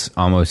at it as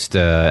almost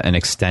an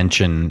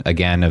extension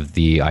again of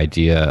the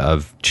idea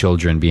of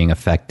children being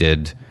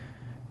affected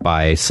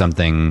by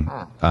something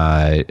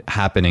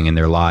happening in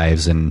their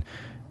lives, and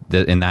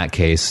in that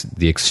case,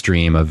 the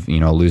extreme of, you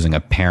know, losing a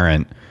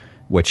parent,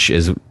 which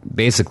is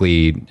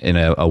basically, in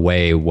a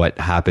way, what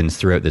happens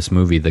throughout this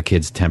movie. The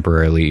kids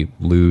temporarily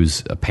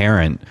lose a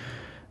parent.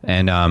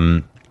 And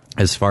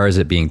as far as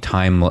it being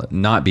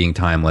not being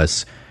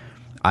timeless,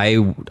 I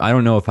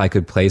don't know if I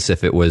could place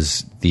if it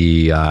was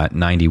the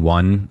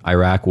 91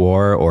 Iraq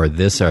War or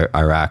this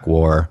Iraq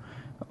War,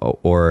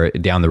 or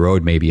down the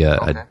road maybe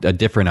a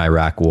different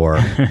Iraq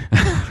War.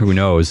 Who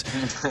knows?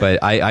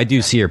 But I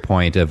do see your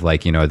point of,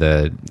 like, you know,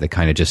 the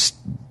kind of just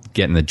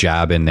getting the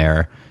jab in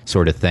there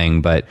sort of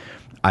thing. But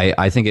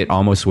I think it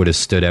almost would have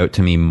stood out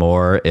to me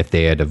more if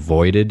they had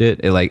avoided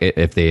it, like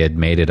if they had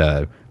made it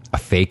a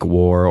fake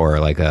war or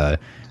like a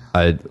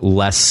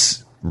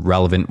less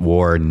relevant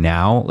war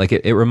now. Like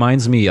it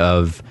reminds me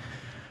of,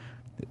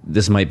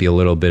 this might be a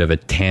little bit of a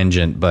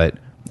tangent, but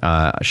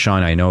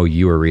Sean, I know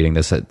you were reading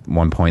this at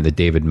one point, the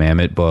David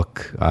Mamet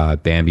book,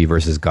 Bambi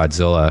versus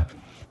Godzilla.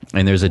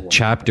 And there's a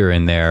chapter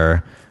in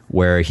there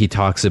where he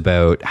talks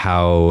about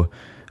how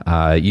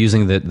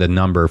using the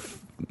number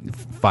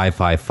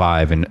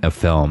 555 in a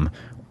film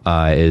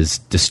is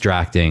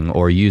distracting,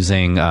 or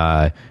using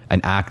an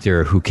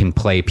actor who can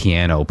playing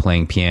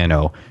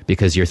piano,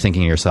 because you're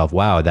thinking to yourself,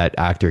 wow, that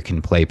actor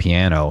can play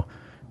piano,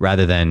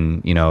 rather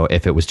than, you know,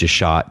 if it was just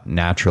shot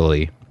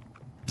naturally.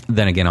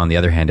 Then again, on the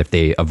other hand, if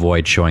they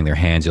avoid showing their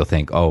hands, you'll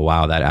think, oh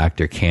wow, that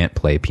actor can't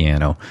play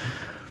piano.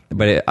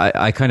 But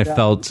I kind of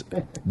felt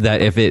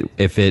that if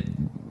it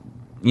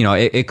you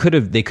know, they could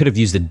have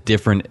used a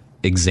different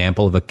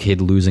example of a kid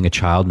losing a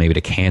child, maybe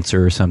to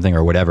cancer or something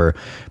or whatever.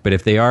 But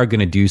if they are going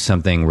to do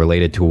something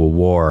related to a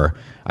war,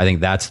 I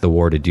think that's the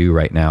war to do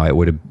right now. It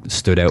would have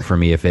stood out for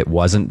me if it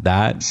wasn't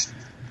that.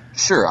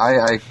 Sure,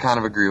 I kind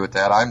of agree with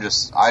that. I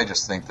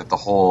just think that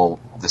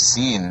the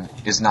scene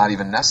is not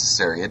even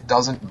necessary. It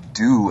doesn't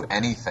do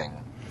anything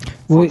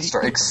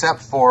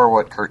except for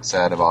what Kurt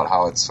said about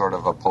how it's sort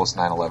of a post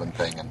 9/11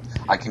 thing, and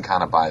I can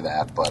kind of buy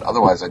that. But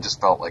otherwise, I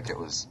just felt like it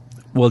was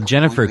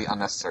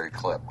unnecessary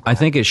clip. I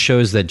think it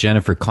shows that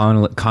Jennifer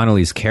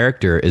Connelly's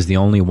character is the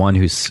only one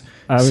who's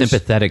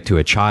sympathetic to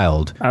a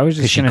child. I was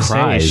just going to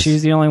say,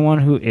 she's the only one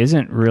who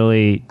isn't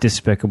really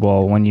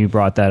despicable when you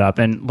brought that up.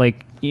 And,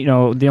 like, you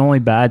know, the only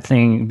bad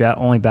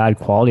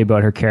quality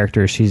about her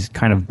character is she's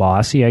kind of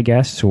bossy, I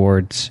guess,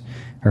 towards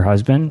her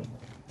husband.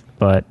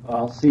 But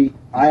well, see,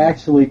 I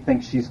actually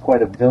think she's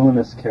quite a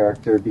villainous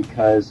character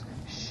because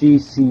she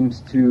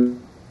seems to...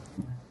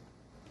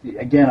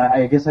 Again,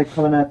 I guess I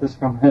come at this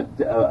from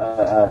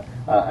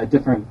a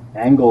different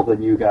angle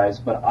than you guys,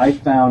 but I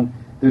found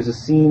there's a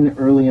scene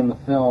early in the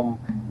film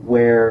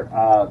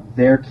where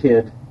their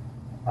kid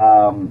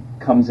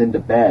comes into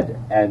bed,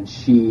 and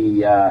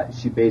she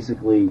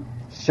basically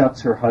shuts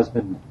her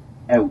husband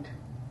out,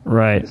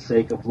 right, for the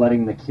sake of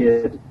letting the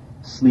kid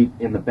sleep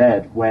in the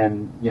bed.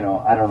 When, you know,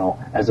 I don't know,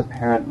 as a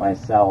parent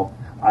myself,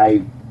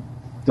 I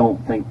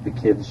don't think the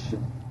kids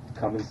should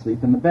come and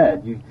sleep in the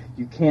bed.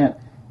 You can't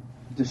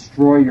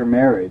destroy your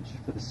marriage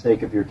for the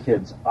sake of your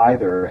kids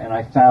either. And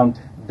I found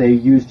they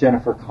used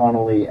Jennifer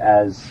Connelly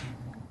as,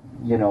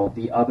 you know,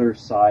 the other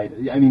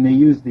side. I mean, they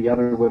used the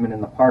other women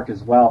in the park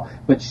as well,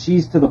 but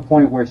she's to the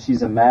point where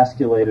she's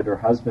emasculated her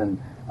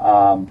husband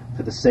for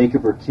the sake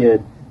of her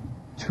kid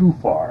too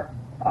far.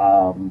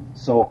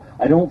 So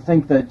I don't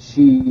think that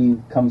she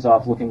comes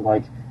off looking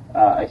like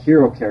a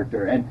hero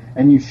character. And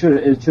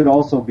it should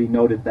also be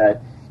noted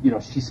that, you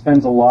know, she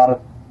spends a lot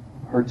of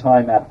her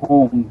time at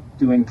home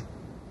doing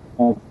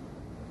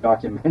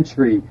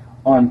documentary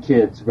on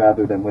kids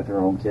rather than with her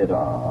own kid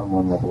on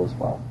one level as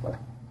well. But.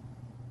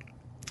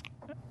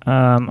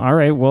 All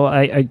right. Well,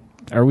 I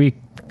are we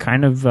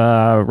kind of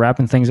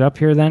wrapping things up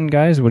here then,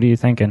 guys? What are you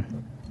thinking?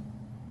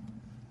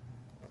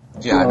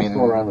 Yeah, I mean,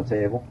 go around the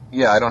table.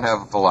 Yeah, I don't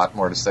have a lot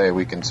more to say.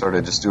 We can sort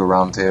of just do a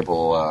round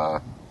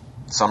table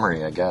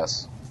summary, I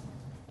guess.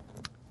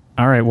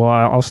 All right. Well,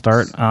 I'll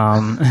start.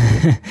 I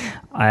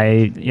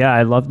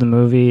loved the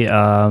movie.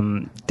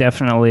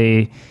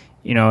 Definitely.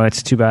 You know,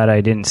 it's too bad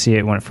I didn't see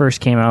it when it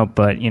first came out,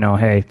 but, you know,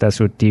 hey,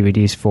 that's what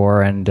DVD's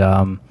for. And,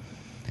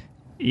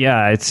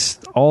 it's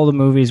all the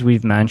movies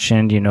we've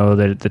mentioned, you know,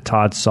 the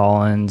Todd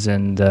Solondz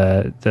and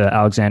the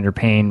Alexander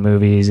Payne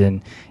movies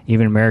and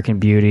even American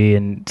Beauty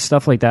and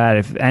stuff like that.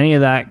 If any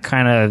of that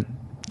kind of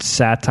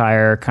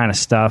satire kind of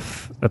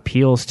stuff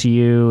appeals to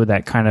you,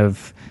 that kind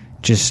of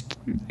just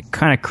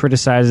kind of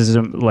criticizes,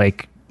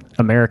 like,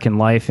 American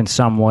life in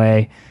some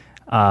way,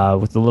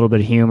 with a little bit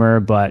of humor,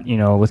 but, you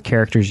know, with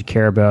characters you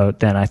care about,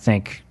 then I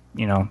think,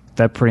 you know,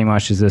 that pretty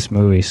much is this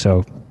movie.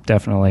 So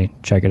definitely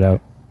check it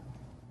out.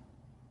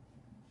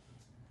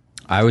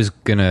 I was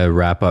going to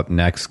wrap up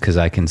next because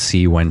I can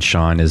see when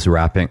Sean is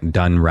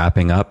done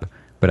wrapping up,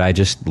 but I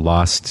just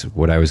lost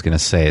what I was going to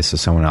say, so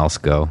someone else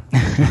go.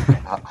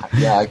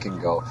 Yeah, I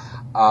can go.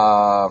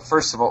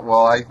 First of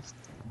all,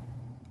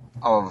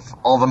 of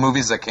all the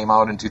movies that came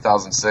out in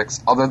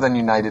 2006, other than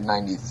United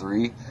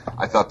 93,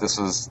 I thought this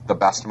was the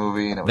best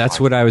movie. And that's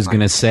what I was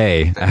going to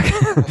say.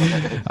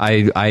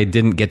 I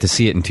didn't get to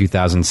see it in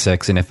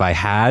 2006, and if I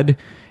had,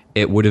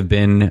 it would have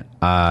been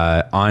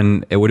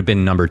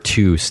number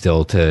 2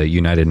 still to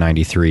United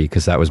 93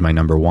 because that was my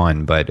number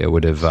 1. But it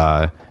would have,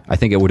 I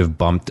think, it would have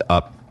bumped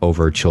up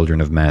over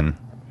Children of Men.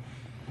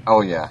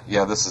 Oh yeah.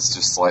 This is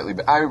just slightly.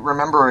 I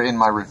remember in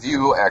my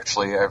review,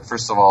 actually,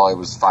 first of all, it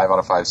was 5 out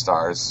of 5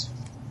 stars.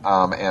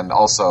 And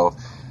also,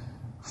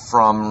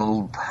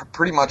 from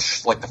pretty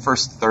much like the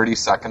first 30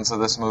 seconds of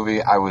this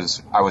movie, I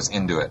was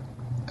into it.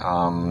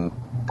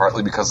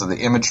 Partly because of the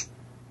image,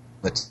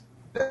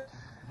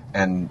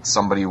 and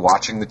somebody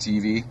watching the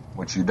TV,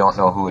 which you don't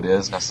know who it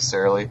is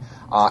necessarily.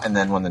 And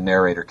then when the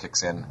narrator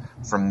kicks in,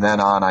 from then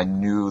on, I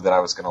knew that I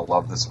was going to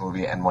love this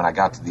movie. And when I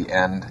got to the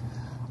end,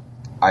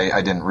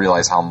 I didn't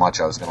realize how much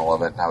I was going to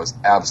love it. And I was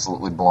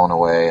absolutely blown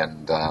away.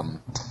 And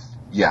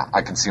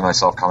I can see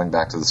myself coming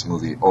back to this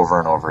movie over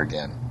and over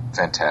again.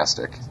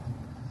 Fantastic.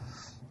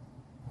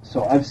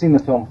 So I've seen the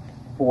film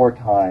 4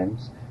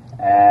 times,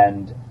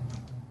 and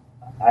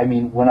I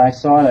mean, when I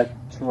saw it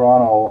at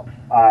Toronto,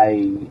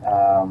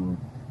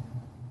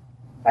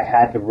 I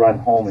had to run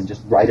home and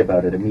just write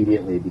about it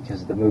immediately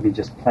because the movie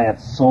just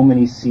plants so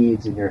many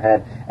seeds in your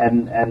head.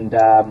 And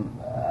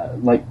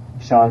like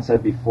Sean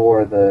said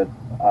before, the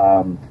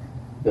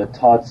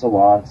Todd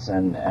Solondz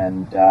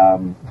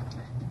and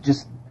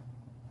just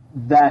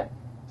that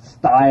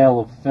style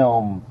of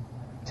film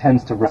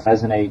tends to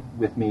resonate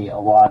with me a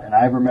lot. And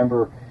I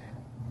remember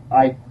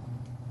I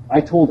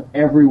told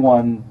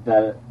everyone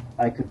that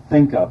I could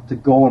think of to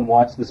go and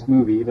watch this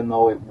movie, even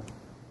though it...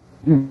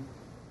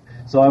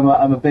 So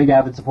I'm a big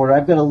avid supporter.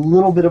 I've got a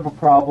little bit of a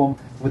problem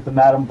with the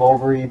Madame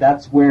Bovary.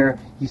 That's where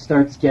he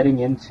starts getting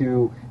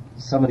into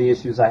some of the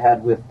issues I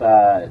had with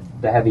the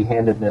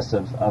heavy-handedness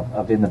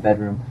of In the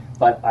Bedroom.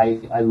 But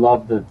I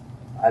love the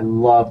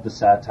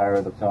satire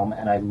of the film,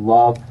 and I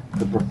love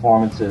the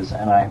performances,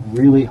 and I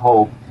really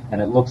hope,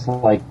 and it looks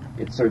like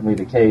it's certainly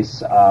the case,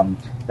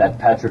 that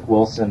Patrick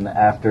Wilson,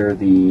 after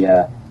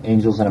the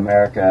Angels in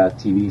America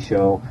TV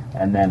show,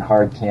 and then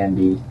Hard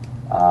Candy,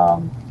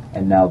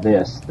 and now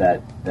this,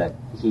 that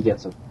he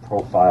gets a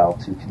profile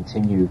to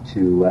continue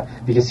to,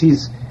 because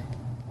he's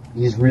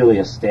really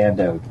a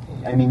standout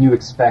I mean, you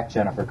expect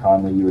Jennifer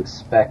Connelly, you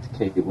expect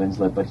Kate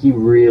Winslet, but he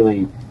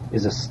really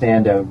is a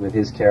standout with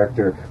his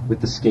character,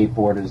 with the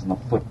skateboarders and the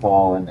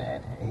football, and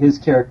his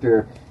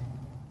character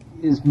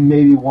is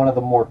maybe one of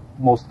the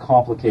most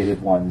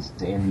complicated ones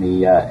in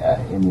the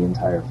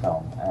entire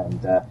film.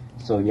 And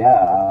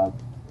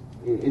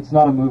it's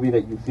not a movie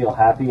that you feel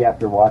happy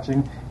after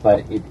watching,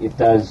 but it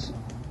does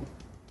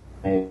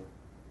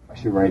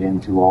you right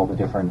into all the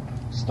different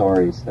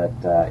stories that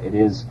it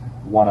is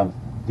one of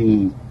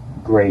the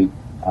great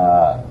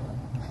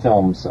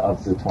films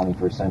of the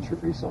 21st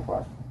century so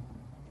far.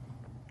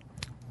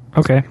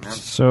 Okay,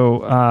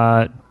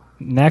 so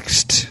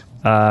next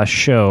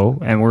show,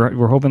 and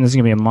we're hoping this is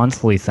going to be a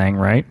monthly thing,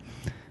 right?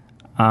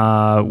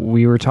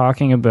 We were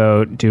talking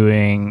about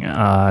doing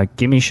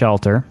Gimme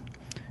Shelter,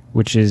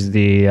 which is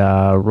the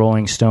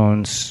Rolling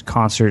Stones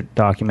concert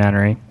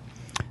documentary.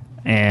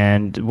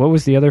 And what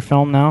was the other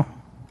film now?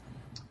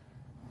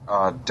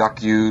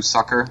 Duck You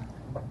Sucker,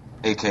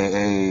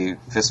 a.k.a.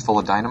 Fistful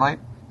of Dynamite.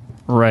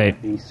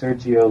 Right. The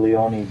Sergio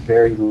Leone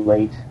very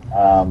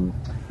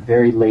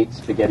late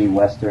spaghetti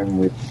western,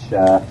 which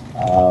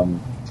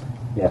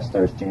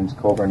stars James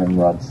Coburn and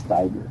Rod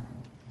Steiger.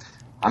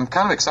 I'm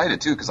kind of excited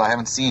too because I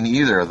haven't seen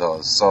either of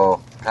those,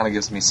 so it kind of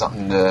gives me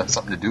something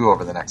to do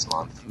over the next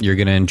month. You're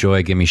gonna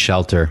enjoy Gimme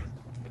Shelter.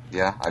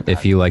 Yeah, I bet.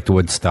 If you liked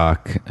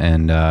Woodstock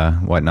and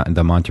whatnot,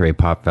 the Monterey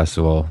Pop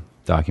Festival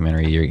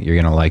documentary, you're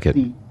gonna like it.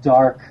 The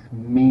dark,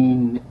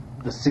 mean,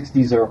 the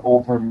 60s are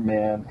over,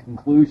 man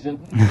conclusion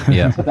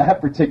to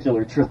that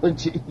particular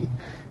trilogy.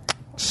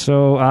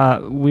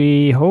 So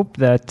we hope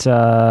that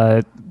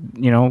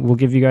we'll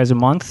give you guys a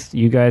month.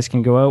 You guys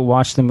can go out,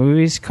 watch the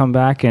movies, come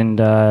back and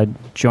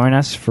join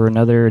us for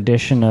another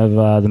edition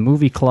of the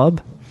Movie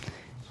Club.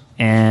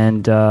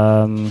 And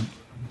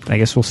I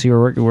guess we'll see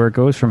where it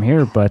goes from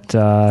here. But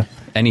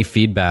any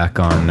feedback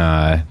on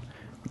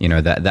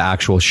the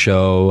actual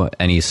show,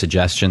 any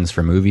suggestions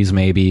for movies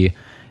maybe,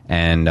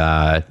 and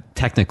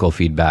technical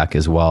feedback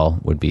as well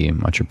would be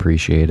much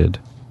appreciated.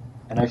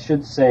 And I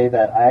should say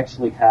that I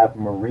actually have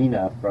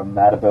Marina from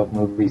Mad About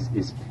Movies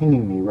is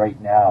pinging me right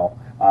now,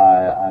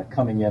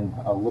 coming in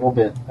a little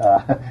bit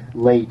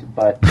late,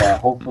 but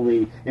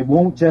hopefully it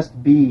won't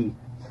just be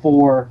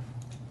 4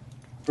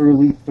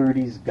 early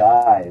 30s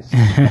guys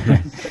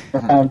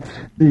around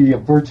the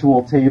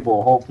virtual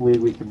table. Hopefully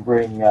we can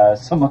bring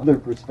some other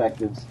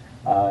perspectives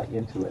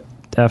into it.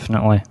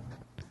 Definitely.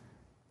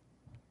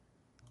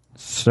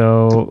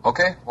 So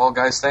okay, well,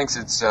 guys, thanks.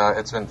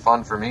 It's been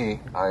fun for me.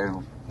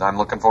 I'm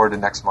looking forward to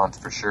next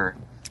month for sure.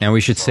 And we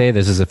should say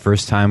this is the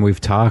first time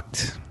we've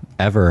talked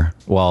ever.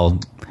 Well,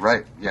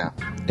 right, yeah.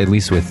 At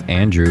least with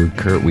Andrew,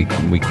 Kurt, we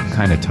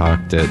kind of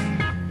talked it.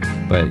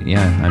 But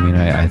yeah, I mean,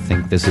 I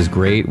think this is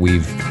great.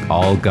 We've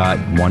all got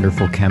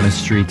wonderful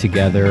chemistry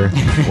together.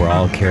 We're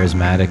all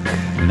charismatic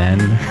men.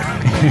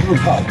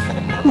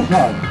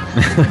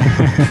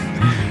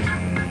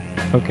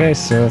 Okay,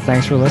 so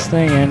thanks for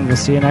listening, and we'll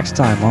see you next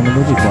time on the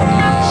Movie Club.